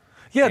move.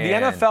 Yeah, the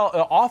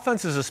NFL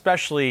offenses,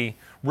 especially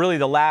really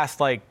the last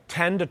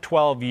 10 to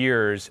 12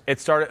 years, it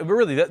started.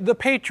 Really, the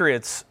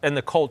Patriots and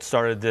the Colts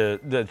started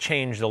to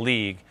change the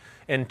league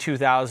in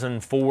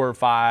 2004 or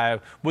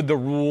 5 with the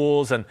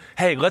rules, and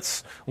hey,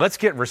 let's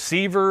get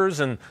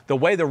receivers and the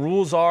way the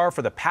rules are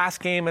for the pass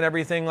game and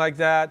everything like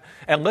that,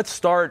 and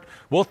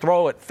we'll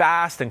throw it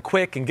fast and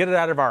quick and get it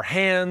out of our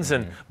hands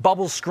and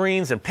bubble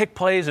screens and pick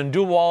plays and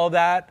do all of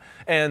that.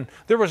 And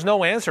there was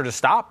no answer to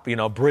stop,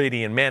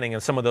 Brady and Manning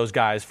and some of those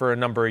guys for a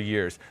number of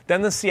years.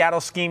 Then the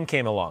Seattle scheme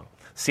came along.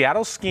 There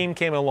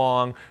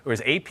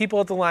was 8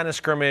 people at the line of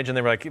scrimmage, and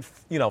they were like,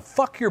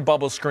 fuck your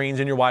bubble screens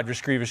and your wide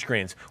receiver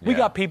screens. We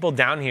got people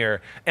down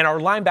here, and our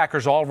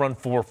linebackers all run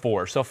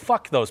 4-4, so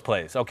fuck those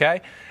plays,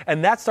 okay?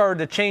 And that started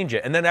to change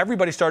it. And then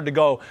everybody started to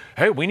go,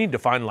 hey, we need to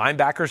find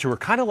linebackers who are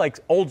kind of like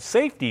old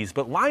safeties,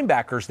 but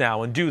linebackers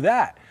now, and do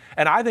that.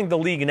 And I think the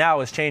league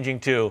now is changing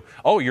to,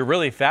 oh, you're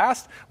really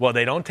fast? Well,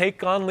 they don't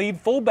take on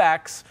lead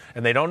fullbacks,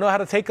 and they don't know how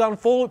to take on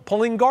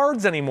pulling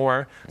guards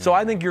anymore. So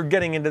I think you're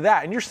getting into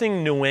that. And you're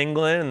seeing New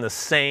England and the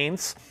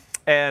Saints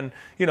and,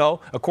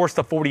 of course,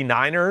 the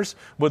 49ers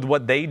with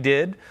what they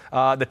did,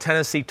 the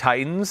Tennessee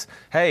Titans,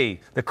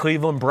 the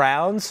Cleveland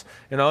Browns,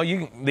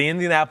 the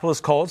Indianapolis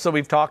Colts that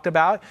we've talked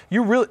about.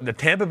 The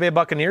Tampa Bay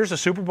Buccaneers, the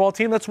Super Bowl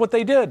team, that's what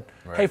they did.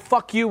 Right. Hey,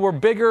 fuck you, we're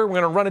bigger, we're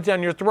going to run it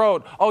down your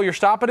throat. Oh, you're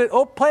stopping it?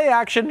 Oh, play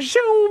action.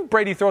 Shoo!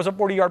 Brady throws a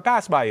 40-yard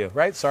pass by you,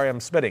 right? Sorry, I'm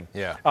spitting.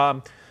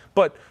 Yeah.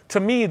 But to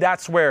me,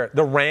 that's where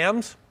the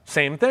Rams,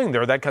 same thing.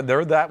 They're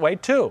that way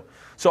too.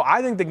 So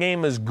I think the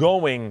game is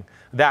going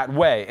that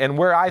way. And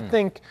where I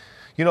think,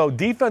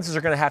 defenses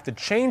are going to have to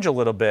change a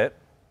little bit,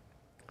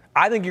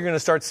 I think you're going to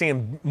start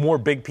seeing more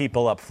big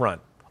people up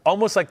front.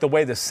 almost like the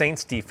way the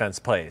Saints defense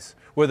plays,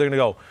 where they're going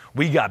to go,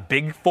 we got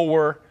big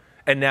four,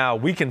 and now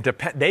we can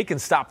they can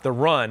stop the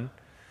run,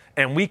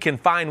 and we can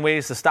find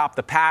ways to stop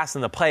the pass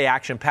and the play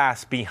action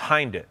pass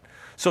behind it.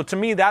 So to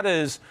me, that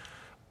is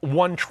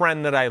one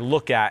trend that I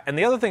look at. And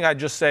the other thing I'd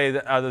just say,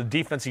 that the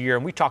defensive year,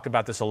 and we talked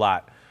about this a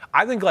lot,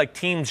 I think like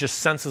teams just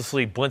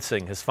senselessly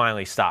blitzing has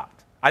finally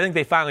stopped. I think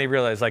they finally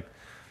realized like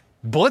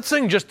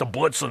blitzing just to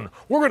blitzing.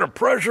 We're going to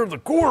pressure the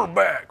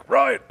quarterback,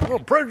 right? We're going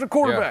to pressure the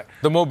quarterback. Yeah.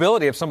 The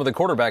mobility of some of the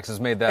quarterbacks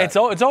has made that it's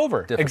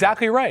over. Difficult.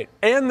 Exactly right.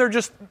 And they're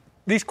just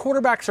these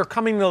quarterbacks are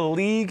coming to the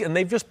league and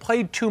they've just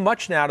played too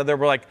much now to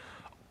we're like,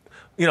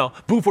 you know,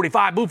 boo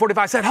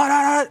 45 said,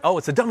 hot. Oh,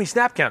 it's a dummy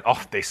snap count.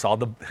 Oh, they saw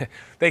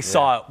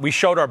it. We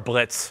showed our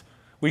blitz.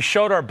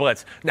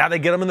 Now they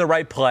get them in the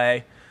right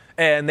play,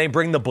 and they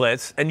bring the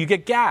blitz, and you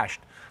get gashed.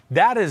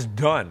 That is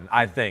done,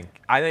 I think.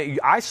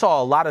 I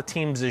saw a lot of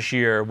teams this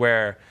year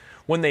where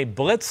when they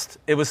blitzed,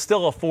 it was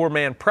still a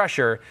four-man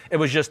pressure. It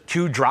was just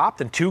 2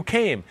 dropped and 2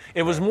 came.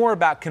 It was more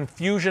about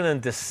confusion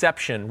and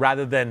deception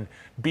rather than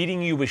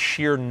beating you with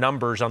sheer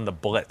numbers on the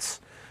blitz.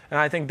 And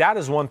I think that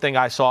is one thing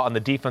I saw on the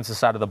defensive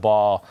side of the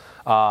ball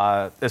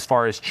as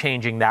far as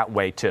changing that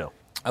way, too.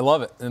 I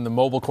love it. And the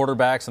mobile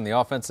quarterbacks and the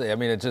offense, I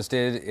mean, it evolves.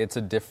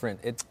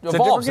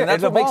 And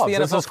that's what makes the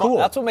NFL cool.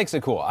 That's what makes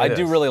it cool. I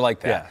do really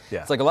like that.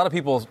 Yeah. It's like a lot of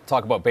people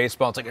talk about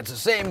baseball. It's like it's the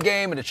same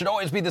game and it should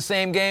always be the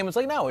same game. It's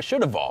like, no, it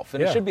should evolve.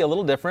 And it should be a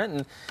little different.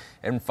 And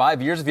in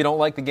 5 years, if you don't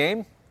like the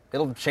game,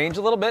 it'll change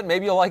a little bit.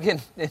 Maybe you'll like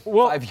it in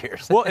 5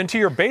 years. Well, and to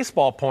your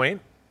baseball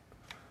point,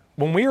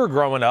 when we were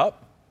growing up,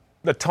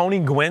 the Tony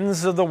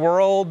Gwynns of the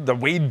world, the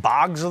Wade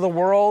Boggs of the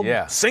world,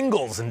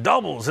 singles and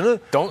doubles.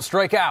 Don't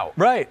strike out.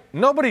 Right.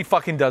 Nobody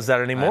fucking does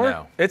that anymore. I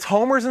know. It's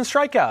homers and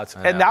strikeouts.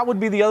 And that would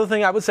be the other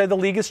thing I would say the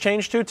league has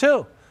changed to,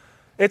 too.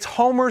 It's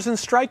homers and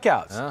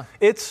strikeouts. Yeah.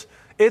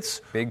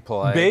 It's big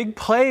play. Big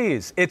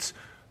plays. It's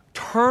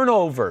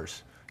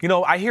turnovers. You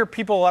know, I hear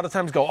people a lot of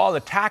times go, oh, the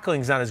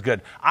tackling's not as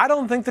good. I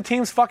don't think the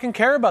teams fucking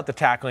care about the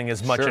tackling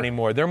as much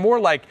anymore. They're more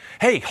like,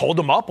 hey, hold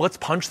them up. Let's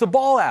punch the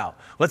ball out.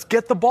 Let's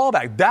get the ball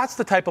back. That's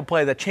the type of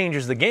play that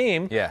changes the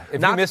game. Yeah. If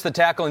you miss the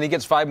tackle and he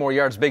gets 5 more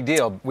yards, big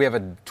deal. We have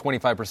a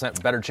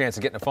 25% better chance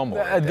of getting a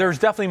fumble. There's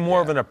definitely more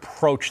of an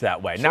approach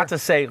that way. Sure. Not to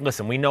say,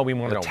 listen, we know we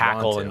want to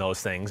tackle in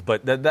those things,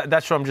 but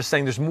that's what I'm just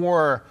saying. There's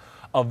more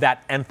of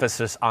that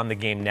emphasis on the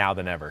game now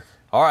than ever.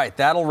 All right.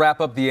 That'll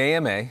wrap up the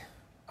AMA.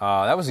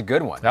 That was a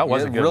good one. That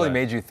was a good one. It really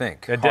made you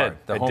think. It did.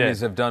 The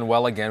homies have done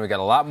well again. We got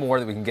a lot more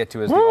that we can get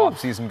to as the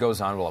offseason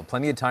goes on. We'll have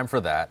plenty of time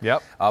for that.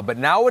 Yep. But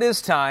now it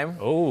is time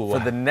for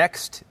the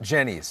Next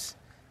Jennies.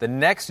 The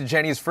Next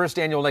Jennies, first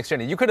annual Next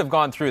Jenny. You could have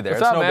gone through there.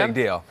 What's up, no man?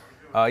 big deal.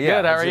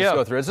 Good, how are you?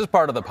 Go through. This is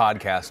part of the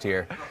podcast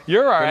here.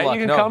 You're all right.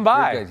 You can come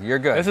by. You're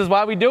good. This is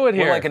why we do it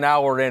here. We're like an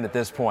hour in at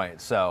this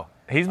point, so.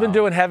 He's been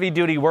doing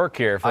heavy-duty work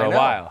here for a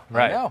while.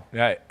 Right. I know.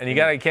 Right. And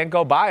you can't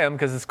go by him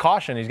because it's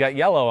caution. He's got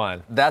yellow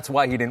on. That's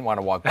why he didn't want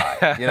to walk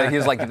by. He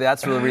was like,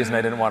 that's the reason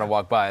I didn't want to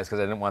walk by is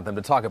because I didn't want them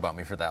to talk about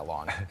me for that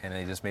long. And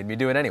he just made me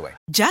do it anyway.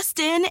 Just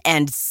in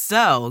and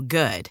so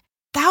good.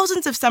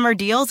 Thousands of summer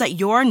deals at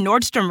your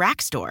Nordstrom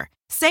Rack store.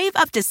 Save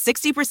up to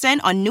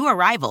 60% on new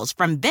arrivals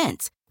from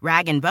Vince,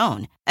 Rag &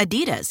 Bone,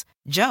 Adidas,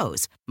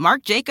 Joe's,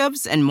 Marc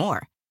Jacobs, and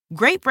more.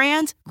 Great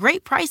brands,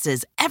 great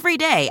prices every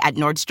day at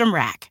Nordstrom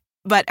Rack.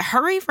 But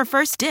hurry for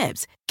first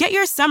dibs. Get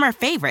your summer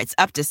favorites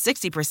up to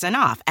 60%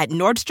 off at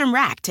Nordstrom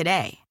Rack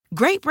today.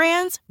 Great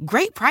brands,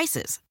 great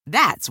prices.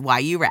 That's why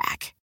you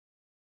rack.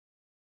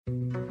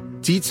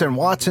 Dietz &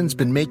 Watson's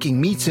been making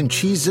meats and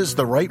cheeses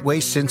the right way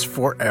since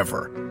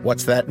forever.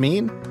 What's that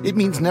mean? It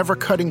means never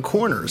cutting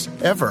corners,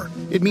 ever.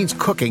 It means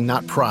cooking,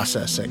 not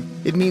processing.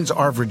 It means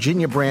our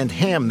Virginia brand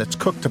ham that's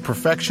cooked to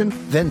perfection,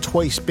 then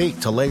twice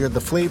baked to layer the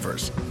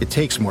flavors. It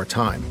takes more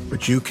time,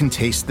 but you can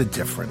taste the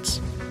difference.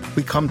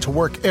 We come to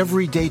work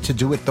every day to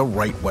do it the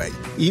right way,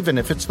 even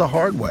if it's the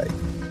hard way.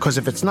 Because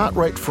if it's not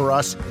right for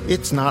us,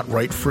 it's not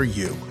right for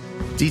you.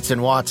 Dietz &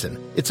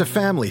 Watson, it's a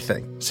family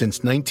thing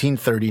since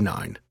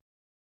 1939.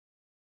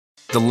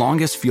 The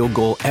longest field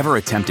goal ever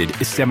attempted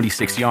is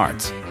 76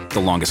 yards. The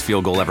longest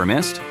field goal ever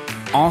missed?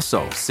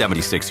 Also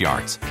 76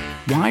 yards.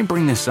 Why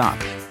bring this up?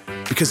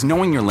 Because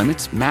knowing your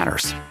limits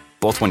matters,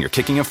 both when you're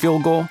kicking a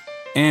field goal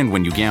and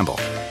when you gamble.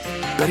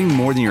 Betting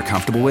more than you're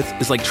comfortable with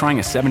is like trying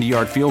a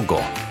 70-yard field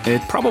goal.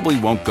 It probably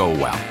won't go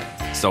well.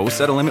 So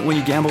set a limit when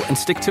you gamble and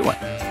stick to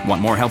it.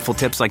 Want more helpful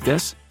tips like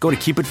this? Go to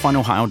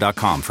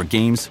keepitfunohio.com for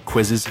games,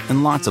 quizzes,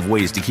 and lots of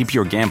ways to keep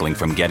your gambling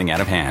from getting out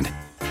of hand.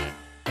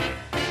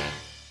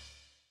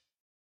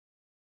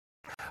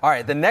 All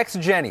right, the Next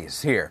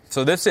Jennies here.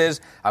 So this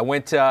is, I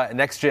went to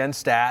Next Gen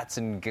Stats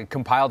and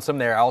compiled some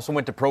there. I also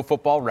went to Pro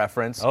Football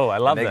Reference. Oh, I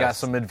love this. They got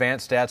some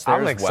advanced stats there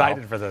as well. I'm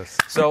excited for this.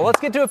 So let's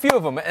get to a few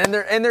of them. And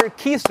they're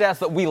key stats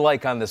that we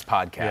like on this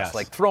podcast,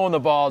 like throwing the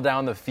ball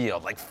down the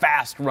field, like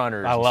fast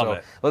runners. I love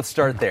it. Let's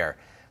start there.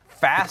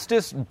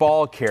 Fastest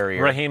ball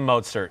carrier. Raheem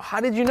Mostert.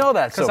 How did you know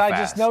that so fast? Because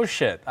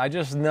I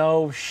just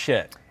know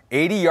shit.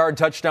 80-yard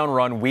touchdown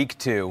run week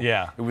 2.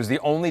 Yeah. It was the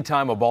only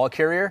time a ball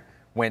carrier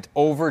went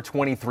over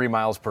 23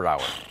 miles per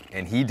hour,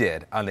 and he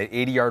did on the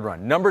 80-yard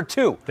run. Number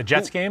 2. The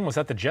Jets game? Was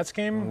that the Jets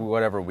game?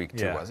 Whatever week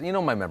 2 was. You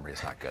know my memory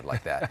is not good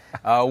like that.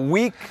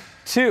 Week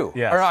 2.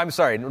 Yes. Or I'm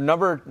sorry,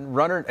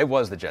 runner, it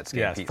was the Jets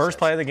game. Yes, first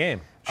play of the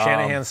game.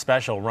 Shanahan's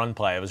special run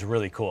play. It was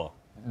really cool.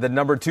 The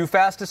number 2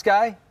 fastest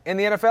guy in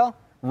the NFL?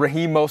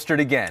 Raheem Mostert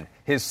again.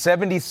 His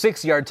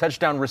 76-yard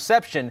touchdown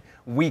reception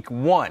week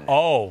 1.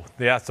 Oh,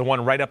 yeah, it's the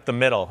one right up the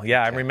middle.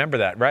 Yeah, okay. I remember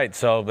that. Right.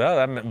 So,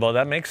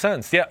 that makes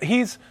sense. Yeah,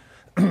 he's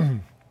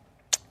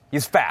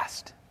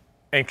fast.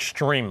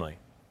 Extremely.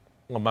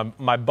 Well,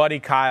 my buddy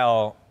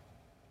Kyle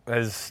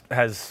has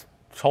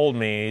told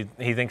me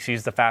he thinks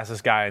he's the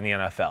fastest guy in the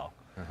NFL.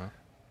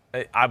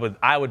 Mm-hmm.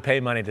 I would pay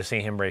money to see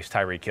him race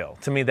Tyreek Hill.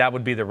 To me, that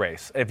would be the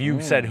race. If you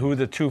said who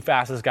the 2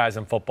 fastest guys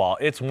in football,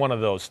 it's one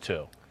of those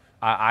 2.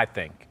 I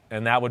think,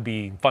 and that would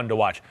be fun to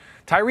watch.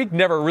 Tyreek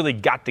never really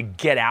got to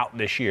get out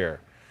this year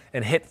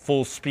and hit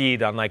full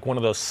speed on like one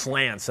of those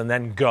slants and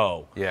then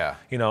go. Yeah.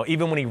 You know,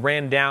 even when he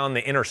ran down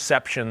the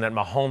interception that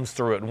Mahomes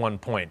threw at one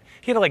point,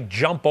 he had to like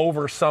jump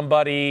over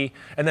somebody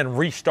and then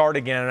restart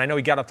again. And I know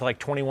he got up to like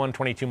 21,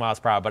 22 miles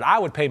per hour, but I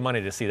would pay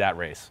money to see that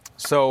race.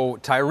 So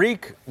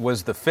Tyreek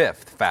was the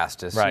 5th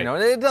fastest. Right. You know,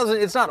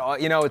 it's not,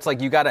 you know, it's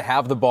like you got to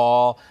have the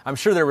ball. I'm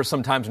sure there were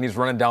some times when he's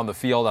running down the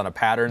field on a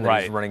pattern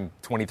that he's running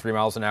 23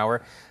 miles an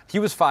hour. He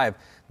was 5.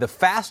 The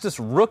fastest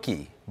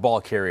rookie ball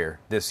carrier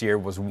this year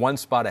was 1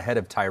 spot ahead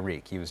of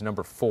Tyreek. He was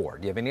number 4.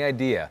 Do you have any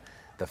idea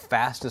the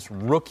fastest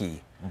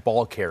rookie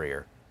ball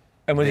carrier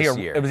this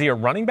year? Was he a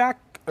running back?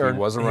 He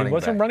was a running back. He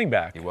was a running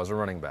back. He was a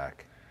running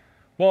back.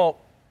 Well,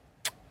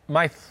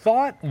 my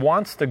thought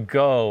wants to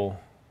go.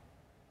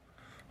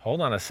 Hold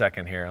on a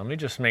second here. Let me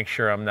just make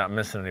sure I'm not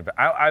missing anything.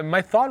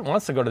 My thought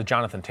wants to go to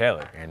Jonathan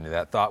Taylor. And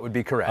that thought would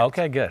be correct.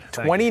 Okay, good.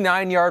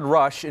 29-yard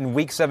rush in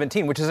Week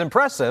 17, which is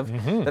impressive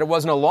that it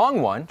wasn't a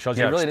long one. Shows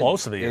you how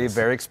explosive he is.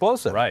 Very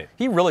explosive. Right.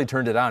 He really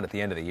turned it on at the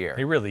end of the year.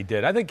 He really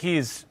did. I think he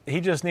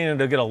just needed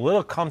to get a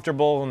little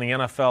comfortable in the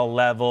NFL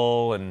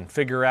level and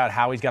figure out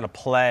how he's got to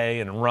play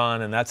and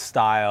run and that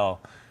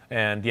style.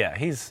 And, yeah,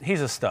 he's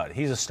a stud.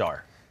 He's a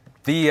star.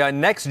 The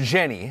next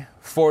Jenny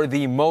for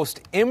the most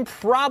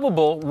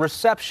improbable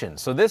reception.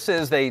 So this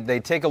is, they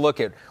take a look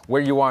at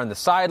where you are on the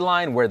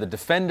sideline, where the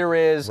defender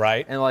is.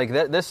 Right. And like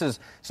that,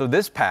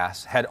 this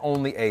pass had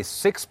only a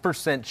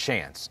 6%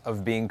 chance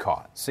of being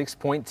caught.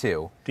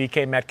 6.2.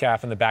 DK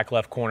Metcalf in the back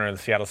left corner of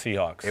the Seattle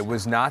Seahawks. It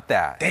was not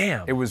that.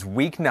 Damn. It was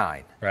week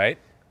 9. Right.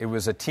 It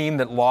was a team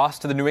that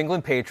lost to the New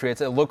England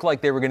Patriots. It looked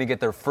like they were going to get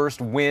their first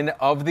win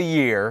of the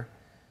year,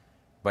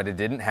 but it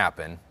didn't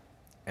happen.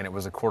 And it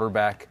was a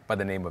quarterback by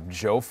the name of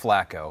Joe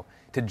Flacco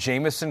to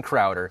Jamison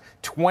Crowder,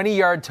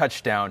 20-yard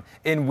touchdown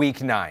in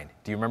Week 9.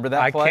 Do you remember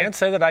that play? I can't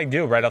say that I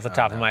do right off the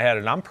top of my head,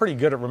 and I'm pretty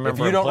good at remembering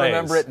plays. If you don't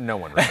remember it, no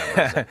one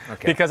remembers it.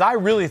 Okay. Because I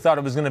really thought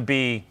it was going to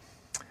be –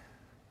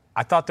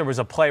 I thought there was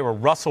a play where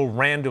Russell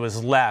ran to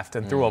his left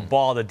and threw a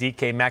ball to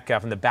DK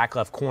Metcalf in the back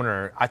left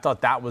corner. I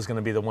thought that was going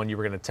to be the one you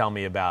were going to tell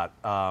me about.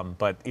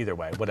 But either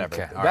way, whatever.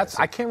 Okay. Right,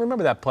 I can't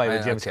remember that play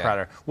with James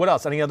Crowder. What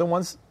else? Any other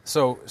ones?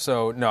 So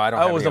no, I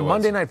don't have it was any a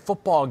Monday Night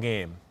Football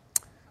game.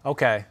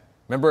 Okay.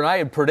 Remember, and I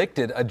had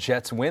predicted a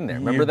Jets win there.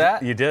 Remember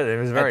that? You did. It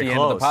was very close. At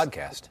the end of the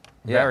podcast.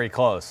 Yeah. Very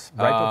close.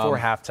 Right before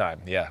halftime.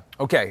 Yeah.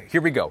 Okay,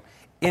 here we go.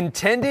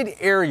 Intended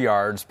air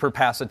yards per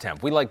pass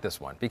attempt. We like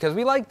this one because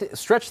we like to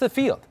stretch the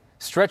field.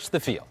 Stretch the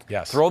field.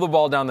 Yes. Throw the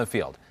ball down the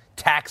field.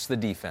 Tax the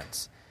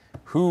defense.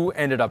 Who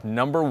ended up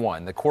number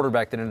 1, the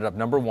quarterback that ended up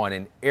number 1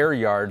 in air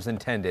yards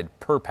intended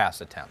per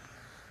pass attempt?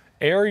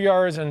 Air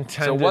yards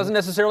intended. So it wasn't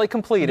necessarily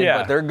completed,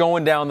 but they're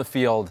going down the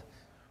field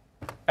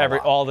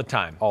all the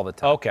time. All the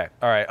time. Okay.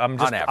 All right.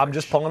 I'm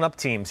just pulling up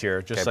teams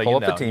here, just so you know.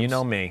 Pull up the teams. You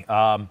know me.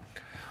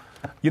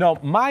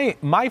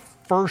 My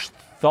first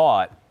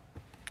thought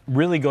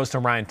really goes to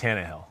Ryan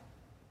Tannehill.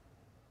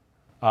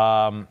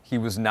 He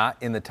was not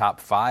in the top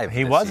 5.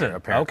 He wasn't. Year,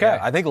 apparently. Okay.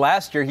 I think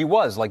last year he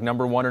was like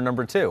number 1 or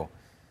number 2.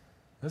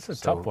 This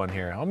is a tough one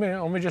here. Let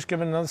me just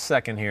give it another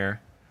second here.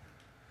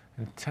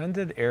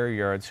 Intended air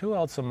yards. Who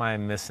else am I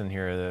missing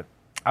here? That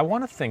I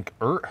want to think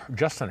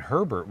Justin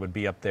Herbert would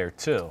be up there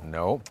too.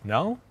 No.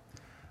 No?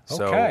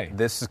 Okay. So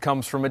this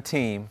comes from a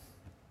team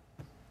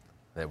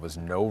that was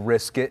no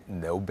risk it,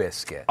 no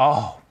biscuit.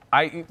 Oh,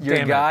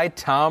 your guy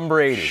Tom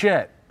Brady.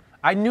 Shit.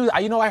 I knew.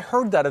 I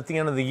heard that at the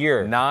end of the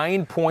year.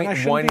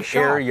 9.1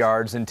 air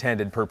yards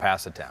intended per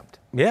pass attempt.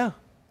 Yeah.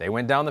 They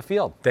went down the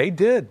field. They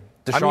did.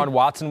 Deshaun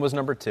Watson was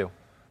number 2.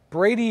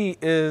 Brady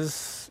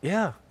is,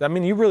 yeah. I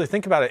mean, you really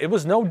think about it. It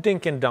was no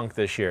dink and dunk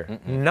this year.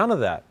 None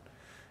of that.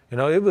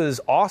 It was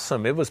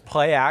awesome. It was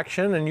play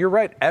action, and you're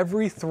right.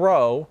 Every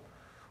throw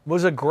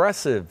was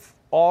aggressive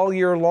all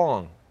year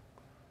long.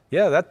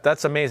 Yeah,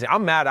 that's amazing.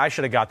 I'm mad. I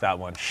should have got that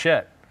one.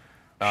 Shit.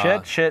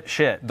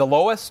 Shit. The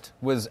lowest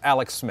was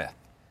Alex Smith,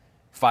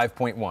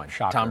 5.1.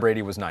 Shocker. Tom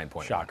Brady was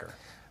 9.1. Shocker.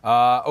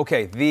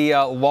 Okay, the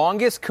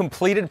longest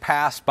completed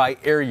pass by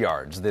air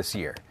yards this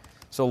year.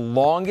 So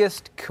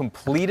longest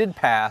completed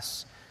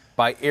pass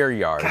by air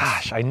yards.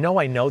 Gosh, I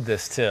know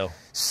this too.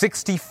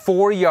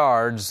 64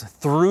 yards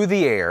through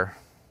the air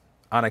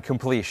on a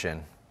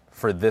completion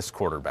for this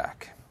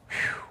quarterback.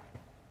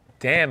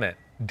 Damn it.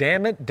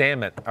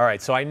 All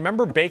right, so I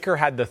remember Baker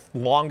had the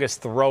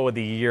longest throw of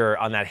the year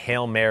on that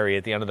Hail Mary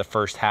at the end of the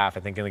first half,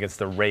 I think against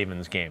the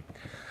Ravens game.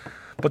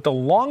 But the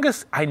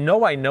longest, I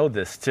know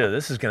this too.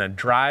 This is going to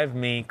drive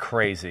me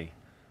crazy.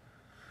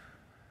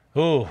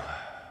 Ooh.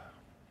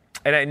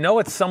 And I know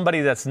it's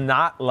somebody that's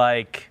not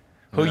like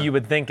who you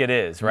would think it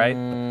is, right?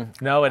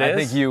 No, it is? I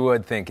think you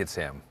would think it's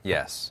him,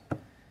 yes.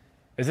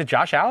 Is it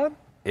Josh Allen?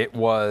 It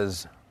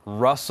was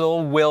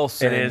Russell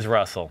Wilson. It is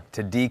Russell.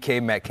 To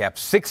DK Metcalf,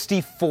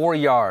 64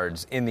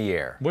 yards in the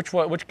air. Which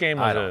game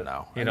was it? I don't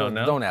know. You don't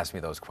know? Don't ask me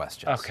those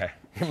questions. Okay.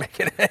 You're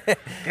making it.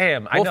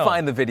 Damn, I know. We'll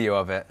find the video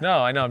of it. No,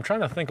 I know. I'm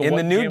trying to think of in what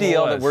the new game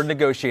deal it was. that we're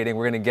negotiating,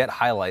 we're going to get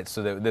highlights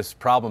so that this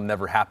problem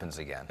never happens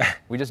again.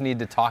 We just need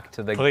to talk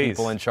to the Please.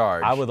 people in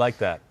charge. I would like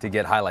that. To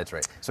get highlights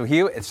right. So he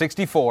at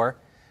 64,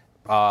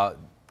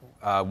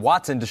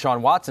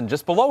 Deshaun Watson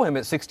just below him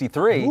at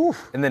 63,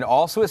 and then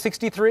also at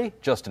 63,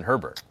 Justin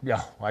Herbert.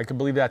 Yeah, I can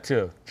believe that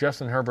too.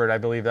 Justin Herbert, I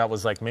believe that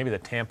was like maybe the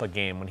Tampa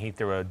game when he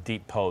threw a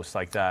deep post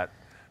like that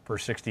for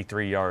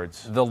 63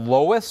 yards. The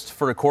lowest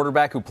for a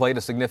quarterback who played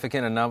a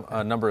significant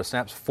number of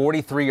snaps,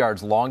 43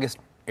 yards, longest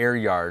air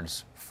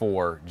yards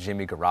for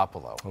Jimmy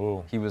Garoppolo.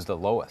 Ooh. He was the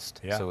lowest.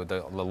 Yeah. So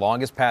the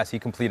longest pass he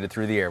completed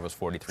through the air was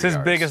 43 yards.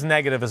 His biggest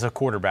negative as a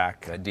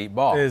quarterback. That deep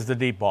ball. Is the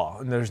deep ball,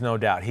 and there's no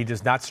doubt. He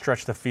does not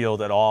stretch the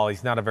field at all.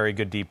 He's not a very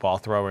good deep ball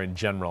thrower in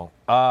general.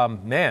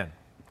 Man.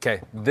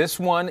 Okay,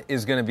 this one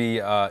is going to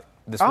be...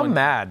 I'm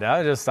mad.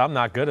 I'm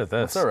not good at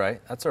this.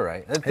 That's all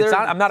right.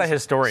 I'm not a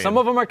historian. Some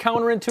of them are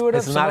counterintuitive.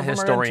 It's not a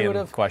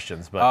historian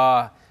questions,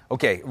 but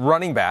okay.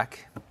 Running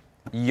back,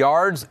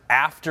 yards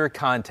after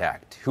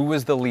contact. Who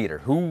was the leader?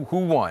 Who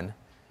won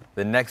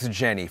the next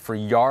Jenny for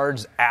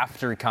yards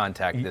after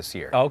contact this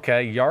year?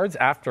 Okay, yards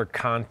after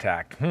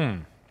contact.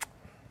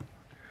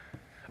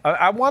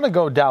 I want to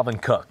go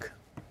Dalvin Cook.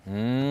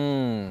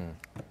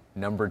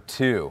 Number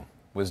 2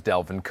 was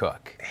Dalvin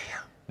Cook.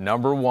 Damn.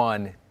 Number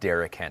 1,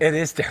 Derrick Henry. It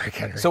is Derrick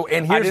Henry. So,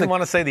 and I didn't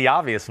want to say the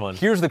obvious one.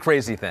 Here's the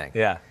crazy thing.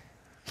 Yeah.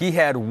 He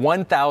had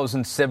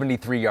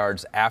 1,073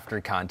 yards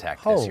after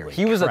contact this year.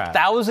 He was crap. a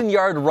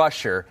 1,000-yard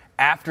rusher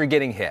after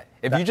getting hit.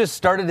 If you just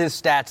started his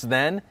stats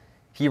then,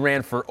 he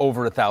ran for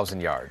over 1,000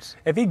 yards.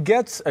 If he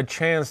gets a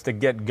chance to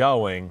get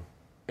going,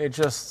 it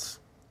just...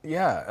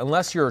 Yeah,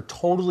 unless you're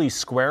totally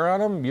square on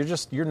him,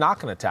 you're not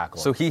going to tackle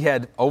him. So he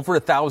had over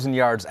 1,000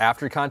 yards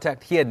after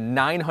contact. He had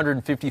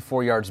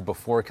 954 yards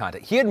before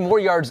contact. He had more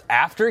yards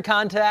after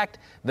contact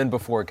than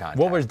before contact.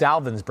 What was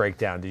Dalvin's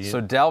breakdown?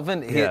 So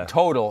Dalvin,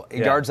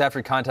 yards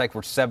after contact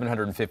were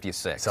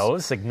 756. So it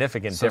was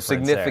significant difference.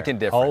 Significant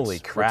difference. Holy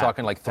crap. We're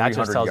talking like 300 yards.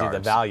 That just tells you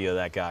the value of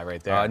that guy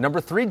right there. Number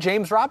 3,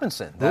 James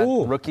Robinson, that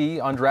rookie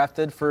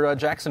undrafted for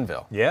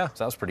Jacksonville. Yeah. So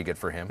that was pretty good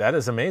for him. That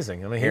is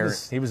amazing. I mean,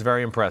 he was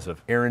very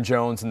impressive. Aaron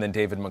Jones and then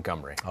David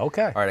Montgomery.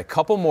 Okay. All right, a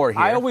couple more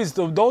here.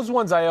 Those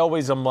ones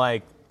I'm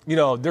like,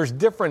 there's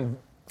different.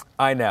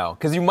 I know,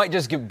 because you might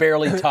just get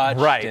barely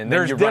touched, right? And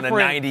then you run a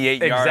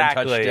 98-yard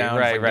touchdown.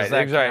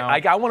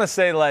 Right. I want to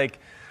say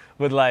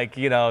with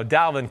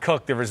Dalvin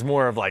Cook, there was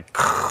more of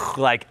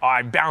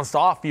I bounced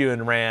off you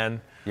and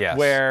ran. Yes.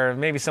 Where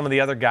maybe some of the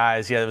other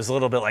guys, it was a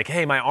little bit like,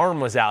 hey, my arm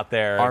was out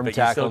there, arm but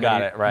tackle, you still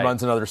got it. Right.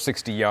 Runs another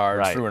 60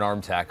 yards through an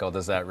arm tackle.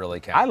 Does that really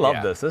count? I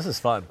love this. This is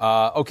fun.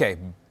 Okay,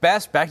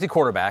 back to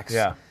quarterbacks.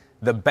 Yeah.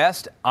 The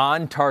best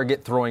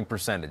on-target throwing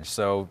percentage.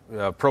 So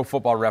Pro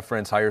Football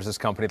Reference hires this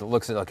company that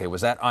looks at,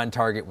 was that on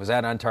target? Was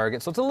that on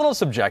target? So it's a little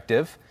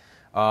subjective,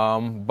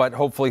 but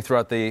hopefully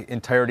throughout the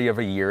entirety of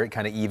a year, it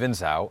kind of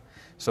evens out.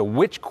 So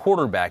which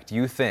quarterback do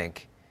you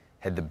think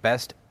had the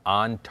best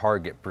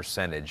on-target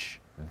percentage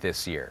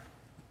this year?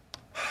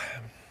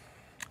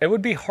 It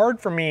would be hard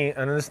for me,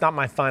 and it's not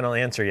my final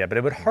answer yet, but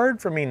it would be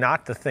hard for me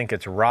not to think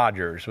it's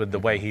Rodgers with the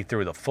way he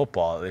threw the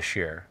football this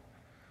year.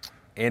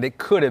 And it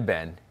could have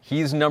been.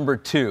 He's number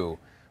 2,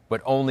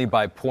 but only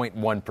by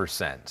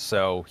 0.1%.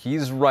 So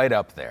he's right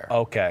up there.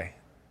 Okay.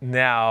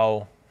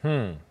 Now,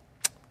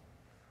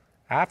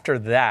 after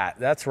that,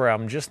 that's where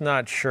I'm just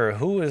not sure.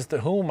 Who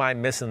am I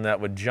missing that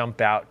would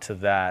jump out to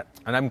that?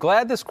 And I'm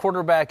glad this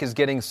quarterback is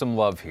getting some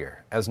love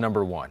here as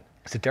number 1.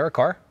 Is it Derek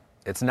Carr?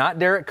 It's not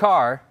Derek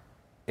Carr.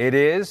 It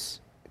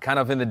is kind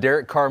of in the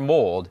Derek Carr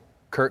mold,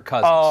 Kirk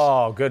Cousins.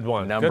 Oh, good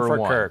one. Number good for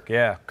 1. Kirk,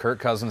 yeah. Kirk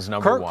Cousins,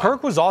 number 1.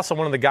 Kirk was also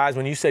one of the guys,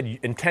 when you said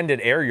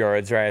intended air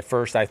yards, right, at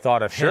first I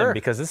thought of him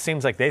because it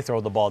seems like they throw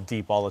the ball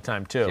deep all the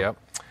time, too. Yep.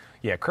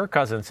 Yeah, Kirk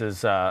Cousins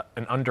is an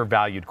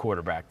undervalued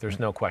quarterback. There's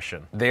no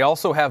question. They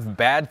also have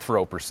bad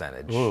throw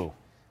percentage. Ooh.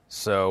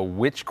 So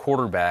which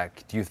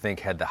quarterback do you think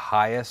had the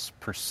highest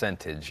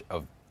percentage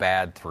of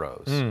bad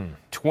throws?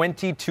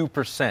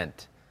 22%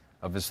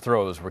 of his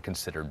throws were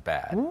considered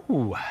bad.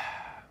 Ooh.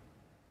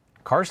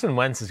 Carson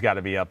Wentz has got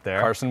to be up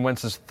there. Carson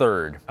Wentz is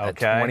 3rd at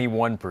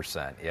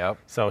 21%. Yep.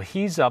 So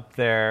he's up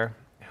there.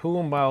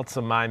 Who else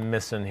am I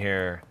missing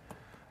here?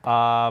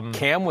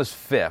 Cam was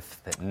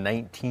 5th at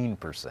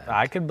 19%.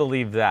 I can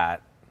believe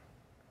that.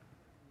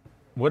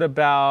 What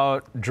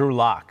about Drew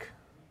Lock?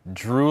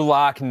 Drew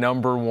Lock,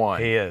 number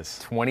one. He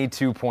is.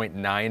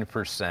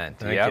 22.9%.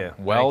 Thank you.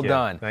 Well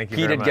done. Thank you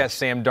Pete very had much. guessed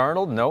Sam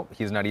Darnold. Nope,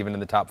 he's not even in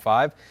the top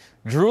 5.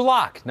 Drew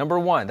Lock, number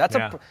one.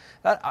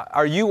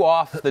 Are you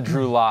off the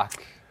Drew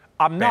Lock?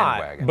 I'm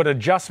bandwagon? not, but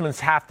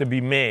adjustments have to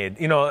be made.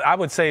 You know, I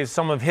would say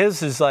some of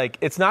his is like,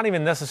 it's not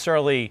even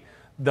necessarily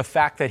the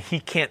fact that he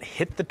can't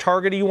hit the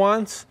target he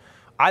wants.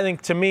 I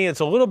think to me, it's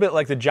a little bit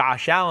like the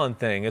Josh Allen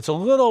thing. It's a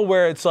little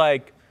where it's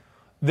like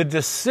the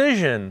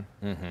decision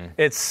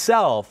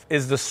itself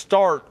is the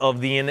start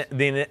of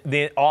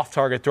the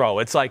off-target throw.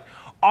 It's like,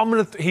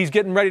 he's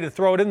getting ready to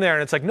throw it in there,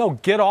 and it's like, no,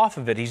 get off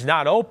of it. He's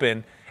not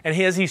open. And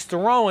as he's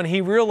throwing,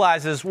 he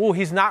realizes, well,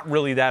 he's not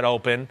really that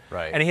open.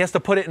 Right. And he has to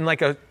put it in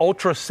like an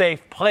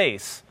ultra-safe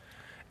place.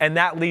 And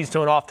that leads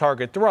to an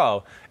off-target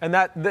throw. And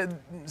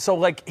so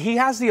like he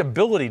has the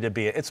ability to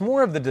be it. It's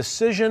more of the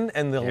decision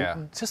and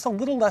just a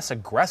little less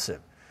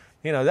aggressive.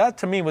 You know, that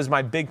to me was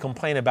my big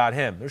complaint about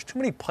him. There's too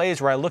many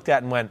plays where I looked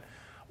at and went,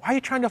 why are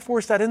you trying to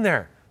force that in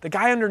there? The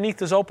guy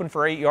underneath is open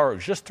for 8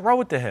 yards. Just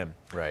throw it to him.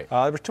 Right.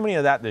 There was too many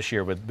of that this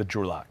year with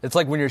Drew Lock. It's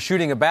like when you're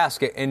shooting a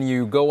basket and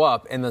you go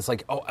up and it's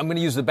like, oh, I'm going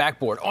to use the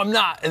backboard. Oh, I'm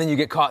not. And then you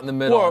get caught in the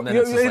middle. Well, and then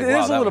it's just like, it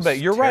is a little bit.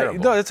 You're terrible. right.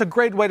 No, it's a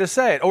great way to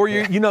say it. Or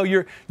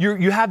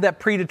you have that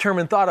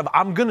predetermined thought of,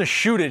 I'm going to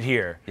shoot it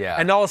here. Yeah.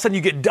 And all of a sudden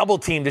you get double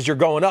teamed as you're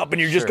going up,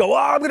 and you just go, oh,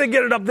 I'm going to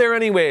get it up there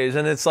anyways.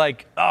 And it's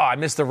like, oh, I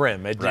missed the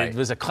rim. It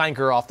was a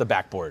clanker off the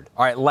backboard.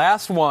 All right,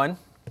 last one.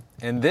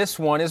 And this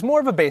one is more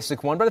of a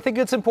basic one, but I think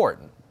it's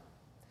important.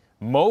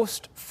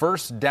 Most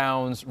first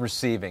downs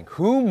receiving.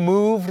 Who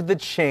moved the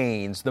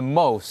chains the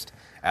most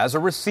as a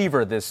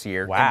receiver this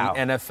year in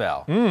the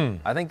NFL?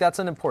 I think that's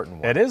an important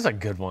one. It is a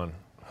good one.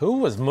 Who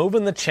was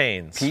moving the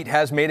chains? Pete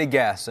has made a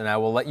guess, and I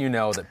will let you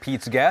know that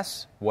Pete's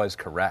guess was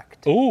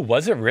correct. Ooh,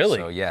 was it really?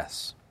 So,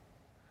 yes.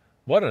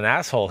 What an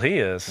asshole he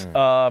is.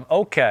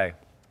 Okay.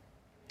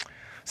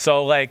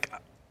 So, like,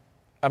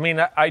 I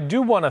mean, I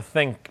do want to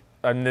think,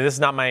 and this is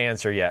not my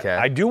answer yet. Okay.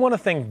 I do want to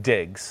think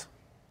Diggs.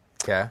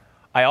 Okay.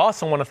 I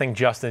also want to think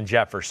Justin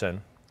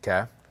Jefferson.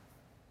 Okay.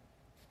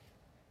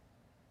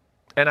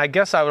 And I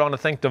guess I would want to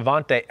think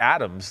Devontae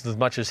Adams as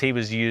much as he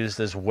was used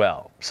as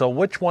well. So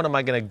which one am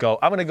I going to go?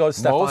 I'm going to go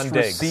Stephon Diggs.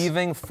 Most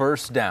receiving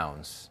first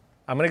downs.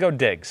 I'm going to go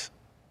Diggs.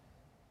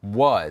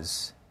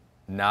 Was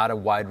not a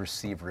wide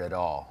receiver at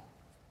all.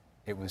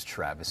 It was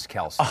Travis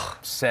Kelce.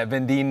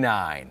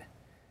 79.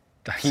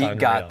 That's Pete unreal.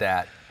 got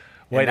that.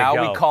 Way and now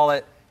to go. we call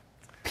it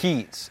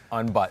Pete's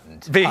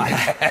Unbuttoned.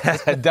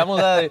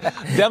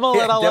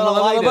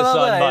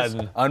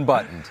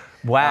 Unbuttoned.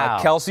 Wow.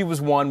 Kelce was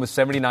 1 with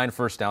 79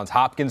 first downs.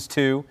 Hopkins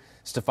 2.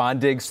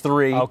 Stephon Diggs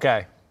 3.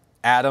 Okay.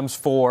 Adams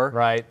 4.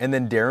 Right. And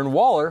then Darren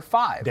Waller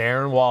 5.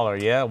 Darren Waller,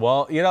 yeah.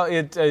 Well, you know,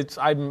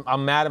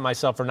 I'm mad at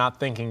myself for not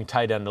thinking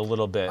tight end a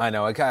little bit. I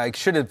know. I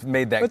should have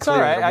made that It's clear.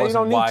 all right. That it You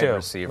don't need wide to.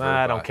 receiver.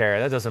 I don't care.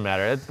 That doesn't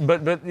matter.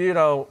 But you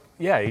know,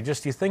 yeah, you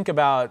think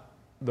about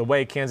the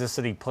way Kansas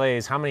City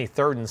plays. How many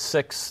 3rd and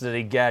 6 did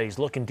he get? He's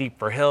looking deep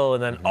for Hill,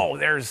 and then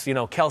there's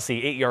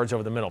Kelce 8 yards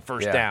over the middle,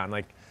 first down.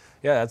 Like,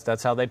 yeah,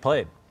 that's how they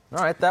played.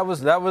 All right, that was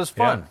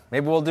fun. Yeah.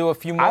 Maybe we'll do a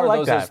few more I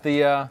like of those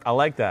that. I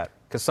like that.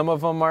 Because some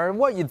of them are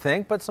what you'd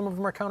think, but some of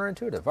them are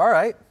counterintuitive. All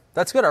right,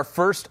 that's good. Our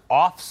first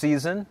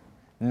off-season,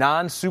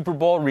 non-Super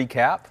Bowl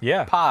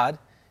recap pod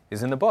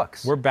is in the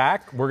books. We're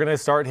back. We're going to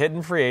start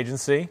hitting free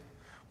agency.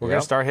 We're going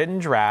to start hitting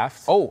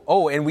drafts.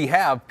 Oh, and we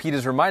have, Pete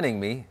is reminding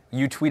me,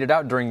 you tweeted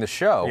out during the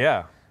show.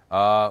 Yeah.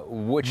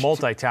 Which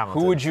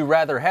multi-talented. Who would you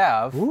rather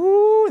have?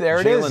 Ooh, there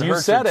it is. Jalen You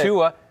Hurts said or it.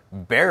 Tua?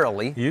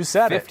 Barely. You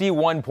said it.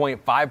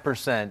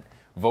 51.5%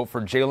 vote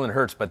for Jalen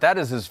Hurts, but that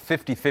is as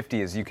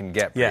 50-50 as you can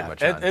get pretty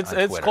much on it's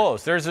Twitter.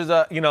 close. There's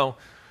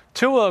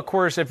Tua, of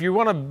course, if you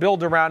want to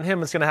build around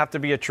him, it's going to have to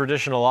be a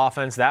traditional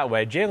offense that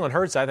way. Jalen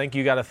Hurts, I think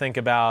you got to think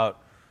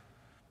about,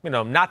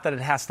 not that it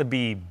has to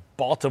be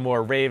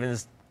Baltimore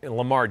Ravens and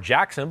Lamar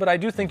Jackson, but I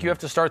do think you have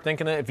to start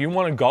thinking that if you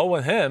want to go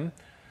with him,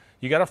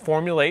 you got to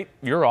formulate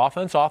your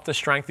offense off the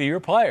strength of your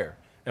player.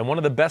 And one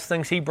of the best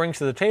things he brings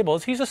to the table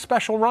is he's a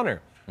special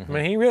runner. I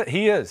mean,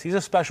 he is. He's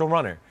a special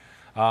runner.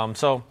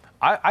 So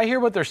I hear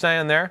what they're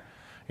saying there.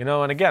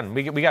 And again,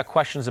 we got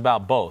questions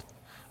about both.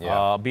 Yeah.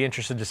 I'll be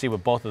interested to see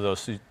what both of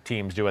those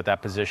teams do at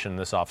that position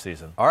this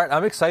offseason. All right,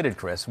 I'm excited,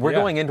 Chris. We're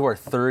going into our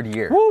 3rd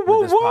year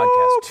with this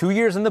podcast. 2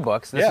 years in the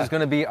books. This is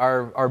going to be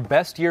our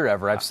best year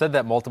ever. I've said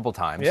that multiple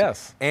times.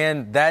 Yes.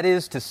 And that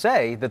is to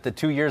say that the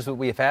 2 years that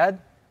we've had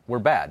were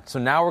bad. So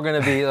now we're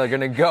going to be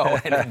going to go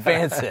and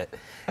advance it.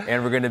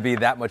 And we're going to be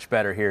that much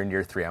better here in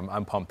year 3.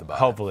 I'm pumped about it.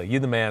 Hopefully. You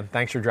the man.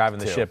 Thanks for driving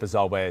the ship as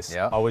always.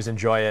 Yeah. Always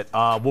enjoy it.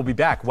 We'll be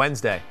back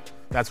Wednesday.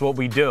 That's what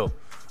we do.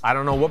 I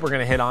don't know what we're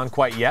going to hit on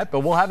quite yet, but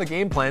we'll have a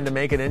game plan to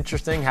make it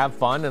interesting, have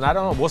fun, and I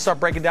don't know. We'll start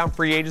breaking down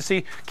free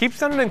agency. Keep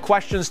sending in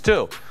questions,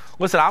 too.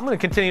 listen, I'm going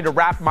to continue to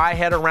wrap my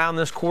head around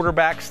this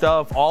quarterback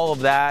stuff, all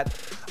of that.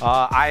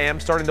 I am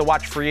starting to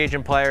watch free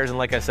agent players, and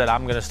like I said,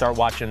 I'm going to start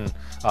watching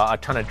a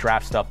ton of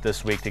draft stuff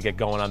this week to get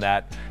going on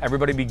that.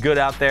 Everybody be good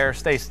out there.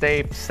 Stay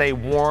safe. Stay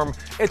warm.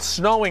 It's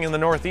snowing in the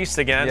Northeast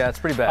again. Yeah, it's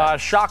pretty bad.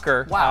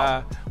 Shocker.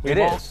 Wow. It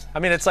is. I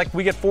mean, it's like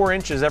we get 4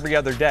 inches every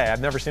other day.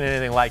 I've never seen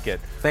anything like it.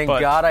 Thank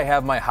God I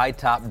have my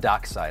high-top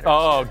Docksiders.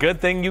 Oh, good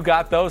thing you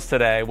got those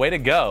today. Way to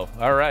go.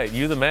 All right,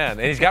 you the man.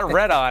 And he's got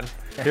red on.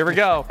 Here we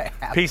go.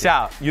 Peace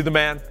out. You the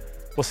man.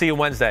 We'll see you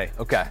Wednesday.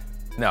 Okay.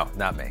 No,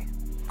 not me.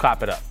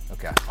 Clap it up.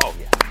 Okay. Oh,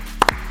 yeah.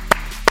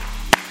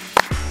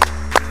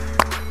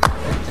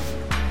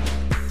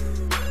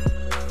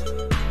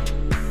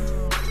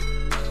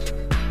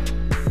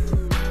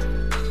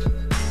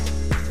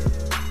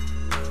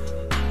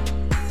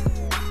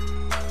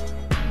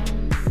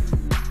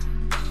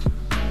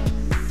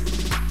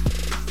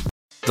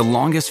 The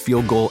longest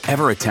field goal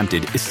ever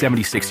attempted is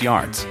 76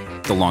 yards.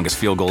 The longest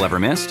field goal ever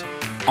missed?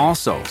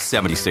 Also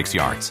 76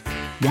 yards.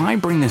 Why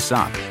bring this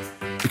up?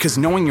 Because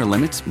knowing your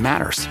limits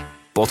matters,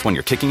 both when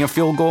you're kicking a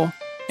field goal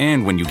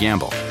and when you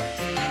gamble.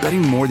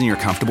 Betting more than you're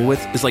comfortable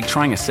with is like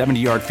trying a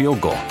 70-yard field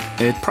goal.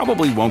 It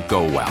probably won't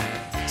go well.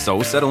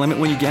 So set a limit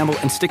when you gamble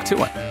and stick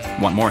to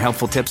it. Want more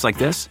helpful tips like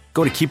this?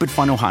 Go to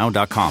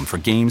keepitfunohio.com for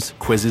games,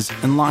 quizzes,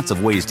 and lots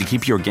of ways to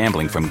keep your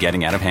gambling from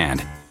getting out of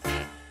hand.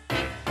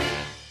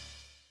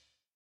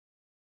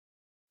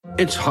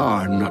 It's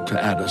hard not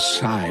to add a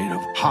side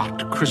of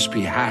hot,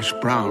 crispy hash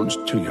browns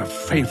to your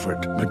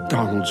favorite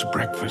McDonald's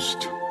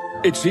breakfast.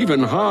 It's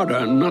even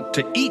harder not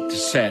to eat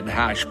said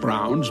hash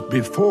browns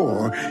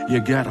before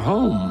you get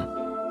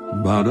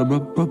home.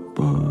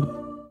 Ba-da-ba-ba-ba.